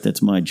character. All right,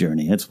 that's my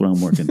journey. That's what I'm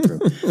working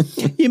through.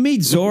 You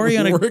meet Zori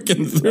on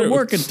working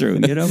through.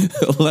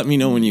 Let me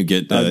know when you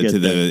get to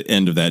the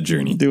end of that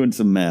journey. Doing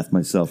some math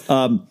myself.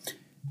 And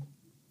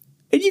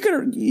you're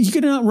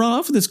gonna not run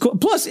off with this.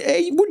 Plus,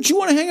 hey, wouldn't you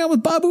want to hang out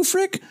with Babu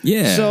Frick?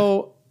 Yeah.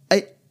 So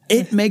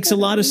it makes a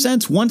lot of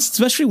sense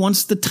especially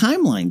once the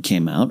timeline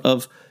came out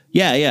of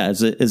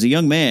as a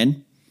young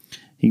man,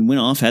 he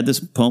went off, had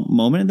this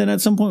moment, and then at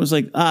some point was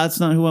like, that's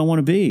not who I want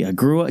to be. He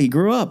grew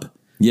up.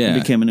 Yeah.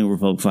 And became a New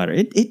Republic fighter.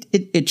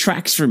 It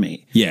tracks for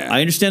me. Yeah.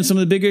 I understand some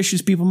of the big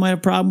issues people might have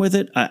a problem with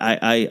it.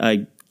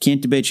 I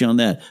can't debate you on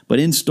that. But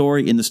in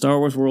story, in the Star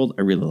Wars world,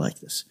 I really like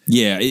this.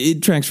 Yeah,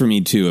 it tracks for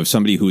me, too, of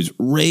somebody who's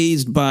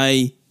raised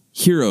by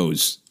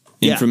heroes.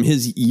 And from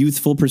his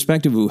youthful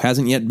perspective, who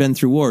hasn't yet been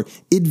through war,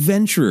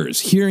 adventurers,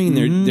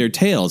 hearing their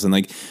tales. And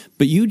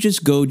but you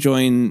just go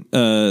join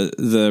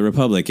the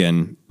Republic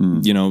and,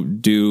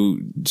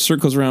 do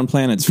circles around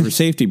planets for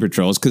safety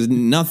patrols because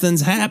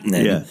nothing's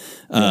happening. Yeah.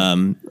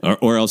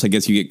 Or else I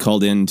guess you get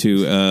called in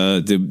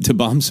to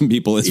bomb some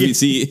people, as we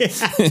see.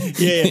 And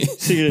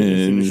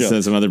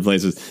some other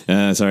places.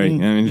 Sorry,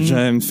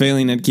 I'm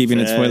failing at keeping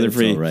it spoiler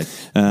free.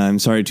 Right. I'm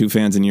sorry to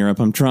fans in Europe.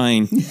 I'm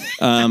trying.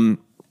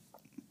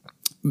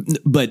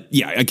 But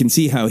yeah, I can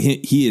see how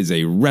he is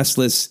a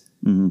restless,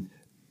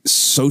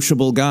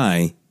 sociable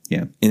guy.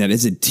 Yeah, and that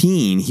as a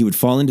teen, he would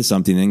fall into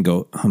something and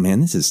go, "Oh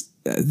man, this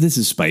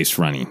is spice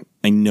running.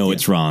 I know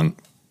it's wrong.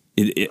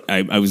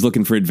 I was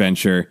looking for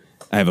adventure.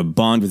 I have a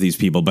bond with these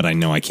people, but I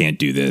know I can't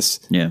do this.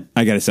 Yeah,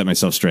 I got to set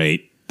myself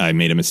straight. I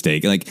made a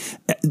mistake.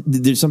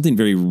 There's something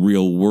very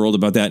real world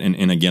about that.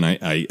 And again,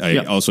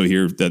 I also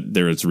hear that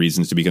there is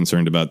reasons to be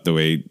concerned about the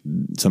way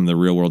some of the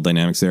real world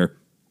dynamics there.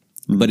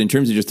 But in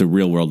terms of just the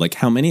real world,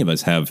 how many of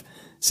us have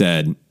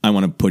said, I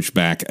want to push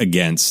back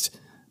against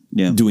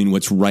doing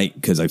what's right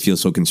because I feel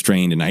so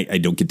constrained and I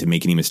don't get to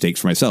make any mistakes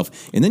for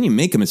myself. And then you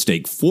make a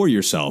mistake for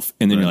yourself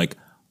and then you're like,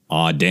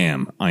 aw,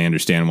 damn, I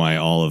understand why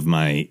all of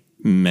my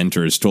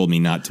mentors told me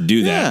not to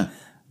do that.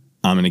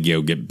 I'm going to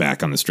go get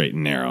back on the straight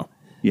and narrow.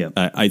 Yeah,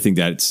 I think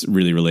that's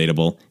really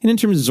relatable. And in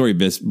terms of Zori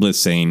Bliss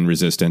saying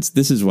resistance,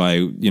 this is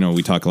why,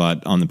 we talk a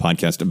lot on the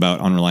podcast about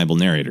unreliable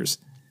narrators.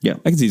 Yeah.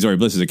 I can see Zori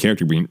Bliss as a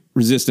character being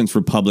resistance,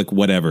 Republic,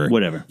 whatever.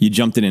 You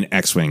jumped in an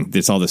X-Wing.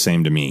 It's all the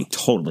same to me.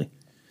 Totally.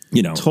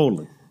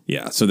 Totally.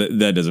 Yeah. So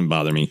that doesn't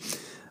bother me.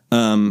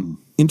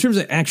 In terms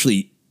of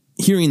actually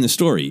hearing the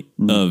story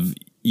of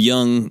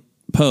young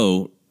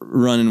Poe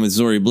running with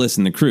Zori Bliss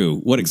and the crew,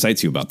 what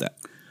excites you about that?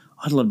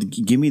 I'd love to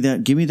give me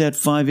that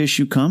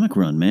 5-issue comic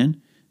run,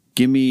 man.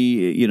 Give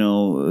me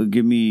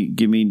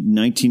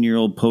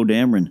 19-year-old Poe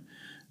Dameron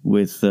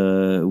with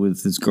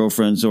his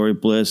girlfriend Zori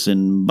Bliss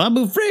and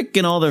Babu Frick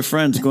and all their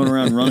friends going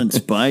around running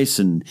spice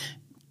and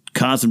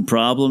causing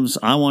problems.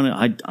 I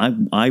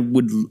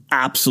would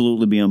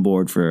absolutely be on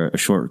board for a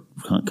short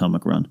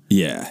comic run.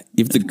 Yeah,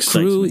 if the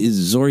crew is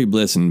Zori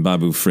Bliss and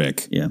Babu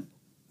Frick,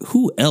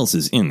 who else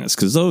is in this?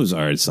 Because those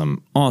are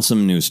some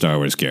awesome new Star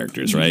Wars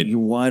characters, right? You're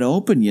wide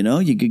open. You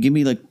could give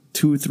me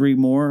 2 or 3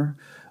 more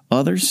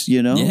others.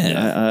 Yeah.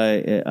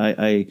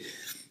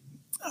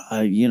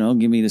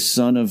 Give me the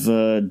son of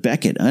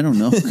Beckett. I don't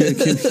know. Give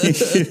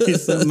me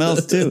something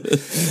else too.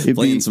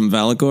 Playing some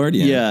Valacord.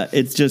 Yeah,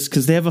 it's just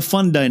because they have a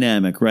fun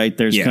dynamic, right?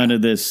 There's kind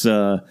of this.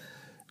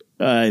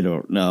 I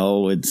don't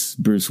know. It's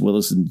Bruce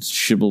Willis and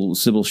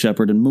Sybil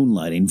Shepherd and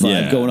moonlighting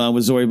vibe going on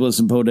with Zori Bliss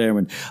and Poe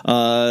Dameron.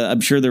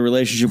 I'm sure their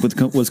relationship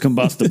was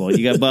combustible.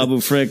 You got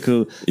Babu Frick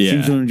who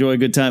seems to enjoy a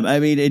good time. I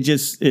mean,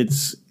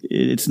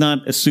 it's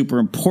not a super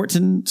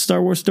important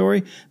Star Wars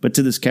story, but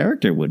to this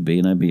character it would be,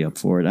 and I'd be up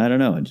for it. I don't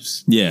know.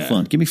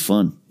 Fun. Give me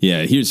fun.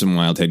 Yeah, here's some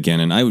wild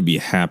headcanon. I would be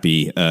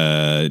happy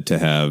to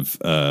have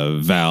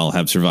Val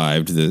have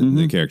survived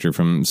the character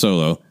from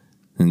Solo.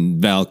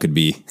 And Val could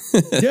be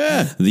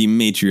the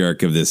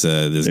matriarch of this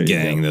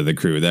gang, the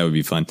crew. That would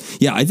be fun.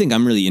 Yeah, I think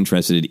I'm really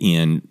interested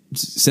in,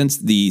 since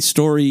the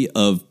story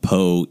of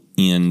Poe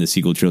in the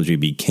sequel trilogy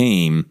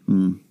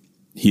became,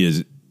 he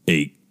is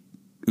a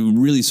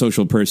really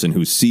social person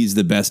who sees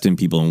the best in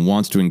people and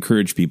wants to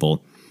encourage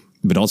people,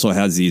 but also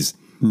has these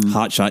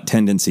hotshot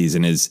tendencies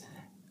and is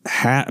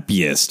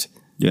happiest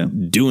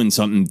doing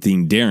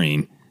something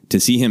daring. To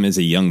see him as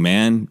a young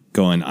man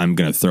going, I'm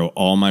going to throw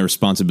all my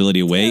responsibility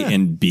away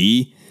and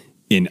be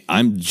and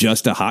I'm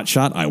just a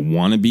hotshot. I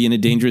want to be in a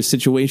dangerous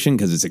situation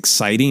because it's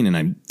exciting and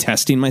I'm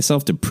testing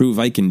myself to prove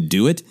I can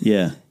do it.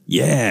 Yeah.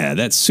 Yeah,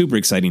 that's super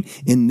exciting.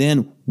 And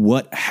then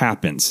what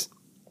happens?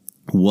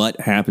 What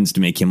happens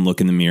to make him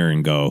look in the mirror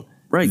and go,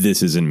 right,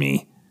 this isn't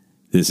me.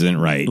 This isn't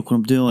right. Look what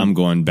I'm doing. I'm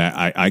going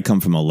back. I come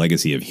from a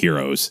legacy of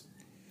heroes,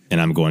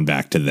 and I'm going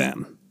back to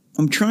them.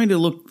 I'm trying to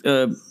look,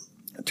 I'm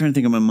trying to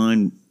think of my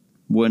mind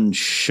when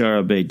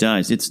Shara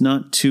dies. It's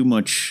not too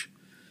much.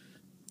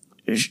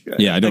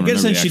 Yeah, I don't. I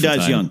guess then she dies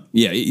time. young.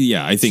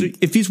 Yeah. I think so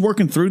if he's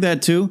working through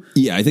that too.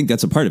 Yeah, I think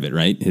that's a part of it,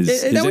 right? His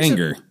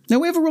anger. Now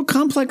we have a real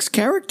complex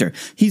character.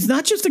 He's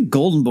not just a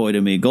golden boy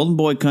to me. Golden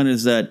boy kind of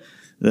is that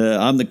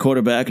I'm the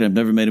quarterback and I've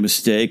never made a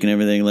mistake and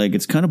everything. Like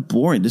it's kind of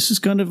boring. This is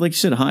kind of like you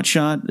said, a hot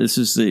shot. This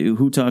is the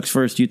who talks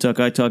first, you talk,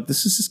 I talk.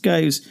 This is this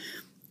guy who's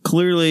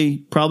clearly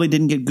probably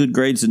didn't get good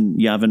grades in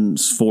Yavin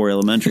 4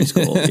 elementary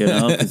school,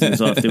 because he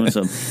was off doing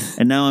something.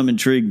 And now I'm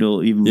intrigued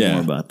even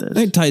more about this.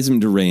 It ties him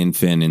to Ray and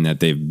Finn in that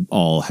they've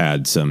all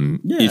had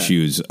some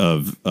issues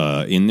of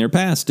in their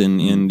past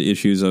and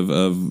issues of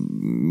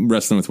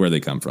wrestling with where they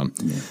come from.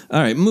 Yeah.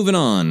 All right, moving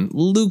on.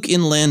 Luke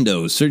and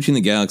Lando searching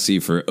the galaxy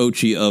for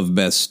Ochi of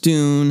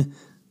Bastoon.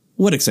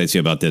 What excites you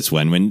about this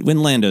one?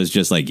 When Lando's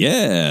just like,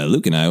 yeah,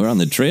 Luke and I were on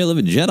the trail of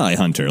a Jedi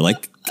hunter.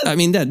 Like, I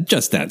mean, that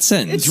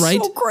sentence, right?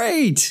 It's so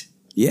great.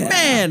 Yeah.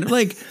 Man,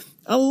 like,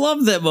 I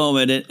love that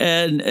moment.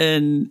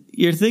 And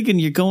you're thinking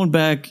you're going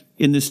back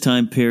in this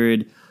time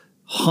period.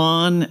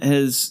 Han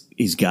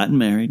he's gotten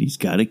married. He's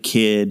got a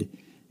kid.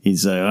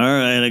 He's like, all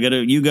right,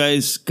 you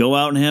guys go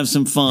out and have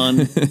some fun.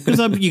 Because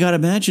you got to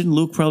imagine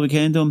Luke probably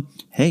came to him.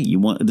 Hey,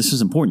 this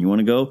is important. You want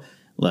to go?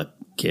 Look,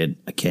 kid,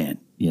 I can't.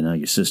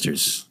 Your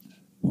sister's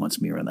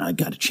wants me around. I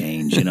got to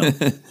change,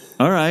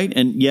 All right.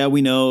 And yeah,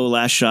 we know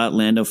last shot,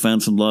 Lando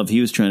found some love. He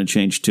was trying to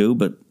change too,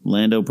 but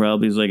Lando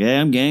probably was like, hey,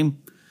 I'm game.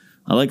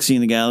 I like seeing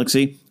the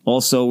galaxy.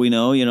 Also, we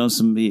know, now we know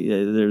from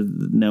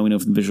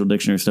the visual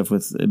dictionary stuff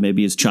with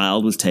maybe his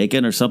child was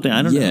taken or something.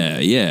 I don't know.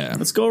 Yeah.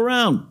 Let's go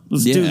around.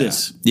 Let's do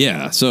this.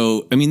 Yeah.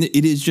 So, I mean,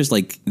 it is just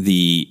like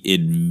the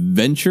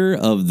adventure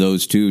of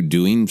those two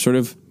doing sort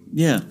of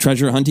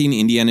treasure hunting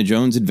Indiana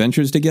Jones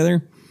adventures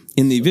together.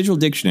 In the visual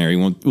dictionary,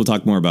 we'll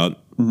talk more about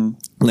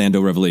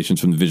Lando Revelations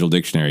from the visual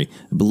dictionary.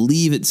 I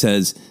believe it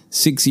says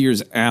 6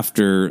 years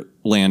after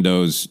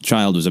Lando's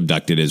child was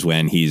abducted is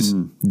when he's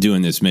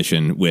doing this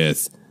mission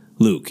with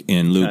Luke.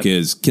 And Luke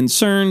is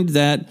concerned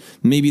that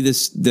maybe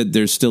that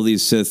there's still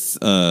these Sith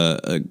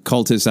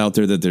cultists out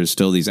there, that there's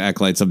still these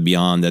acolytes of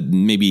beyond, that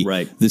maybe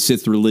the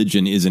Sith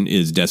religion isn't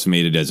as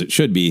decimated as it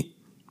should be.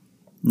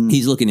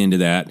 He's looking into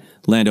that.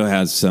 Lando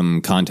has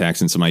some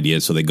contacts and some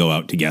ideas, so they go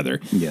out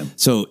together. Yeah.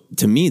 So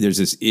to me,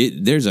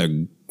 there's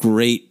a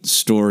great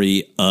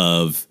story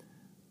of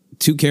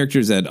two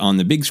characters that on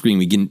the big screen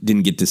we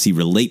didn't get to see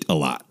relate a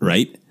lot,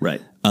 right?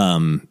 Right.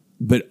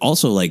 But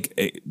also,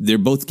 like, they're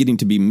both getting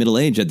to be middle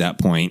age at that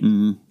point,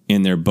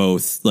 and they're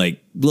both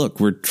like,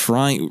 look, we're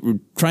trying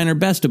our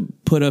best to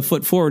put a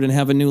foot forward and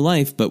have a new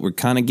life, but we're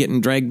kind of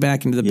getting dragged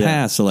back into the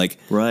past. So, like,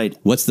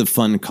 what's the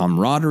fun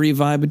camaraderie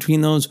vibe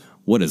between those?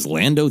 What does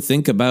Lando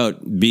think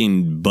about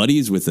being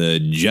buddies with a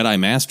Jedi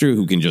Master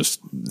who can just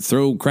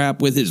throw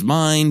crap with his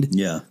mind?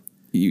 Yeah.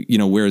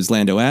 Where is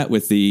Lando at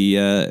with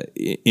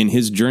in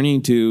his journey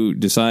to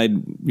decide,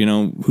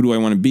 who do I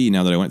want to be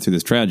now that I went through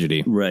this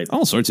tragedy? Right.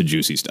 All sorts of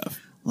juicy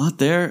stuff. A lot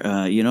there.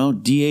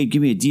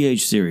 Give me a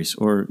DH series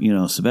or,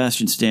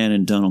 Sebastian Stan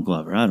and Donald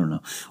Glover. I don't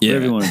know.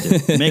 Whatever you want to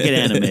do. Make it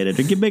animated.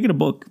 Or make it a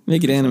book.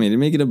 Make it animated.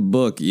 Make it a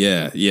book.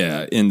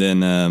 Yeah. And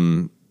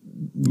then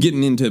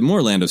getting into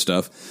more Lando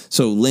stuff.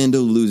 So Lando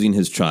losing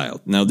his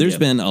child. Now, there's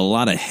been a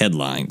lot of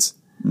headlines.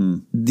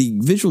 The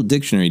visual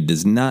dictionary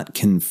does not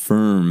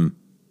confirm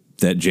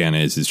that Jana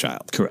is his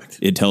child. Correct.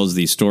 It tells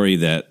the story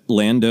that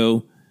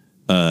Lando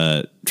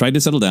tried to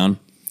settle down.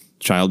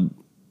 Child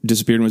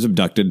disappeared and was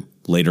abducted.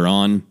 Later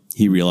on,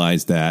 he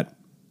realized that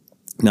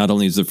not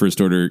only is the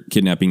First Order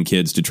kidnapping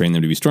kids to train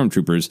them to be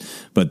stormtroopers,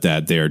 but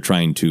that they are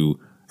trying to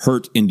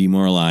hurt and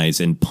demoralize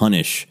and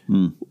punish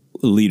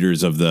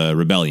leaders of the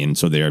rebellion.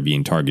 So they are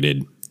being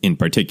targeted in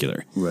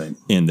particular. Right.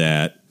 And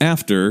that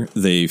after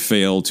they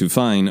fail to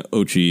find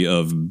Ochi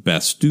of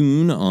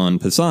Bastoon on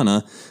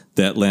Pisana,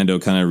 that Lando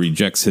kind of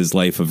rejects his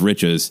life of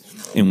riches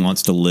and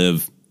wants to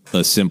live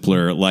a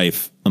simpler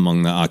life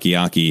among the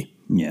Aki-Aki.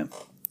 Yeah.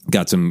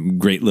 Got some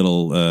great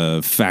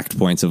little fact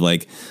points of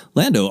like,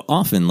 Lando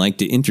often liked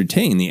to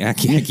entertain the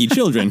Aki-Aki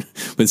children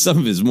with some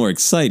of his more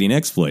exciting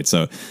exploits.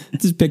 So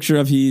this picture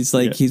of he's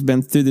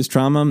been through this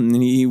trauma and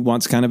he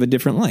wants kind of a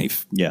different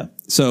life. Yeah.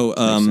 So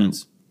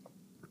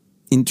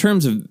in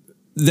terms of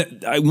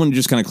that, I want to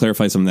just kind of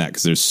clarify some of that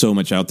because there's so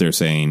much out there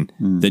saying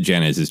that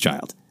Jana is his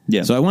child.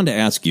 Yeah. So I wanted to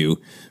ask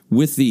you,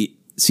 with the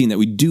scene that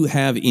we do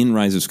have in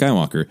Rise of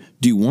Skywalker,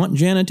 do you want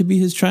Jana to be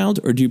his child,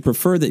 or do you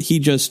prefer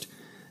that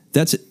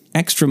that's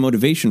extra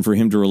motivation for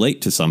him to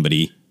relate to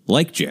somebody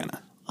like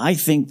Jana? I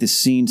think the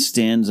scene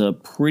stands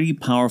up pretty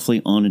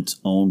powerfully on its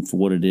own for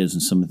what it is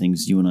and some of the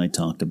things you and I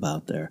talked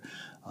about there.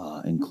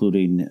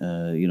 including,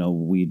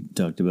 we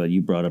talked about,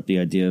 you brought up the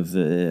idea of,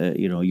 a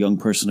young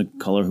person of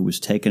color who was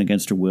taken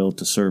against her will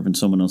to serve in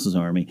someone else's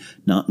army,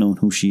 not knowing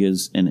who she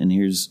is. And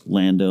here's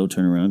Lando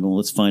turning around going,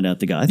 let's find out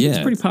the guy. I think it's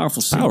a pretty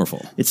powerful scene.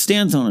 Powerful. It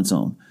stands on its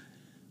own.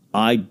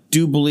 I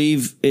do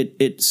believe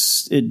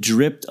it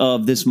dripped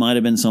of this might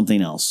have been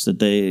something else, that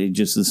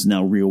this is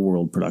now real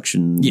world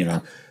production, you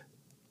know.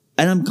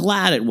 And I'm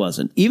glad it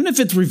wasn't. Even if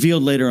it's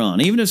revealed later on,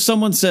 even if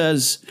someone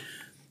says,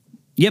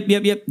 yep,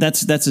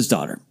 that's his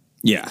daughter.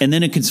 Yeah. And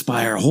then it can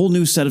inspire a whole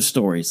new set of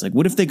stories. Like,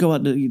 what if they go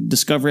out to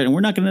discover it and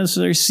we're not going to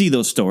necessarily see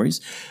those stories?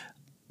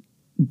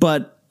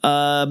 But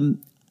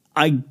in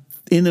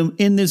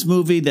this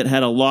movie that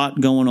had a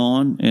lot going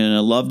on, and I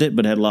loved it,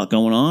 but had a lot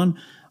going on,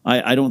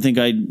 I don't think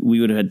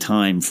we would have had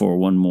time for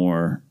one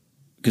more,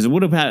 because it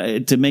would have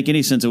had to make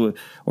any sense or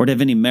to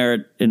have any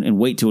merit and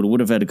weight to it. It would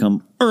have had to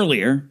come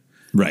earlier,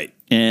 right?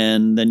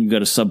 And then you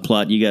got a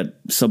subplot. You got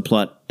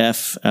subplot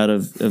F out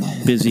of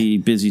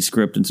busy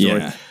script and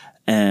story. Yeah.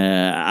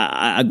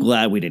 I'm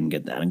glad we didn't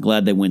get that. I'm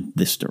glad they went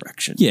this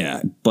direction.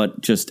 Yeah, but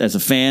just as a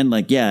fan,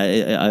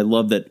 I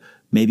love that.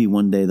 Maybe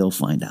one day they'll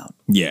find out.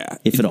 Yeah,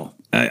 if at all.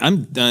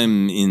 I'm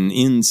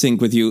in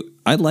sync with you.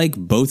 I like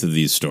both of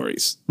these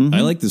stories. Mm-hmm.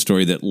 I like the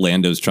story that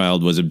Lando's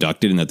child was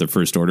abducted and that the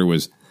First Order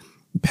was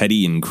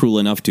petty and cruel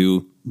enough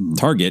to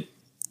target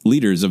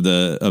leaders of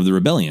the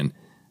rebellion.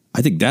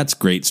 I think that's a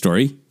great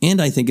story,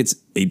 and I think it's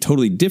a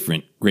totally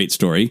different great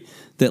story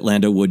that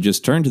Lando would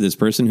just turn to this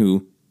person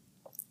who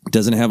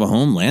doesn't have a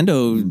home.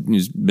 Lando,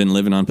 who's been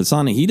living on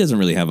Pisana, he doesn't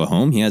really have a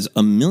home. He has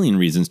a million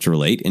reasons to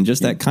relate, and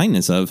just that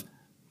kindness of,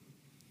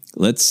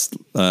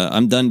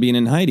 I'm done being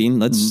in hiding.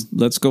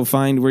 Let's go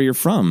find where you're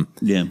from.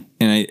 Yeah.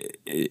 And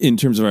in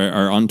terms of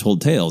our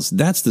untold tales,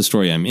 that's the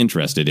story I'm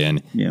interested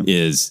in. Yeah.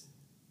 Is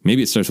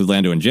maybe it starts with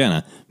Lando and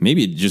Janna.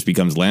 Maybe it just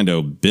becomes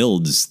Lando and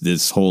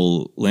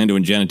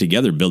Janna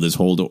together build this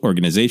whole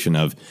organization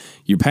of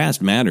your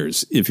past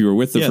matters. If you were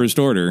with the First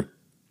Order,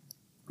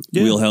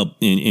 we'll help,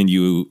 and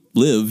you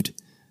lived,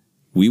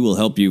 we will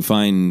help you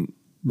find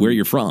where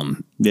you're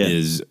from.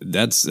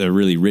 That's a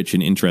really rich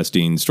and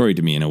interesting story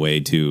to me, in a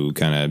way, to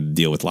kind of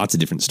deal with lots of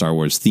different Star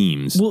Wars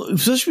themes. Well,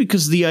 especially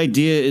because the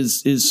idea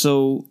is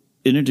so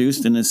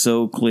introduced and is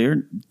so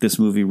clear. This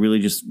movie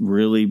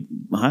really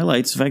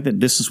highlights the fact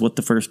that this is what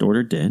the First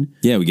Order did.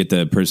 Yeah, we get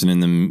the person in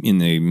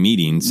the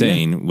meeting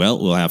saying,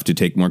 well, we'll have to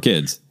take more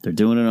kids. They're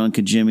doing it on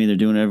Kijimi. They're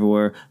doing it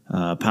everywhere.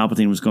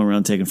 Palpatine was going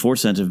around taking 4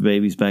 sensitive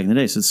babies back in the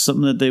day. So it's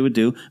something that they would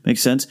do.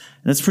 Makes sense.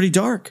 And that's pretty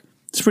dark.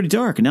 It's pretty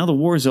dark. And now the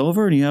war is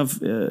over, and you have,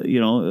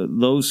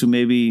 those who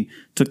maybe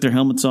took their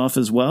helmets off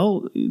as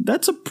well.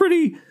 That's a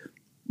pretty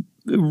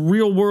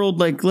real world,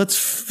 let's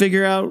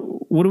figure out,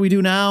 what do we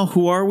do now?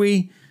 Who are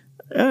we?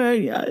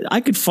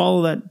 I could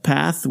follow that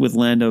path with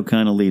Lando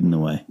kind of leading the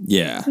way.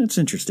 Yeah. That's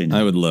interesting.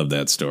 I would love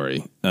that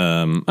story.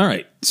 All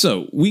right.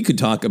 So we could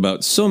talk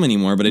about so many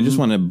more, but I just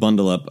want to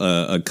bundle up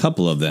a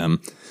couple of them.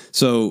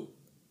 So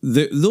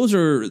those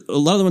are, a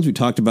lot of the ones we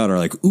talked about are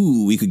like,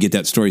 ooh, we could get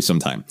that story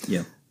sometime.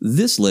 Yeah.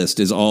 This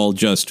list is all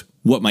just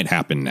what might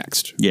happen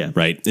next. Yeah.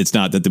 Right? It's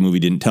not that the movie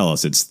didn't tell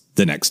us. It's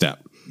the next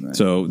step. Right.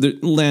 So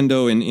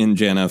Lando and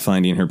Janna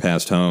finding her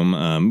past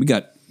home. We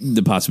got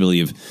the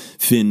possibility of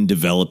Finn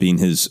developing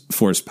his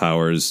Force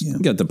powers. Yeah.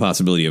 We got the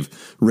possibility of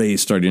Rey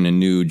starting a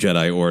new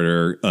Jedi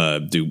Order.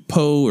 Do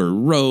Poe or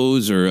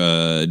Rose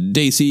or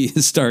Daisy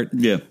start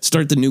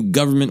the new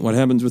government? What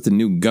happens with the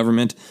new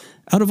government?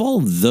 Out of all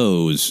of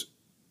those,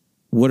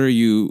 what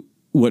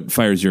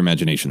fires your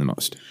imagination the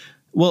most?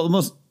 Well, the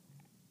most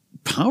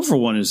powerful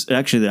one is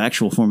actually the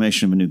actual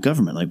formation of a new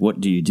government. Like, what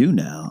do you do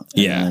now?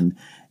 Yeah. And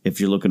if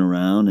you're looking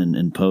around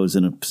and Poe's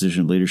in a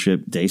position of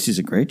leadership, Daisy's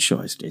a great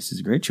choice.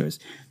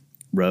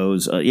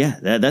 Rose,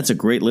 that's a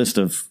great list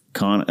of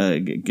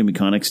give me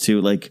conics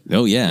too. Like,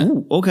 oh yeah,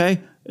 ooh,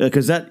 okay,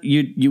 because that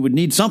you would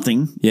need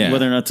something,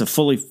 whether or not it's a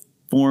fully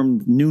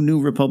formed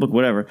new republic,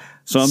 whatever.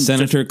 So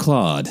Senator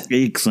Claude.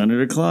 The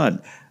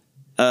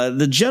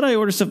Jedi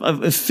Order stuff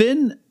of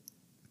Finn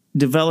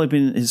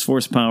developing his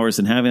Force powers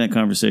and having that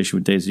conversation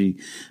with Daisy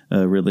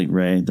Ridley,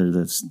 Rey,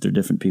 they're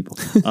different people.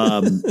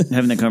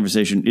 Having that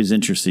conversation is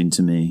interesting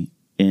to me,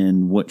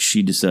 and what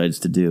she decides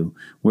to do,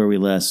 where we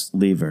last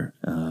leave her,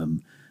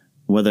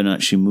 whether or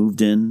not she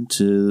moved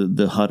into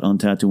the hut on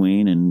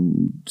Tatooine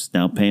and is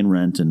now paying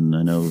rent. And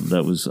I know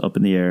that was up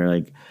in the air.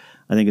 Like,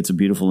 I think it's a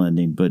beautiful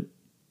ending, but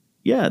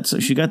yeah, so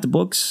she got the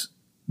books.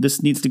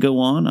 This needs to go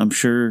on. I'm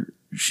sure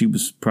she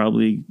was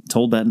probably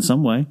told that in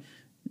some way.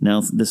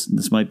 Now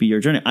this might be your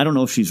journey. I don't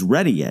know if she's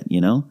ready yet,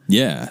 you know?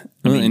 Yeah.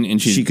 I mean, and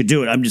she could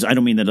do it. I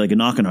don't mean that like a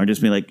knock on her.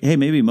 Just be like, hey,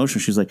 maybe emotional.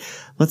 She's like,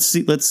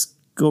 let's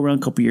go around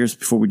a couple years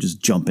before we just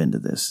jump into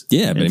this.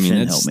 Yeah, but and I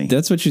mean, Finn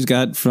that's what she's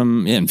got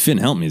from, and Finn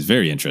help me is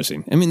very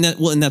interesting. I mean,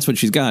 and that's what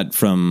she's got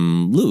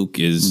from Luke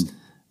is,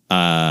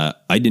 I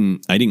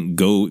didn't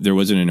go, there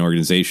wasn't an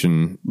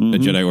organization, a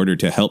Jedi Order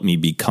to help me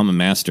become a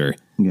master.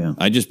 Yeah.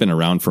 I just been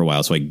around for a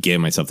while, so I gave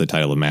myself the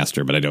title of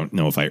master, but I don't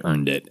know if I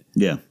earned it.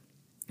 Yeah.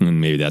 And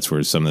maybe that's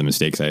where some of the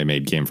mistakes I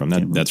made came from.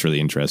 That's really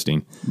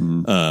interesting.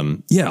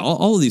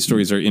 All of these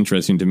stories are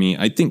interesting to me.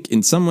 I think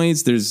in some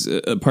ways there's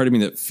a part of me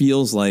that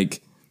feels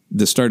like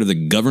The Start of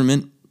the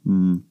Government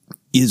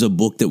is a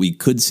book that we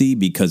could see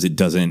because it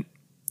doesn't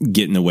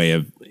get in the way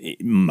of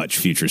much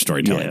future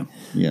storytelling.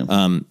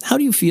 How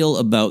do you feel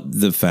about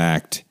the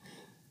fact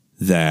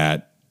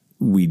that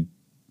we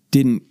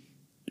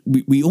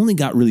only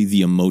got really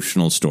the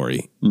emotional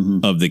story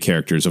of the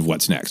characters of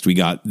what's next? We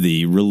got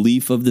the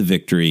relief of the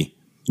victory,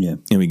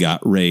 and we got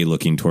Rey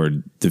looking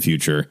toward the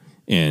future,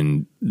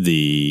 and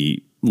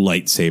the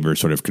lightsaber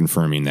sort of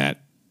confirming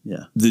that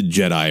the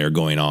Jedi are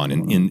going on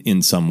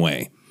in some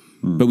way.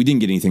 But we didn't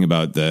get anything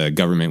about the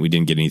government. We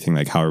didn't get anything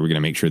like, how are we going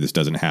to make sure this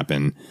doesn't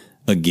happen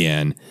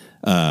again?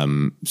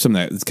 Some of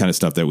that kind of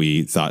stuff that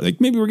we thought,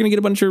 like, maybe we're going to get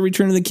a bunch of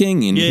Return of the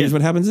King, and here's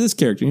what happens to this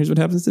character, and here's what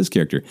happens to this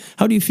character.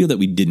 How do you feel that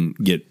we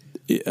didn't get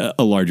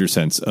a larger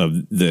sense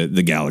of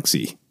the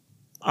galaxy?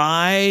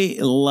 I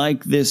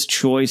like this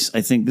choice.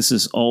 I think this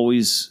is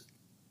always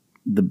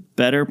the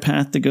better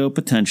path to go,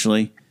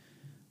 potentially,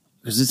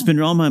 because it's been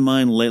on my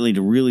mind lately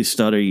to really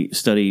study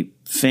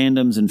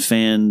fandoms and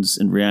fans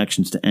and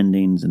reactions to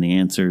endings and the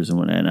answers and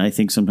whatnot. And I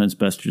think sometimes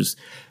best to just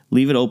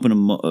leave it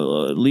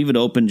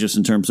open just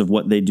in terms of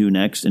what they do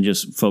next, and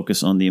just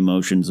focus on the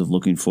emotions of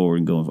looking forward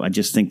and going. I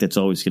just think that's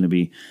always going to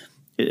be,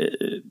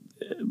 I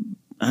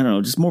don't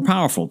know, just more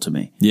powerful to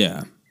me.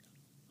 Yeah.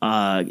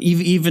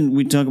 Even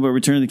we talk about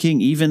Return of the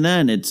King. Even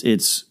then, it's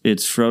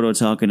Frodo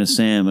talking to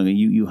Sam. I mean,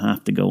 you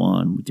have to go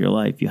on with your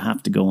life. You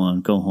have to go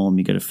on. Go home.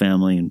 You got a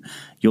family, and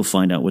you'll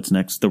find out what's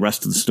next. The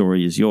rest of the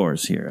story is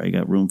yours. Here, I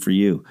got room for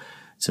you.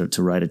 So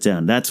to write it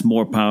down, that's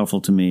more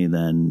powerful to me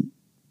than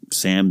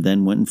Sam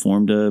then went and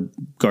formed a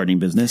gardening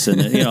business,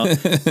 and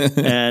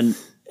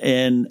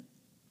and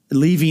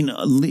leaving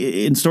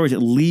in stories,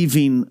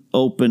 leaving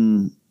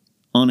open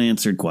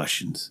unanswered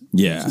questions.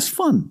 Yeah, it's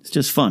fun. It's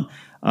just fun.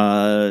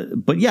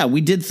 But yeah,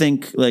 we did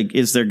think, like,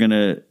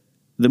 the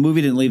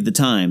movie didn't leave the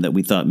time that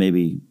we thought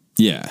maybe.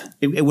 Yeah,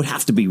 it would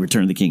have to be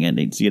Return of the King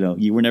endings.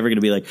 You were never going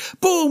to be like,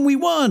 boom, we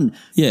won.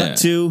 Yeah.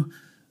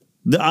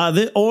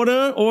 The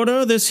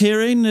order, this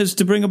hearing is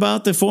to bring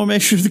about the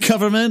formation of the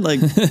government. Like,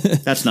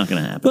 that's not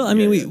going to happen. Well, I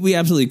mean, we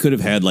absolutely could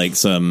have had like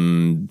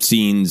some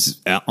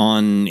scenes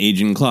on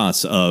Agent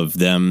Kloss of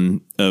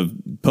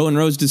Poe and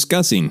Rose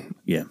discussing.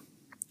 Yeah.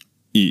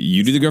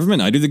 You do the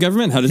government, I do the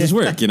government. How does this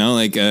work?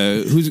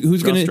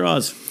 Who's going to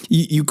straws?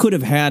 You could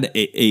have had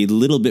a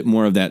little bit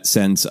more of that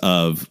sense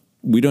of,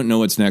 we don't know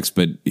what's next,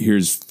 but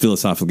here's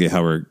philosophically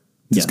how we're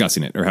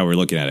discussing it, or how we're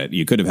looking at it.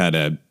 You could have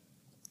had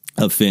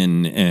a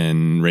Finn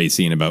and Rey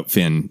scene about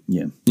Finn,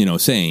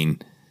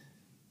 saying,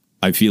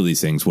 I feel these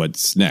things,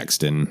 what's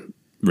next? And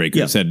Rey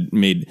could have said,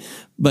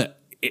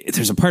 but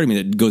there's a part of me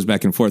that goes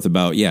back and forth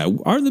about,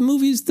 are the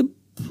movies the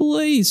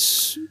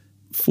place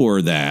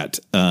for that?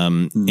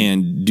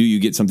 And do you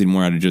get something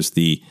more out of just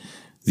the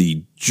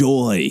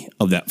joy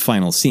of that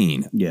final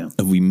scene?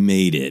 Of we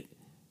made it.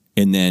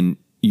 And then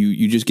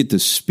you just get the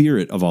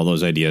spirit of all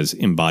those ideas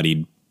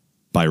embodied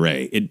by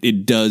Rey.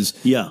 It does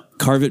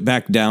carve it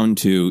back down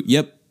to,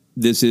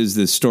 this is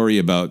the story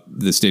about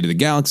the state of the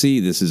galaxy.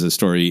 This is a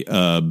story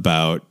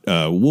about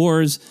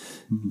wars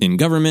in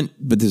government,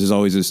 but this is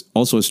always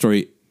also a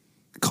story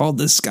called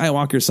the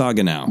Skywalker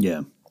Saga now.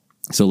 Yeah.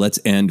 So let's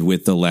end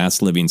with the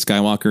last living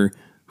Skywalker,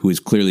 who is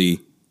clearly,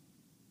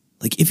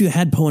 like, if you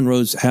had Poe and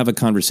Rose have a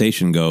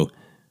conversation, go,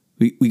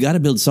 we got to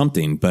build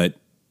something, but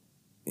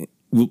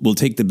we'll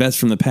take the best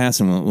from the past,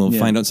 and we'll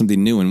find out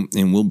something new,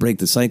 and we'll break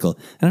the cycle.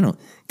 I don't know,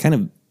 kind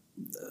of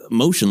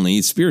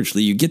emotionally,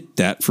 spiritually, you get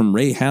that from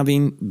Rey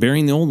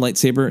bearing the old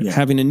lightsaber,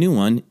 having a new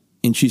one,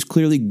 and she's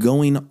clearly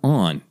going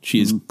on. She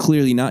is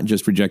clearly not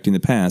just rejecting the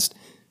past.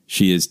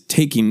 She is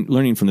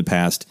learning from the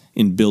past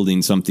and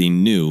building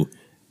something new.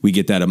 We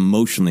get that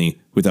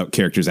emotionally without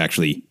characters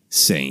actually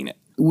saying it.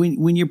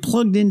 When you're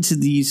plugged into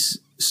these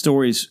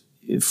stories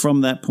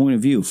from that point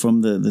of view,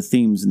 from the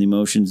themes and the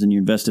emotions, and you're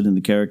invested in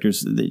the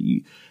characters,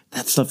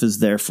 that stuff is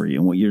there for you.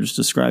 And what you're just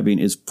describing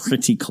is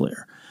pretty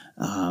clear.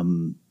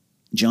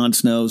 Jon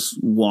Snow's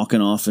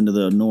walking off into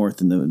the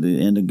north, and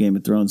the end of Game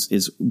of Thrones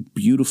is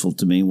beautiful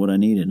to me, what I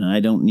needed. And I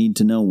don't need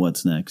to know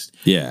what's next.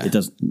 Yeah.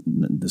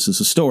 This is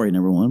a story,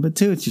 number one. But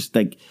two, it's just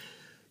like,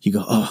 you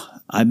go,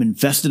 I'm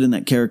invested in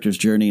that character's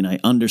journey, and I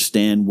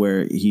understand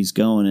where he's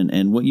going.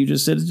 And what you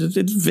just said,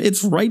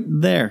 it's right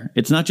there.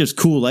 It's not just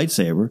cool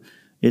lightsaber.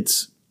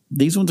 It's,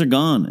 these ones are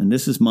gone, and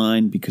this is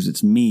mine because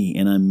it's me,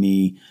 and I'm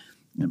me.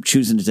 I'm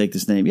choosing to take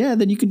this name. Yeah,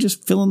 then you can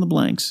just fill in the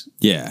blanks.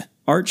 Yeah.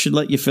 Art should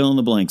let you fill in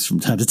the blanks from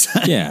time to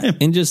time. Yeah,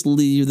 and just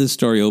leave the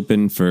story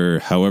open for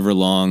however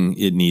long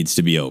it needs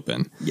to be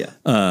open. Yeah.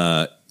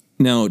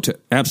 Now, to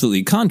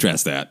absolutely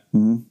contrast that,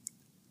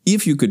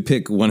 if you could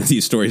pick one of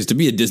these stories to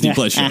be a Disney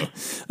Plus show,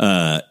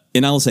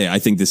 and I'll say, I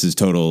think this is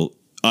total.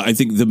 I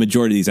think the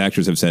majority of these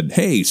actors have said,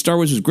 "Hey, Star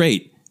Wars was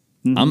great.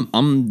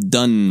 I'm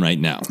done right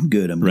now."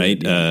 Good. I'm right.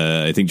 Good,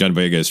 yeah. I think John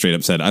Boyega straight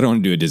up said, "I don't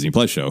want to do a Disney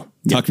Plus show.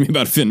 Talk to me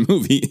about a Finn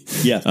movie."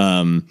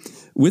 Yeah.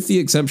 with the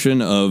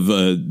exception of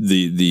the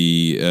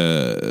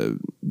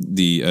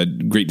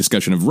great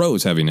discussion of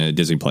Rose having a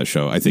Disney Plus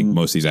show, I think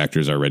most of these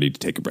actors are ready to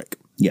take a break.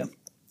 Yeah.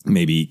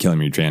 Maybe Kelly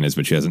Marie Tran is,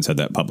 but she hasn't said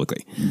that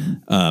publicly.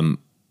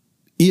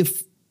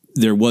 If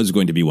there was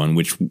going to be one,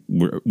 which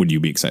would you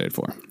be excited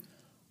for?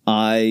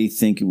 I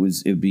think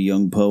it'd be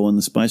young Poe on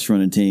the Spice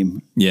Running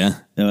team. Yeah,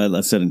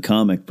 I said in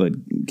comic, but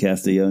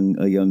cast a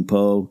young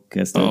Poe.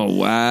 Oh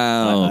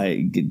wow!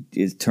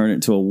 Turn it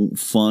into a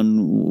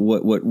fun.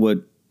 What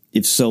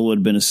if Solo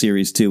had been a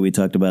series 2? We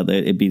talked about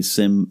that. It'd be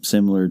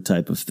similar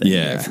type of thing.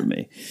 Yeah. For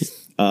me.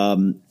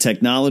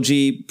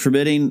 Technology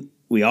permitting.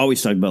 We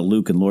always talk about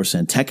Luke and Lor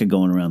Santeca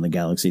going around the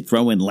galaxy.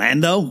 Throw in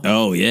Lando.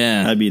 Oh,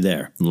 yeah. I'd be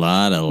there. A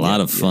lot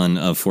of fun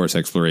of Force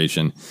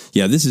exploration.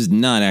 Yeah, this is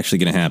not actually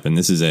going to happen.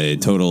 This is a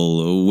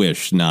total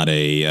wish, not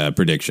a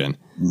prediction.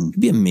 It'd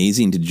be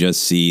amazing to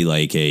just see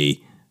like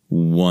a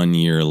 1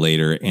 year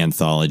later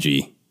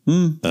anthology.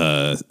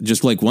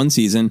 Just like one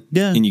season.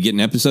 Yeah. And you get an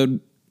episode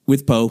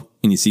with Poe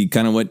and you see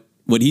kind of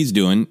what he's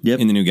doing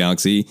in the new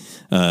galaxy.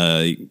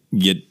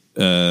 Get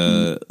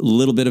a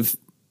little bit of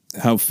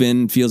how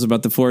Finn feels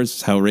about the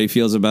Force, how Rey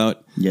feels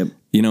about,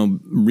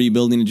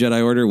 rebuilding a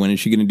Jedi Order. When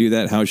is she going to do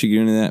that? How is she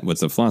going to do that?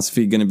 What's the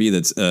philosophy going to be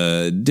that's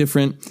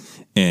different?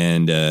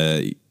 And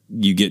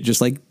you get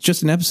just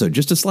an episode,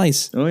 just a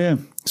slice. Oh, yeah.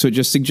 So it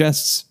just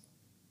suggests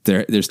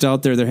they're still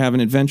out there. They're having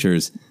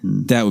adventures.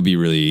 That would be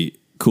really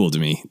cool to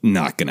me.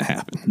 Not going to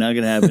happen. Not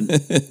going to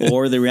happen.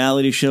 Or the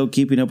reality show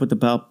Keeping Up with the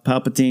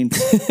Palpatine.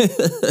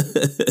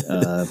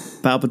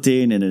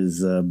 Palpatine and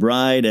his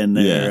bride and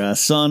their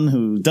son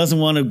who doesn't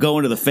want to go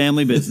into the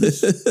family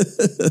business.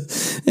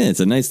 Yeah, it's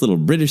a nice little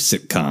British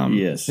sitcom.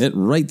 Yes. It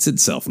writes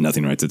itself.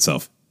 Nothing writes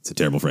itself. It's a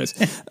terrible phrase.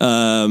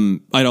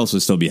 I'd also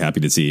still be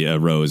happy to see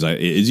Rose,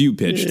 as you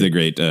pitched, the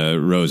great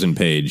Rose and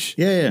Paige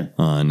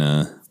on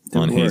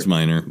Hayes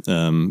Minor.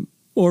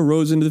 Or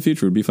Rose into the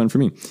future would be fun for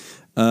me.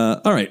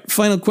 All right,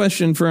 final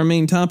question for our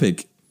main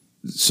topic.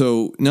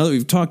 So now that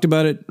we've talked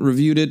about it,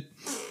 reviewed it,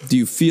 do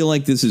you feel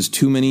like this is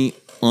too many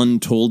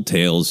untold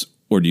tales,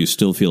 or do you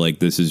still feel like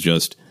this is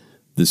just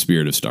the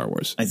spirit of Star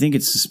Wars? I think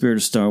it's the spirit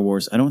of Star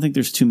Wars. I don't think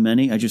there's too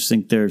many. I just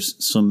think there's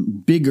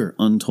some bigger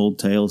untold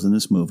tales in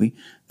this movie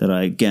that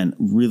I, again,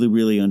 really,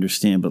 really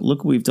understand. But look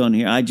what we've done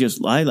here. I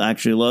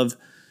actually love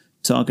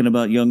talking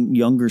about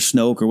younger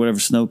Snoke or whatever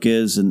Snoke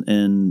is,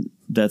 and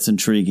that's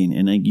intriguing.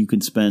 And you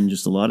can spend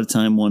just a lot of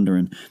time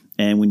wondering.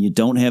 And when you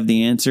don't have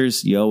the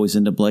answers, you always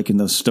end up liking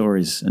those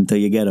stories until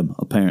you get them,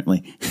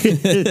 apparently.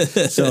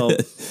 So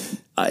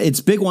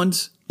it's big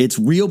ones. It's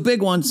real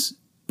big ones,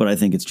 but I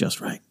think it's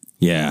just right.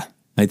 Yeah.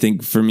 I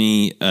think for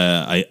me,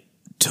 I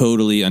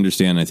totally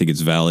understand. I think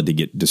it's valid to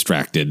get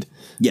distracted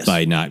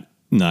by not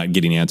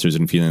getting answers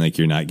and feeling like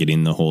you're not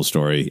getting the whole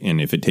story.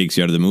 And if it takes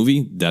you out of the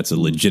movie, that's a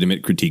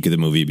legitimate critique of the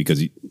movie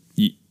because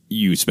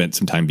you spent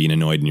some time being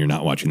annoyed and you're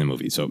not watching the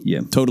movie. So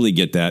totally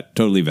get that.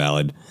 Totally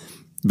valid.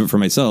 But for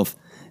myself,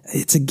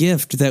 it's a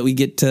gift that we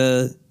get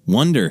to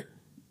wonder.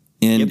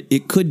 And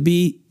it could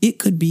be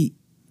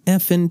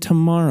effing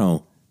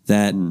tomorrow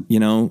that,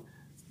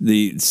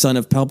 the Son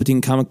of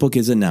Palpatine comic book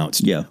is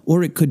announced. Yeah.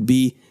 Or it could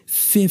be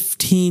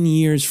 15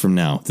 years from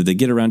now that they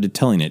get around to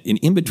telling it. And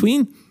in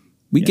between,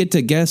 we get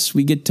to guess,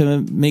 we get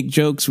to make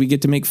jokes, we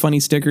get to make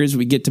funny stickers,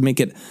 we get to make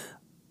it,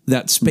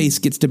 that space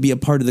gets to be a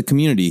part of the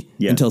community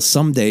until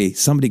someday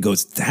somebody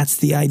goes, that's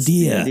the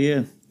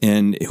idea.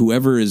 And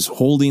whoever is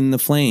holding the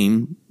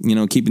flame,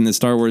 keeping the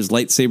Star Wars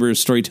lightsaber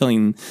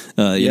storytelling,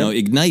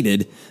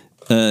 ignited,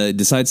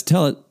 decides to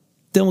tell it,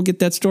 then we'll get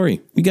that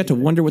story. We got to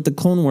wonder what the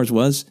Clone Wars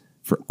was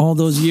for all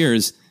those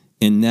years.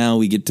 And now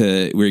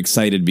we're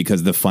excited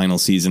because the final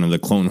season of the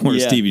Clone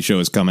Wars TV show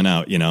is coming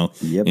out,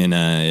 And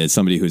as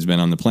somebody who's been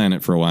on the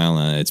planet for a while,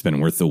 it's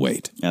been worth the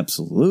wait.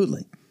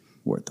 Absolutely.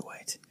 Worth the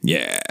wait.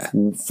 Yeah.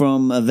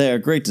 From there,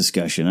 great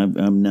discussion.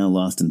 I'm now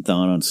lost in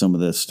thought on some of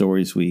the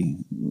stories we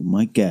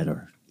might get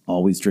or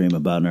always dream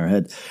about in our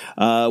head.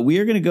 We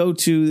are going to go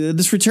to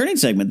this returning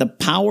segment, The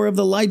Power of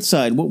the Light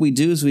Side. What we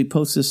do is we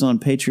post this on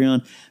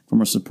Patreon from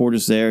our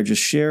supporters there.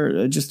 Just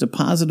share just a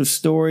positive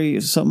story,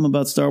 something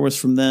about Star Wars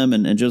from them.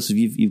 And Joseph,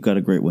 you've got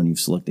a great one you've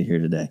selected here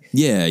today.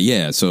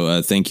 Yeah.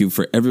 So thank you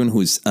for everyone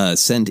who's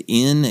sent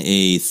in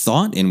a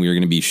thought, and we're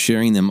going to be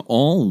sharing them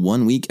all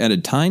 1 week at a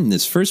time.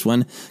 This first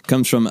one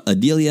comes from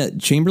Adelia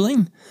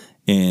Chamberlain.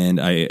 And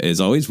as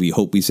always, we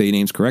hope we say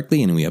names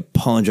correctly, and we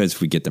apologize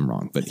if we get them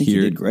wrong. But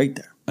you did great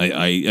there.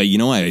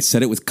 I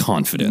said it with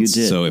confidence.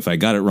 You did. So if I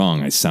got it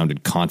wrong, I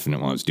sounded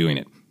confident while I was doing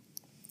it.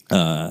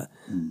 The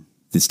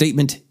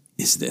statement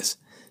is this.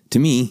 To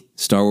me,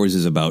 Star Wars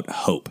is about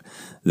hope.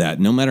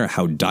 That no matter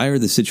how dire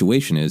the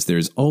situation is,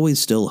 there's always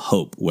still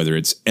hope. Whether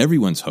it's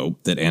everyone's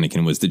hope that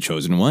Anakin was the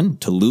chosen one,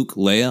 to Luke,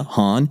 Leia,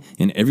 Han,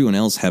 and everyone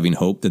else having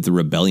hope that the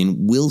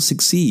rebellion will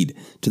succeed,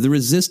 to the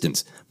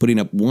resistance, putting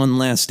up one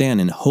last stand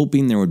and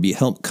hoping there would be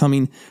help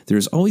coming,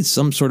 there's always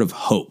some sort of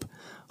hope.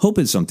 Hope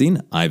is something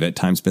I've at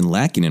times been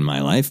lacking in my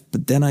life,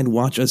 but then I'd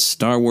watch a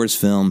Star Wars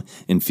film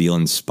and feel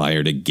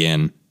inspired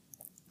again.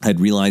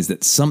 I'd realize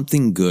that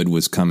something good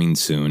was coming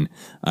soon.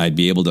 I'd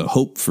be able to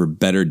hope for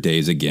better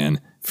days again.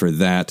 For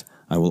that,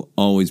 I will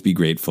always be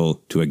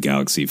grateful to a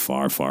galaxy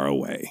far, far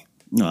away.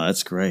 Oh,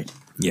 that's great.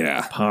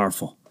 Yeah.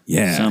 Powerful.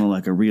 Yeah. Sounded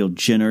like a real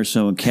Jyn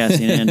Erso and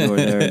Cassian Andor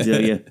there,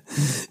 do you?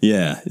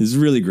 Yeah, it's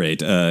really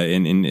great.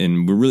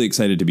 And we're really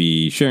excited to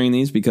be sharing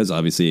these because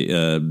obviously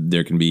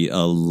there can be a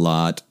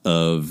lot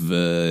of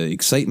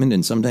excitement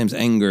and sometimes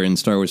anger in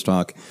Star Wars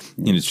talk.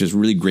 And it's just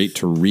really great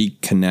to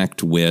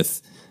reconnect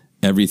with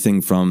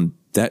everything from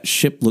that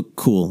ship looked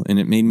cool and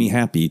it made me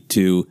happy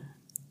to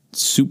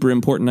super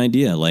important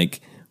idea.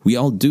 Like we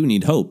all do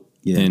need hope.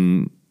 Yeah.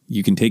 And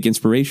you can take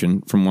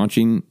inspiration from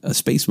watching a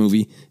space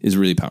movie is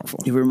really powerful.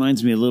 It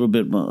reminds me a little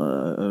bit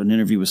of an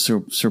interview with Sir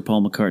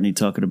Paul McCartney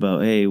talking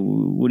about, hey,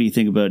 what do you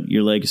think about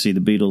your legacy, the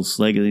Beatles'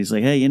 legacy? He's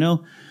like, hey,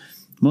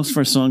 most of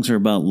our songs are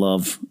about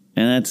love,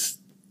 and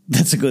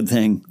that's a good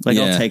thing. Like,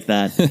 yeah. I'll take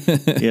that.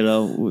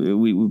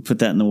 We put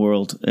that in the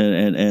world,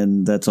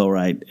 and that's all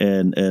right.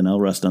 And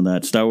I'll rest on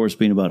that. Star Wars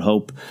being about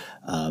hope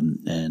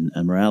and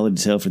a morality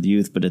tale for the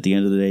youth, but at the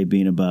end of the day,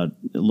 being about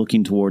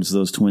looking towards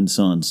those twin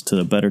suns to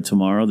a better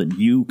tomorrow that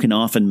you can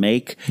often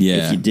make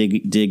if you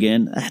dig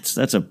in.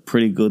 That's a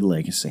pretty good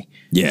legacy.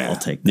 Yeah, I'll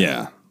take that.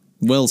 Yeah.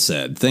 Well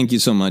said. Thank you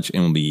so much,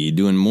 and we'll be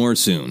doing more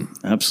soon.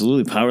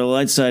 Absolutely. Power to the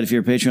Light side. If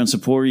you're a Patreon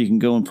supporter, you can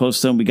go and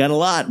post them. We got a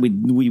lot. We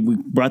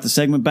brought the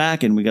segment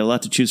back, and we got a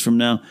lot to choose from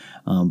now,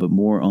 but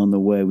more on the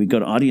way. We go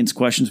to audience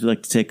questions. We'd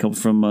like to take a couple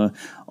from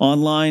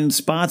online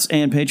spots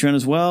and Patreon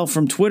as well.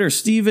 From Twitter,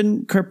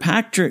 Stephen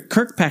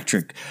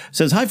Kirkpatrick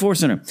says, Hi, Force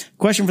Center.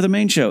 Question for the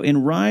main show.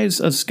 In Rise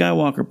of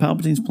Skywalker,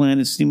 Palpatine's plan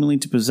is seemingly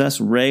to possess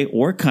Rey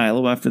or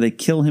Kylo after they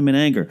kill him in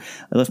anger.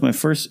 I left my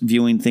first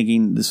viewing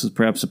thinking this was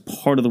perhaps a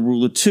part of the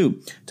Rule of Two.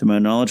 To my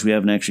knowledge, we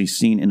haven't actually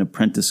seen an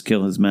apprentice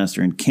kill his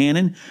master in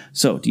canon.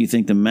 So, do you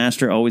think the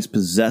master always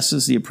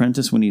possesses the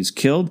apprentice when he's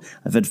killed?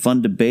 I've had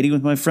fun debating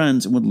with my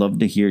friends and would love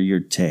to hear your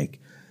take.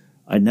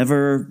 I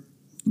never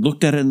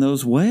looked at it in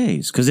those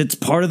ways because it's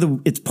part of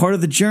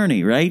the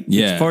journey, right?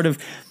 Yeah. It's part of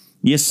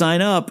you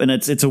sign up, and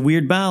it's a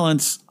weird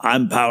balance.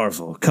 I'm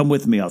powerful. Come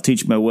with me. I'll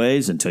teach my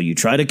ways until you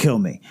try to kill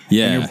me.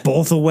 Yeah. And you're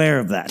both aware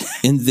of that.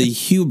 And the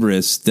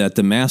hubris that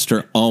the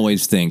master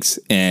always thinks,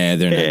 they're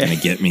not going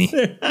to get me.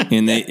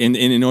 And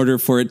in order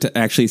for it to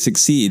actually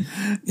succeed,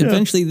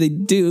 eventually they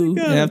do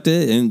have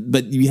to.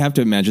 But you have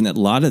to imagine that a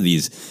lot of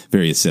these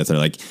various Sith are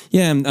like,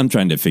 I'm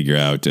trying to figure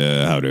out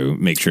how to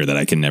make sure that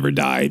I can never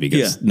die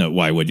because no,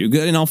 why would you?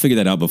 And I'll figure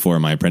that out before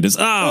my apprentice.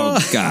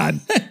 Oh,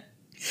 God.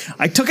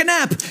 I took a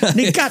nap and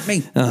it got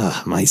me.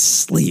 My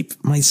sleep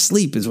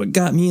is what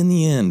got me in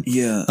the end.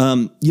 Yeah.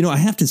 I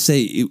have to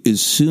say, as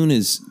soon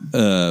as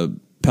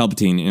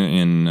Palpatine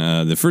in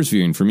the first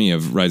viewing for me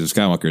of Rise of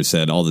Skywalker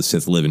said, all the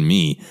Sith live in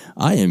me,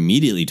 I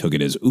immediately took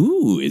it as,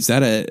 is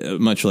that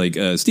much like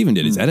Stephen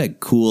did, is that a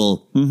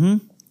cool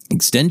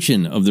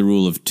extension of the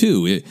Rule of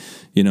Two?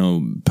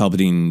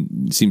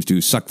 Palpatine seems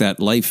to suck that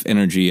life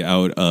energy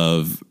out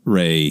of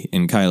Rey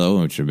and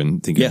Kylo, which I've been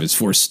thinking of as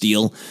Force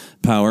Steel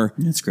power.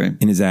 That's great.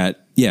 And is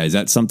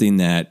that something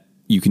that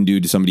you can do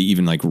to somebody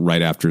even like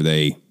right after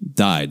they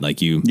died?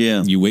 Like you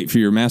wait for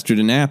your master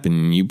to nap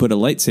and you put a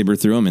lightsaber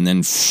through them and then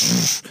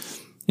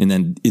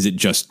is it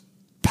just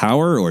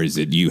power, or is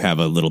it you have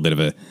a little bit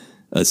of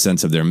a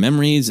sense of their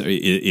memories?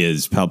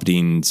 Is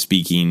Palpatine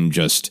speaking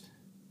just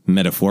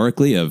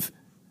metaphorically of,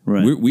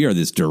 we are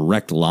this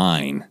direct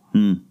line,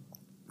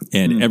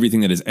 and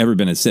everything that has ever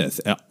been a Sith,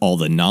 all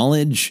the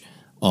knowledge,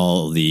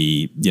 all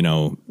the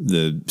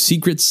the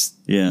secrets,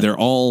 they're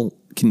all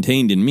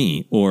contained in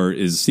me. Or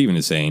as Stephen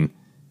is saying,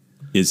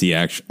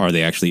 are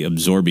they actually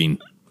absorbing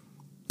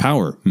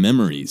power,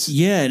 memories?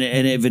 Yeah,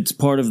 and if it's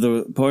part of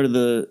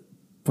the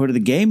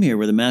game here,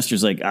 where the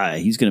master's like,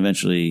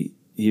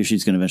 he or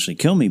she's going to eventually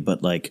kill me,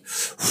 but like,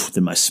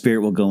 then my spirit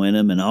will go in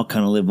him and I'll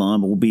kind of live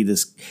on, but we'll be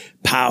this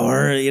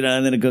power,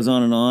 and then it goes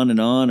on and on and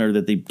on. Or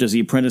does the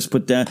apprentice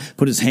put their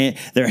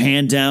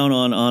hand down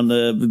on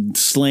the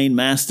slain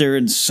master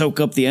and soak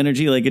up the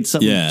energy? Like it's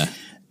something. Yeah.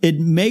 It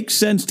makes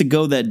sense to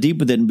go that deep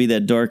with it and be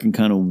that dark and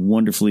kind of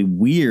wonderfully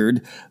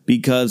weird,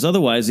 because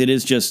otherwise it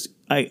is just,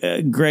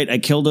 great, I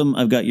killed him,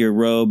 I've got your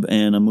robe,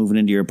 and I'm moving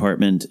into your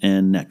apartment,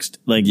 and next.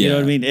 Like, you know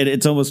what I mean?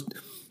 It's almost,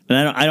 and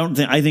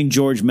I think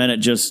George meant it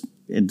just,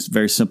 it's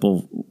very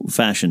simple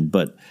fashion,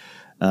 but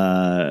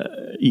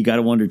you got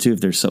to wonder too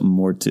if there's something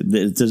more to.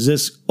 Does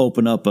this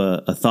open up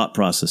a thought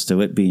process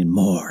to it being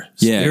more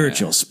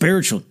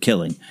spiritual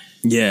killing?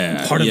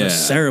 Yeah, part of the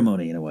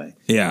ceremony in a way.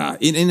 Yeah,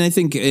 and I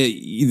think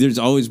there's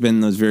always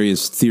been those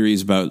various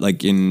theories about,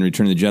 like in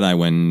Return of the Jedi,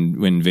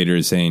 when Vader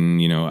is saying,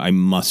 I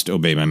must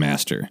obey my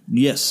master.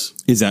 Yes,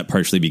 is that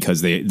partially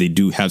because they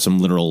do have some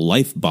literal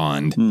life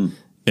bond?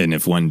 And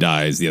if one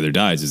dies, the other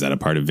dies. Is that a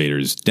part of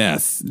Vader's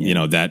death?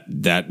 Yeah.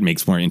 That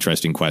makes more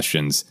interesting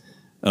questions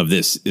of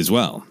this as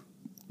well.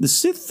 The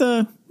Sith,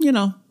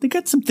 they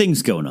got some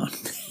things going on.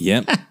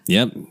 Yep.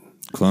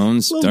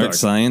 Clones, dark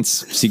science,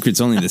 secrets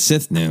only the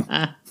Sith knew.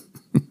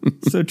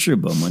 So true,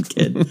 Beaumont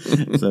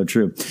kid. So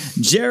true.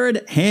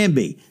 Jared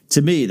Hamby.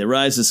 To me, The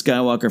Rise of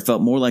Skywalker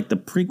felt more like the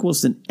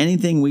prequels than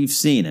anything we've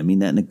seen. I mean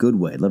that in a good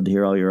way. I'd love to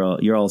hear all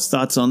your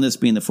thoughts on this,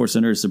 being the Force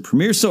Center is the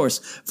premier source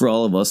for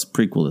all of us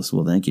prequelists.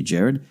 Well, thank you,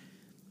 Jared.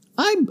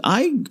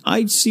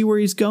 I see where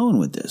he's going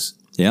with this.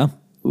 Yeah.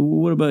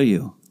 What about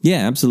you?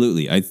 Yeah,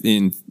 absolutely.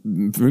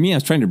 For me, I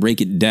was trying to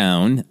break it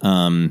down.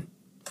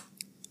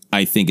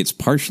 I think it's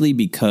partially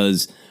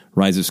because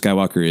Rise of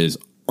Skywalker is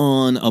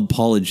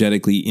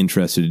unapologetically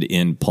interested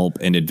in pulp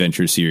and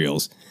adventure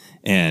serials.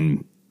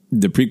 And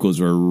the prequels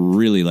were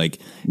really like,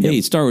 hey,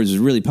 Star Wars is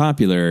really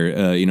popular,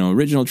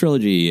 original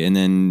trilogy. And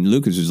then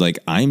Lucas was like,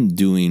 I'm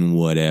doing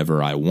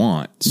whatever I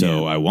want.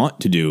 So I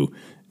want to do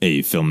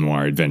a film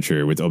noir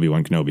adventure with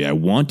Obi-Wan Kenobi. I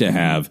want to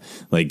have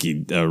like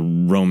a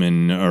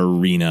Roman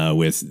arena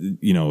with,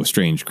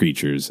 strange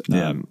creatures.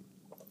 Yeah.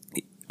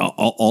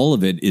 All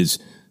of it is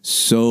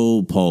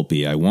so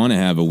pulpy. I want to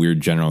have a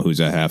weird general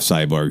who's a half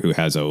cyborg who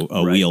has a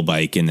wheel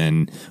bike, and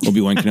then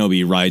Obi-Wan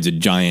Kenobi rides a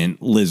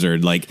giant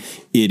lizard. Like,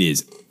 it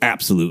is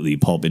absolutely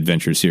pulp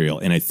adventure serial.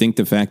 And I think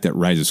the fact that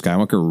Rise of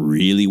Skywalker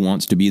really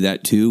wants to be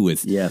that too,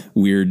 with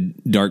weird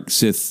dark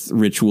Sith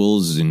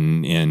rituals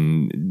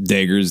and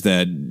daggers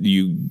that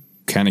you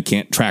kind of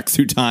can't track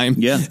through time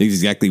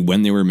exactly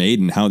when they were made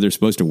and how they're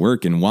supposed to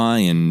work and why,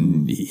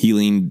 and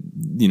healing,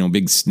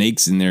 big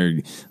snakes in their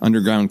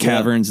underground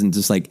caverns, and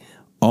just like,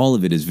 all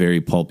of it is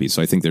very pulpy.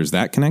 So I think there's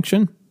that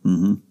connection.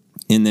 Mm-hmm.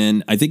 And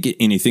then I think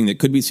anything that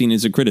could be seen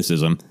as a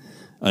criticism,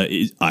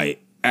 I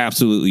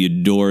absolutely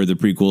adore the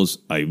prequels.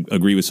 I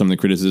agree with some of the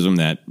criticism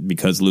that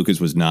because Lucas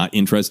was not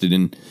interested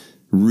in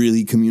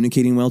really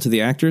communicating well to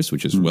the actors,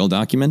 which is well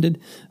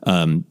documented,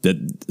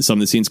 that some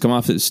of the scenes come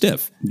off as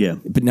stiff. Yeah.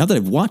 But now that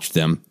I've watched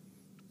them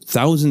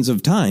thousands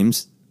of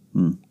times,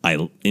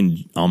 I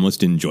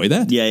almost enjoy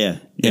that. Yeah.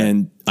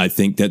 And I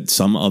think that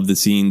some of the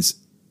scenes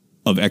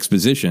of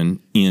exposition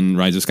in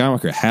Rise of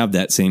Skywalker have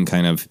that same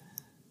kind of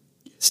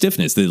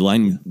stiffness. The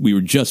line we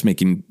were just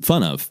making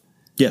fun of.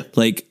 Yeah.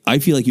 Like, I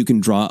feel like you can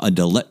draw a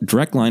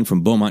direct line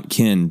from Beaumont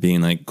Kin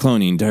being like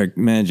cloning, dark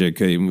magic,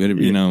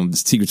 the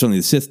secrets only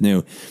the Sith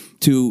knew,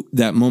 to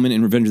that moment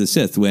in Revenge of the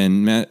Sith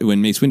when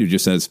Mace Windu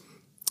just says,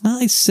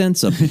 I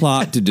sense a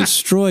plot to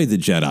destroy the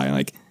Jedi.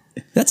 Like,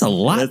 that's a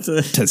lot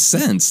to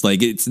sense.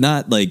 Like, it's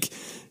not like,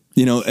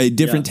 a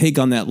different take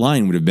on that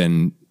line would have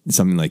been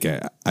something like,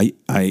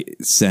 I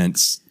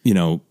sense,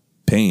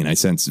 pain. I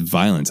sense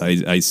violence.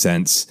 I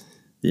sense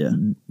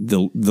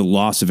the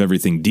loss of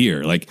everything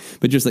dear. Like,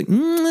 but just like,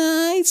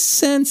 I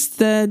sense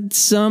that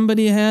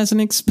somebody has an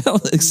Excel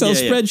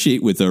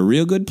spreadsheet with a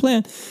real good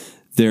plan.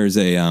 There's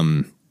a,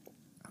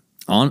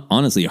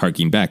 honestly,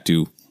 harking back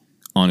to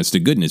honest to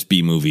goodness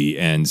B-movie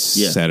and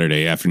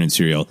Saturday afternoon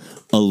serial,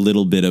 a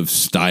little bit of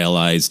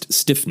stylized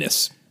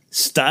stiffness.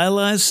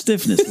 Stylized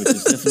stiffness, which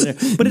is definitely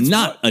there. But it's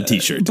not a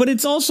t-shirt. But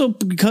it's also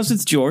because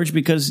it's George,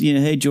 because,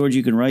 hey, George,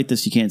 you can write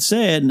this, you can't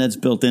say it, and that's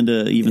built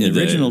into even the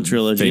original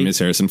trilogy. Famous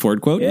Harrison Ford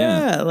quote.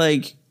 Yeah,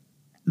 like,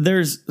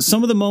 there's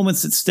some of the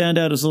moments that stand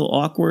out as a little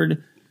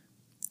awkward.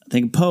 I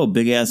think Poe,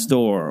 big ass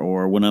door,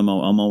 or when I'm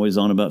always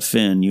on about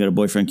Finn, you got a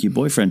boyfriend, cute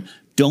boyfriend,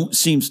 don't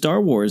seem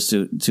Star Wars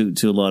to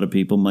a lot of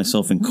people,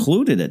 myself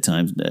included at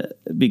times,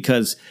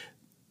 because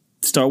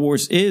Star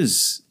Wars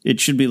it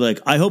should be like,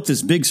 I hope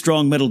this big,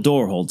 strong metal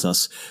door holds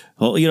us.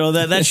 Well,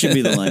 that should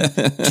be the line.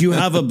 Do you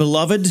have a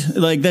beloved?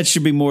 Like, that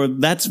should be more,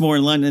 that's more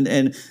in line.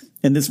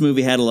 And this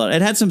movie had a lot.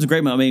 It had some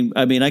great moments.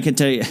 I mean, I can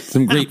tell you.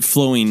 Some great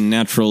flowing,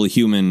 natural,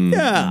 human,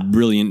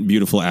 brilliant,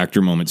 beautiful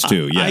actor moments,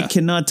 too. Yeah. I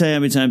cannot tell you how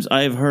many times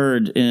I've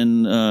heard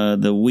in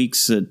the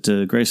weeks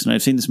that Grace and I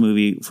have seen this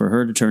movie, for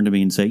her to turn to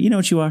me and say, you know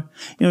what you are?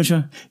 You know what you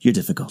are? You're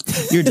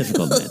difficult. You're a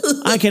difficult man.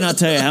 I cannot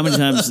tell you how many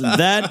times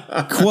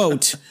that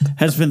quote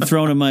has been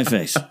thrown in my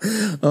face.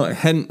 Oh, I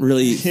hadn't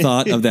really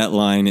thought of that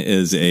line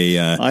as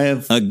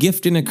a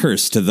gift and a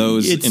curse to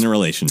those in a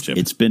relationship.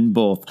 It's been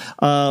both.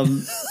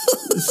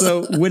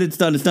 So when it's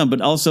done, it's done.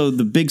 But also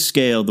the big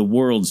scale, the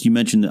worlds, you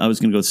mentioned, I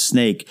was going to go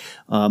Snake.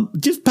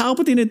 Just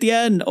Palpatine at the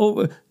end.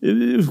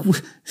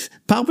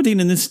 Palpatine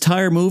in this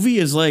entire movie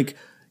is like,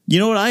 you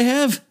know what I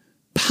have?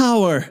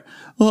 Power.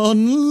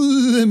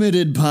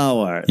 Unlimited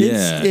power.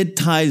 Yeah. It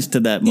ties to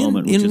that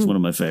moment, which is one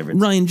of my favorites.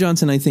 Rian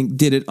Johnson, I think,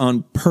 did it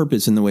on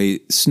purpose in the way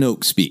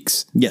Snoke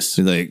speaks. Yes.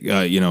 So like,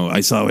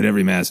 I saw what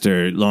every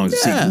master longs to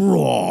see,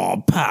 raw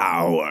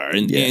power.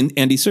 And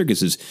Andy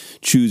Serkis is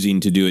choosing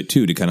to do it,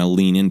 too, to kind of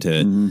lean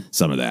into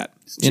some of that.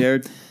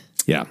 Jared?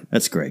 Yeah.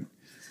 That's great.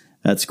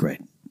 That's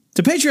great.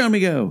 To Patreon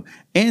we go.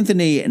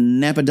 Anthony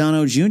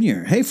Napadano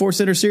Jr. Hey, Force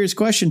Center, serious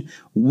question.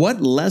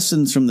 What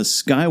lessons from the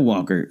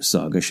Skywalker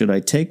saga should I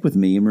take with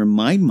me and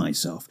remind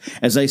myself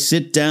as I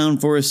sit down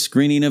for a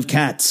screening of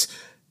Cats?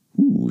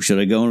 Ooh, should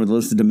I go in with a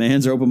list of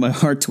demands or open my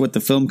heart to what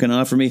the film can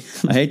offer me?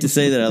 I hate to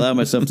say that I allow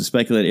myself to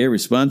speculate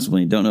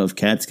irresponsibly and don't know if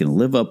Cats can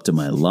live up to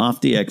my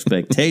lofty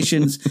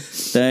expectations.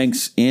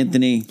 Thanks,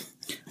 Anthony.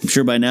 I'm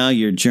sure by now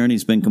your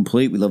journey's been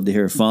complete. We'd love to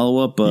hear a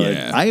follow-up.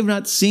 I have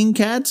not seen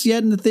Cats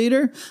yet in the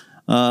theater.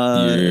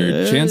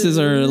 Your chances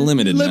are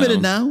limited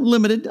now.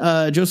 Limited.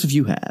 Joseph,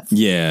 you have.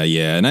 Yeah.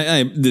 And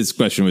I this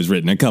question was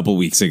written a couple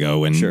weeks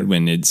ago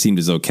when it seemed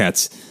as though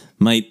Cats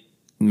might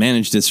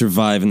manage to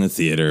survive in the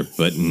theater,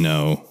 but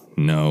no.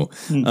 No.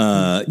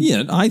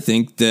 Yeah, I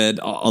think that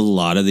a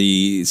lot of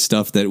the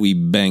stuff that we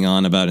bang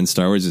on about in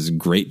Star Wars is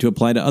great to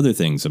apply to other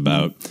things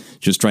about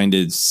just trying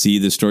to see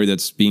the story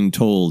that's being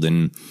told.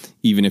 And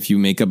even if you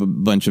make up a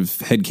bunch of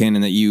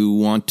headcanon that you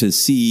want to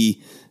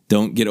see,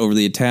 don't get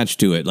overly attached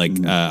to it. Like,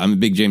 I'm a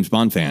big James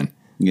Bond fan.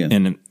 Yeah.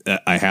 And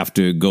I have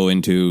to go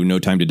into No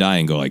Time to Die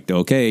and go like,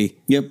 okay,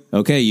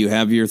 you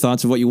have your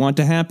thoughts of what you want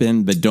to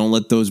happen, but don't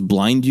let those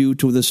blind you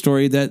to the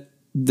story that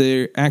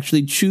they're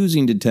actually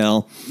choosing to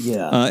tell.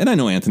 Yeah. And I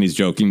know Anthony's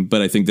joking,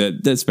 but I think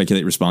that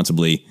Speculate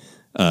Responsibly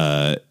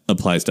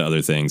applies to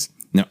other things.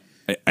 Now,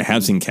 I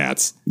have seen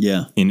Cats.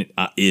 Yeah. And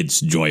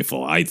it's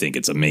joyful. I think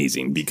it's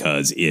amazing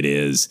because it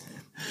is...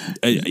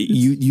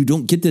 you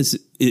don't get this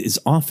as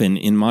often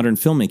in modern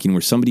filmmaking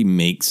where somebody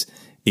makes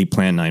a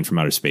Plan 9 from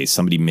outer space.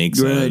 Somebody makes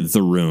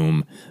The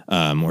Room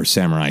or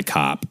Samurai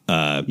Cop.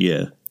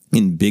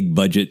 In big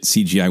budget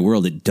CGI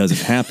world, it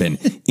doesn't happen.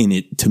 In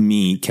it, to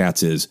me,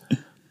 Cats is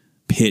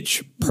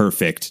pitch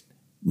perfect.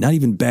 Not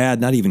even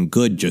bad, not even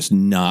good, just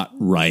not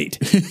right.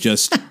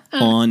 Just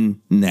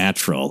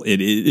unnatural.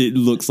 It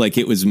looks like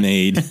it was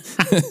made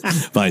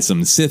by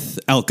some Sith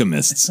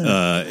alchemists,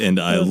 and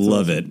I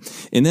love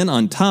it. And then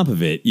on top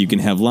of it, you can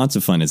have lots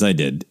of fun, as I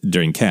did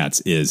during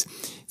Cats, is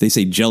they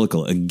say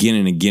Jellicle again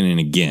and again and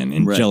again,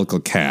 and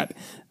Jellicle Cat.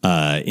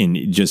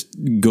 And just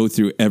go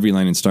through every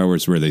line in Star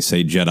Wars where they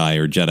say Jedi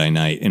or Jedi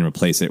Knight and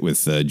replace it with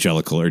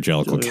Jellicle or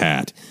Jellicle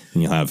Cat,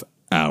 and you'll have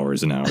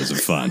hours and hours of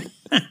fun.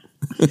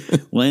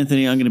 Well,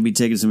 Anthony, I'm going to be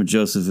taking some of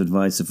Joseph's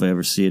advice if I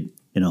ever see it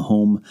in a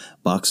home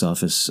box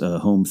office,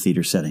 home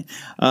theater setting.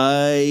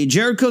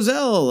 Jared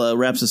Kozel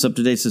wraps us up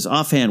today. Says,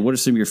 offhand, what are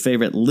some of your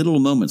favorite little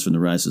moments from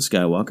The Rise of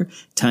Skywalker?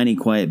 Tiny,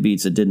 quiet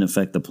beats that didn't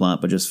affect the plot,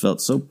 but just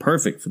felt so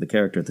perfect for the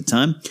character at the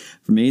time.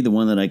 For me, the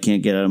one that I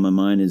can't get out of my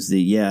mind is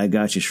the "yeah, I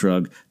got you"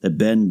 shrug that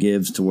Ben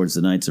gives towards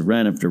the Knights of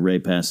Ren after Rey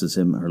passes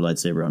him her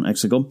lightsaber on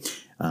Exegol.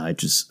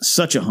 Just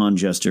such a Han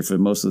gesture for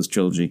most of this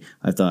trilogy.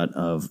 I thought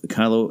of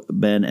Kylo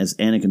Ben as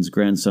Anakin's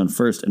grandson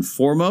first and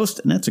foremost,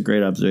 and that's a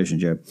great observation,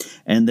 Jared.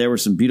 And there were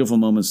some beautiful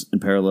moments and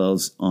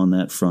parallels on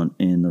that front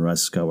in The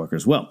Rise of Skywalker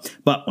as well.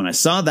 But when I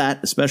saw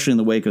that, especially in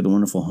the wake of the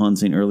wonderful Han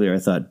scene earlier, I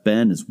thought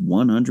Ben is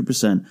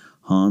 100%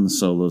 Han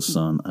Solo's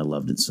son. I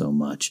loved it so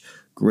much.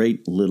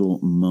 Great little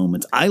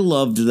moments. I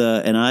loved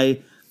and I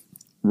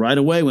right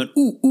away went,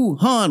 ooh,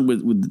 Han,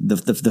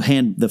 with the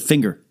hand, the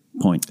finger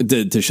point.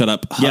 To shut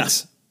up Hux.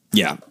 Yes.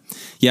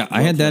 Yeah,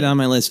 I had that on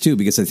my list too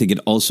because I think it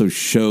also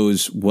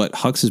shows what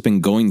Hux has been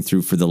going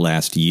through for the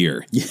last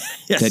year.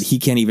 Yes. That he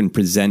can't even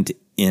present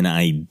an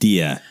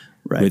idea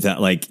without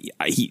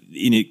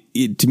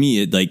to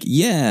me,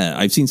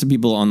 I've seen some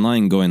people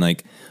online going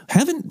like,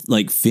 haven't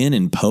like Finn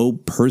and Poe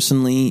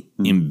personally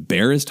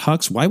embarrassed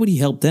Hux? Why would he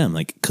help them?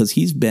 Like, because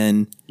he's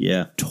been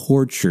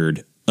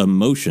tortured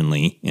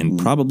emotionally and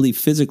probably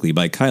physically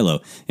by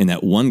Kylo, and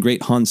that one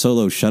great Han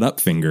Solo shut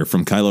up finger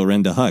from Kylo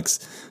Ren to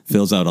Hux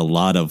fills out a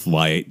lot of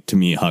why, to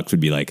me, Hux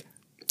would be like,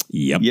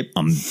 yep.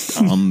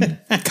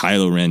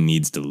 Kylo Ren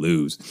needs to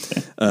lose.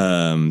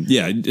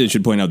 I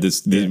should point out this,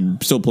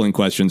 still pulling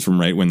questions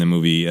from right when the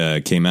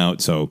movie came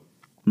out, so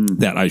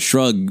that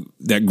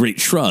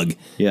great shrug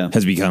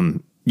has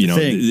become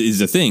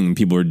is a thing.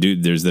 People are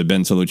there's the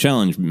Ben Solo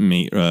challenge,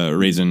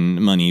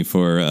 raising money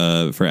for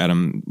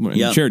Adam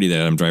charity that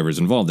Adam Driver is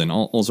involved in,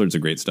 all sorts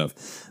of great stuff.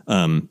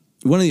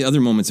 One of the other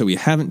moments that we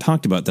haven't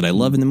talked about that I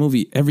love in the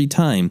movie every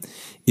time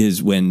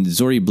is when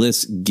Zori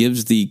Bliss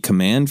gives the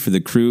command for the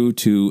crew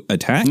to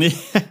attack,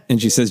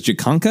 and she says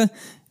Jakanka,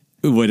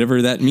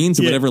 whatever that means,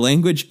 in whatever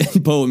language,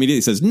 and Poe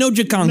immediately says, no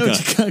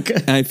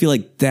Jakanka. And I feel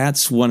like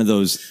that's one of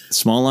those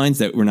small lines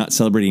that we're not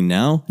celebrating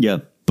now. Yeah.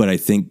 But I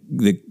think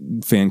the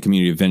fan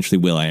community eventually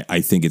will.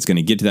 I think it's going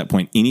to get to that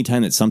point.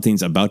 Anytime that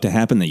something's about to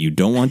happen that you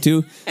don't want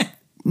to,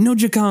 no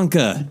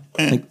Jakanka.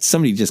 Like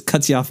somebody just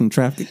cuts you off in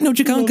traffic. No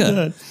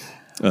Jakanka.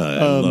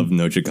 I love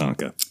no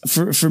Jakanka.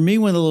 For me,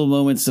 one of the little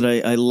moments that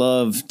I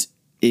loved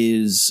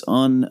is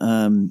on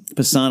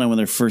Pisana when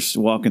they're first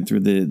walking through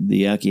the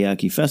Yaki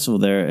Yaki festival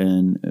there,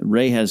 and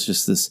Rey has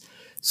just this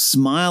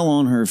smile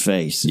on her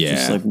face. Yeah.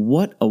 Just like,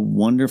 what a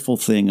wonderful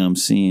thing I'm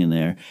seeing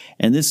there.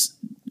 And this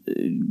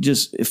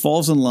it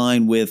falls in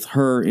line with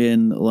her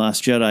in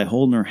Last Jedi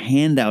holding her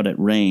hand out at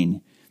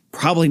rain.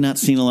 Probably not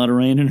seen a lot of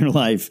rain in her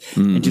life,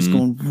 and just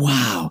going,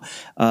 wow.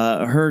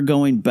 Her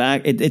going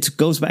back, it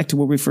goes back to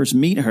where we first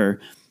meet her,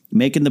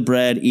 making the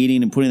bread,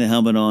 eating and putting the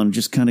helmet on,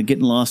 just kind of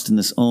getting lost in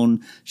this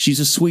own. She's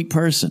a sweet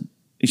person.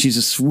 She's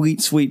a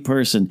sweet, sweet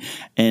person.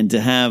 And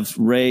to have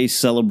Rey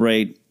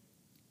celebrate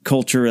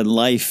culture and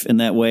life in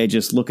that way,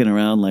 just looking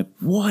around like,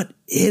 what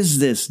is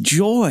this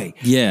joy?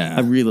 Yeah.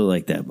 I really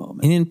like that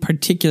moment. And in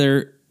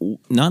particular,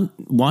 not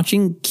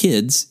watching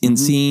kids and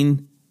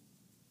seeing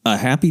a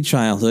happy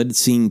childhood,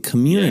 seeing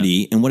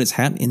community and what is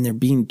happening, and they're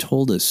being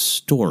told a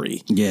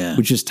story. Yeah.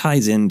 Which just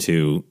ties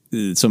into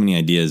so many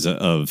ideas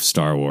of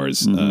Star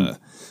Wars.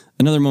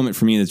 Another moment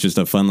for me that's just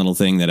a fun little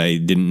thing that I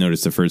didn't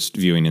notice the first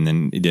viewing and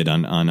then did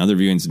on other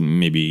viewings, and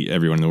maybe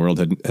everyone in the world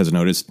has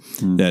noticed,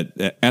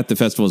 that at the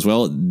festival as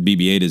well,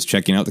 BB-8 is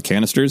checking out the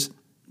canisters.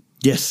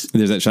 Yes.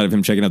 There's that shot of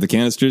him checking out the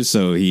canisters.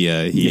 So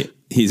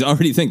he's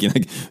already thinking,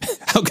 like,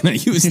 how can I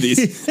use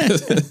these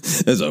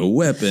as a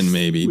weapon,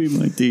 maybe? We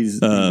might use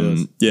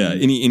yeah.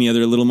 Any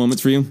other little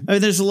moments for you? I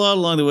mean, there's a lot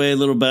along the way,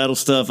 little battle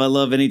stuff. I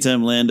love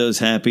anytime Lando's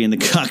happy in the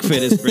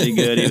cockpit is pretty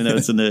good, even though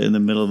it's in the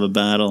middle of a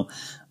battle.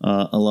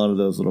 A lot of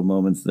those little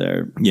moments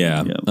there.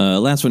 Yeah.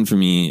 Last one for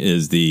me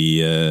is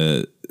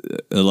the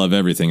I love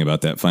everything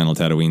about that final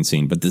Tatooine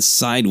scene, but the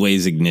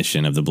sideways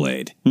ignition of the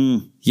blade.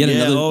 Yet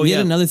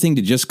another thing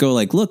to just go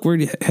like, look,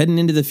 we're heading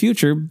into the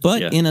future,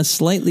 but in a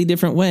slightly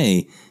different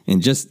way.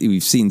 And just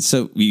we've seen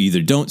we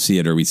either don't see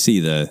it or we see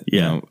the you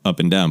know, up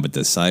and down, but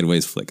the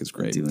sideways flick is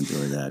great. I do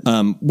enjoy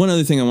that. One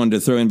other thing I wanted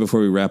to throw in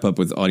before we wrap up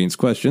with audience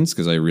questions,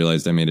 because I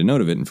realized I made a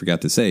note of it and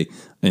forgot to say,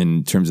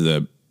 in terms of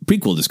the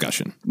prequel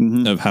discussion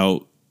of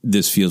how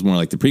this feels more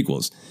like the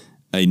prequels.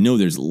 I know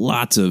there's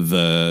lots of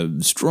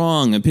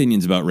strong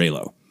opinions about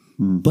Reylo,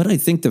 but I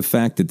think the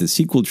fact that the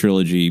sequel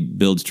trilogy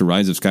builds to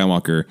Rise of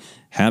Skywalker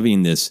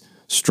having this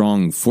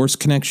strong Force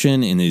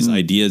connection and these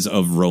ideas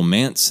of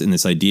romance and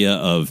this idea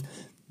of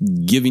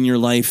giving your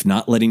life,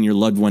 not letting your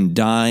loved one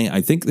die.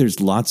 I think there's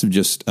lots of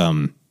just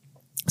some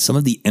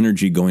of the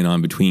energy going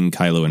on between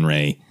Kylo and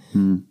Rey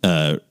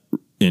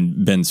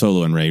and Ben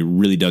Solo and Rey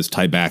really does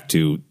tie back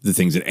to the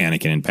things that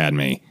Anakin and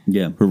Padme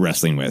were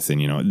wrestling with.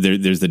 And, you know,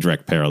 there's the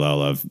direct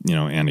parallel of, you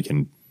know,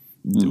 Anakin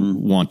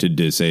wanted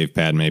to save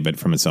Padme, but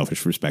from a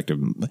selfish perspective.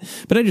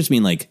 But I just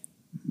mean like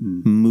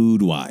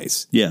mood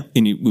wise. Yeah.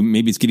 And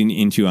maybe it's getting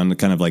into on the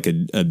kind of like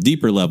a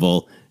deeper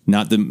level,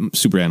 not the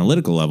super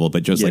analytical level,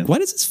 but just like, why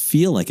does this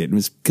feel like it? And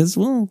it's because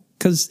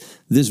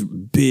this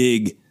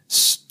big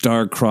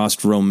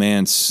star-crossed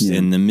romance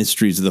and the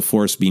mysteries of the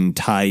Force being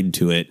tied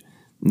to it,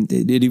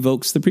 it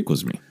evokes the prequels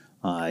to me.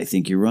 I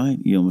think you're right.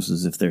 You almost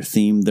as if their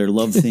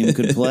love theme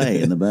could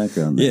play in the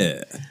background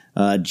there.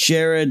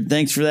 Jared,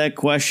 thanks for that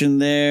question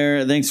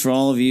there. Thanks for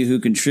all of you who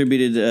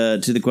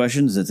contributed to the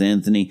questions. That's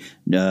Anthony,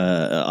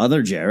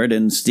 other Jared,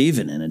 and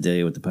Stephen in A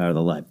Day with the Power of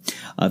the Light.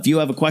 If you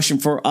have a question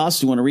for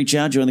us, you want to reach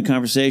out, join the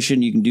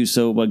conversation, you can do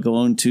so by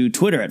going to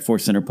Twitter at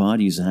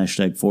ForceCenterPod. Use the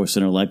hashtag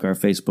ForceCenter, like our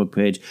Facebook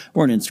page,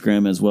 or on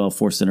Instagram as well.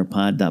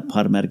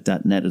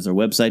 ForceCenterPod.podomatic.net is our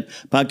website.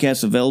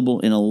 Podcasts available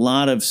in a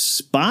lot of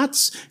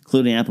spots,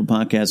 including Apple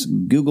Podcasts,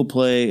 Google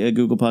Play,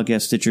 Google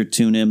Podcasts, Stitcher,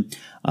 TuneIn.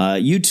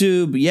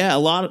 YouTube, a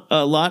lot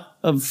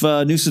of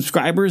new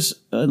subscribers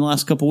in the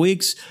last couple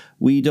weeks.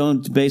 We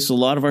don't base a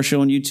lot of our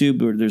show on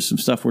YouTube. There's some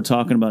stuff we're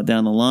talking about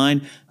down the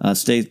line.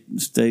 Stay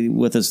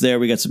with us there.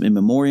 We got some in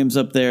memoriams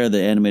up there,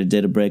 the animated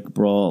data break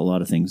brawl, a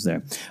lot of things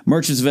there.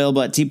 Merch is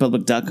available at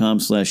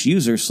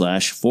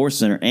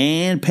tpublic.com/user/ForceCenter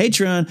and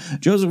Patreon.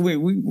 Joseph, we're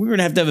going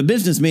to have a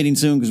business meeting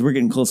soon because we're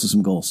getting close to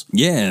some goals.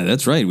 Yeah,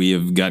 that's right. We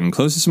have gotten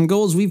close to some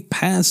goals. We've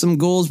passed some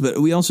goals, but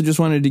we also just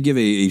wanted to give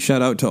a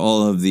shout out to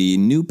all of the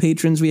new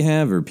patrons we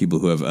have, or people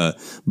who have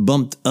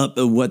bumped up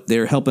what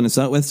they're helping us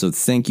out with. So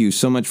thank you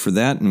so much for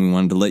that. And we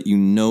wanted to let you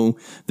know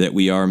that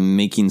we are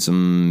making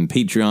some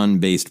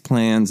Patreon-based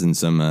plans and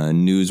some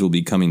news will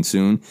be coming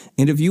soon.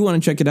 And if you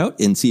want to check it out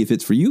and see if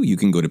it's for you, you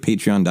can go to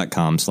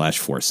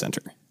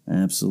patreon.com/ForceCenter.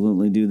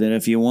 Absolutely do that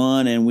if you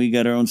want. And we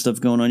got our own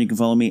stuff going on. You can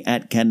follow me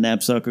at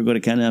CatNapsuck or go to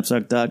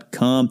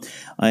CatNapsuck.com.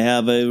 I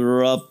have a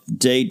rough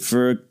date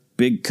for a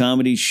big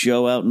comedy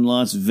show out in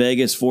Las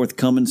Vegas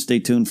forthcoming. Stay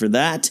tuned for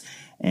that.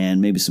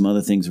 And maybe some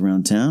other things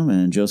around town.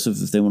 And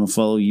Joseph, if they want to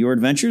follow your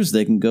adventures,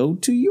 they can go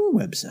to your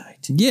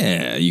website.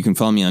 Yeah, you can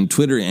follow me on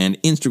Twitter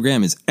and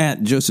Instagram is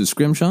at Joseph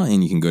Scrimshaw.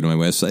 And you can go to my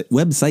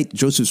website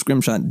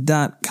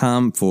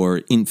josephscrimshaw.com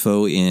for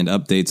info and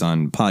updates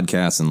on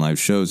podcasts and live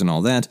shows and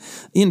all that.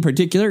 In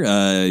particular,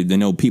 I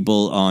know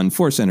people on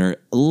Force Center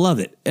love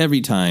it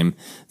every time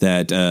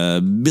that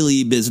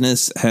Billy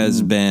Business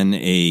has been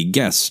a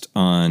guest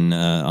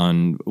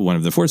on one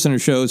of the Force Center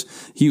shows.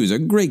 He was a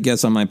great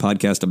guest on my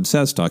podcast,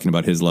 Obsessed, talking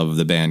about his love of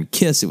the band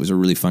Kiss. It was a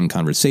really fun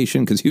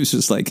conversation because he was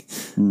just like,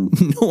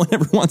 no one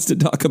ever wants to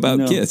talk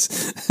about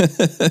Kiss.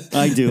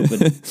 I do.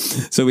 But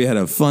so we had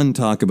a fun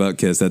talk about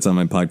Kiss. That's on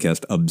my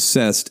podcast,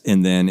 Obsessed.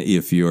 And then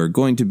if you're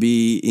going to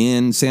be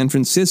in San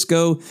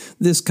Francisco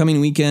this coming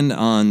weekend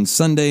on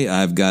Sunday,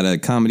 I've got a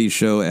comedy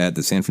show at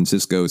the San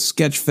Francisco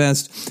Sketch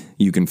Fest.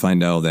 You can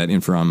find all that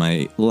info on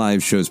my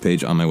live shows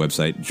page on my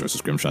website,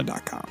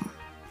 josephscrimshaw.com.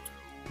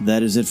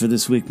 That is it for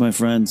this week, my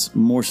friends.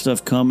 More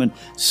stuff coming.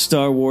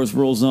 Star Wars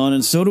rolls on,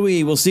 and so do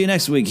we. We'll see you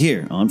next week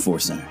here on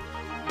Force Center.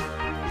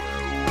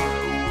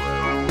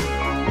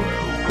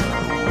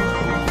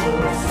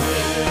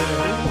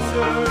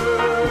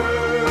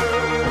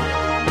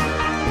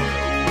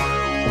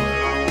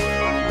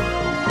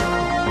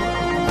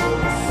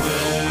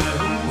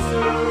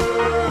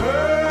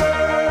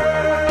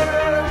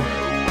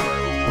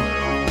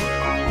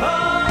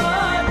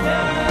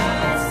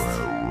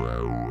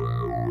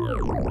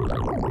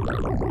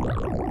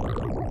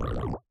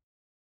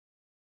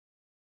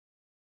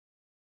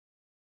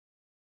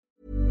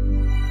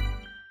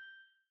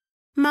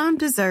 Mom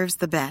deserves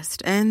the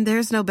best, and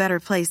there's no better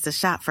place to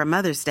shop for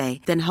Mother's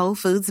Day than Whole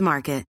Foods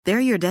Market. They're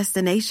your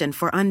destination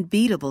for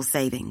unbeatable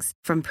savings,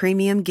 from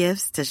premium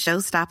gifts to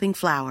show-stopping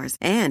flowers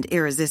and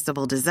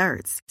irresistible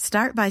desserts.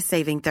 Start by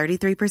saving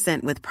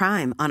 33% with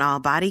Prime on all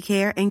body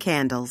care and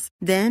candles.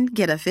 Then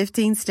get a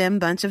 15-stem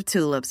bunch of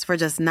tulips for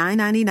just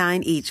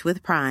 $9.99 each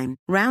with Prime.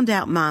 Round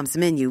out Mom's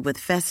menu with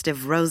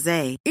festive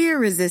rosé,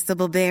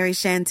 irresistible berry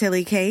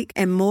chantilly cake,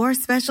 and more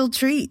special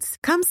treats.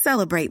 Come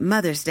celebrate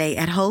Mother's Day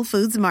at Whole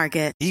Foods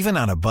Market. Even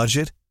on a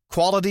budget,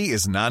 quality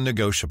is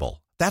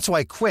non-negotiable. That's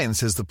why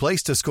Quince is the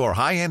place to score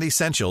high-end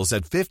essentials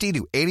at 50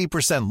 to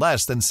 80%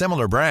 less than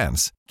similar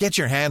brands. Get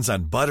your hands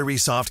on buttery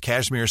soft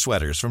cashmere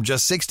sweaters from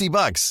just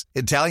 $60,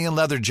 Italian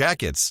leather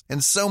jackets,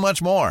 and so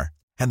much more.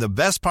 And the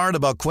best part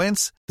about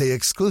Quince, they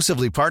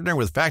exclusively partner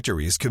with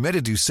factories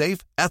committed to safe,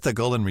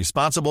 ethical, and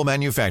responsible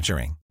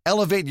manufacturing.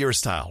 Elevate your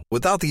style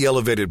without the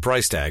elevated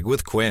price tag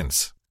with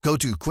Quince. Go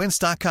to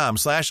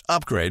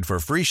quince.com/upgrade for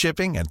free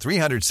shipping and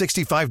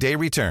 365-day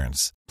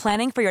returns.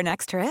 Planning for your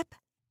next trip?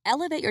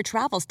 Elevate your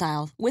travel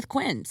style with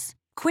Quince.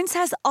 Quince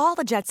has all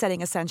the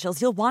jet-setting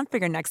essentials you'll want for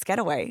your next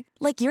getaway,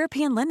 like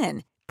European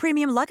linen,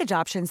 premium luggage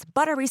options,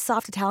 buttery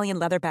soft Italian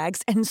leather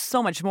bags, and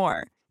so much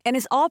more. And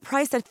is all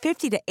priced at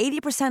 50 to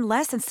 80%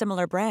 less than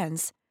similar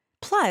brands.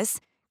 Plus,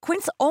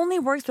 Quince only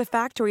works with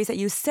factories that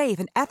use safe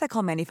and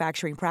ethical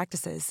manufacturing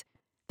practices.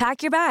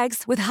 Pack your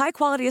bags with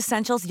high-quality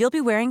essentials you'll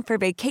be wearing for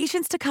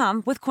vacations to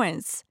come with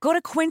Quince. Go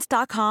to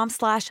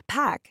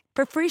quince.com/pack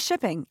for free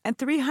shipping and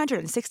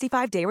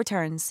 365-day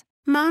returns.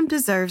 Mom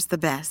deserves the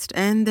best,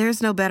 and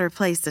there's no better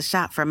place to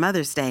shop for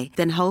Mother's Day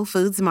than Whole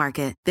Foods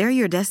Market. They're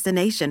your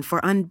destination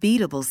for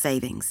unbeatable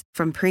savings,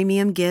 from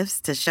premium gifts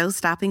to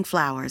show-stopping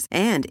flowers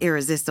and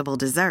irresistible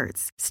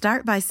desserts.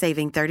 Start by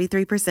saving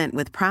 33%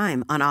 with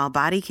Prime on all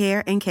body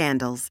care and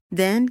candles.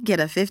 Then get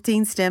a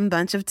 15-stem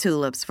bunch of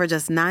tulips for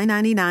just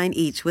 $9.99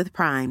 each with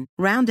Prime.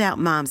 Round out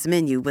Mom's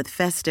menu with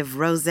festive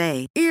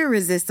rosé,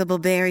 irresistible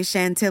berry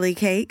chantilly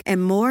cake,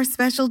 and more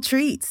special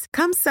treats.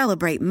 Come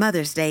celebrate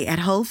Mother's Day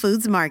at Whole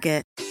Foods Market.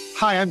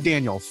 Hi, I'm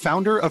Daniel,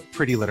 founder of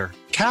Pretty Litter.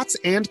 Cats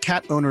and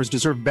cat owners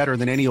deserve better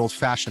than any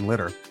old-fashioned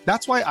litter.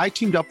 That's why I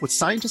teamed up with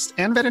scientists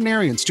and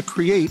veterinarians to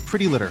create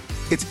Pretty Litter.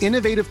 Its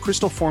innovative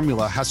crystal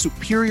formula has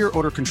superior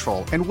odor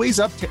control and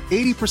weighs up to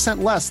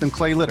 80% less than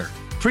clay litter.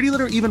 Pretty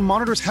Litter even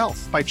monitors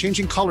health by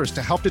changing colors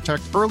to help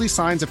detect early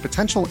signs of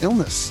potential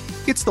illness.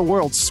 It's the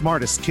world's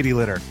smartest kitty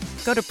litter.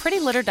 Go to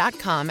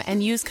prettylitter.com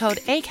and use code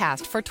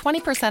ACAST for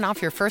 20%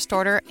 off your first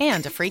order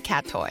and a free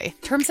cat toy.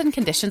 Terms and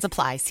conditions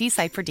apply. See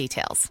site for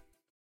details.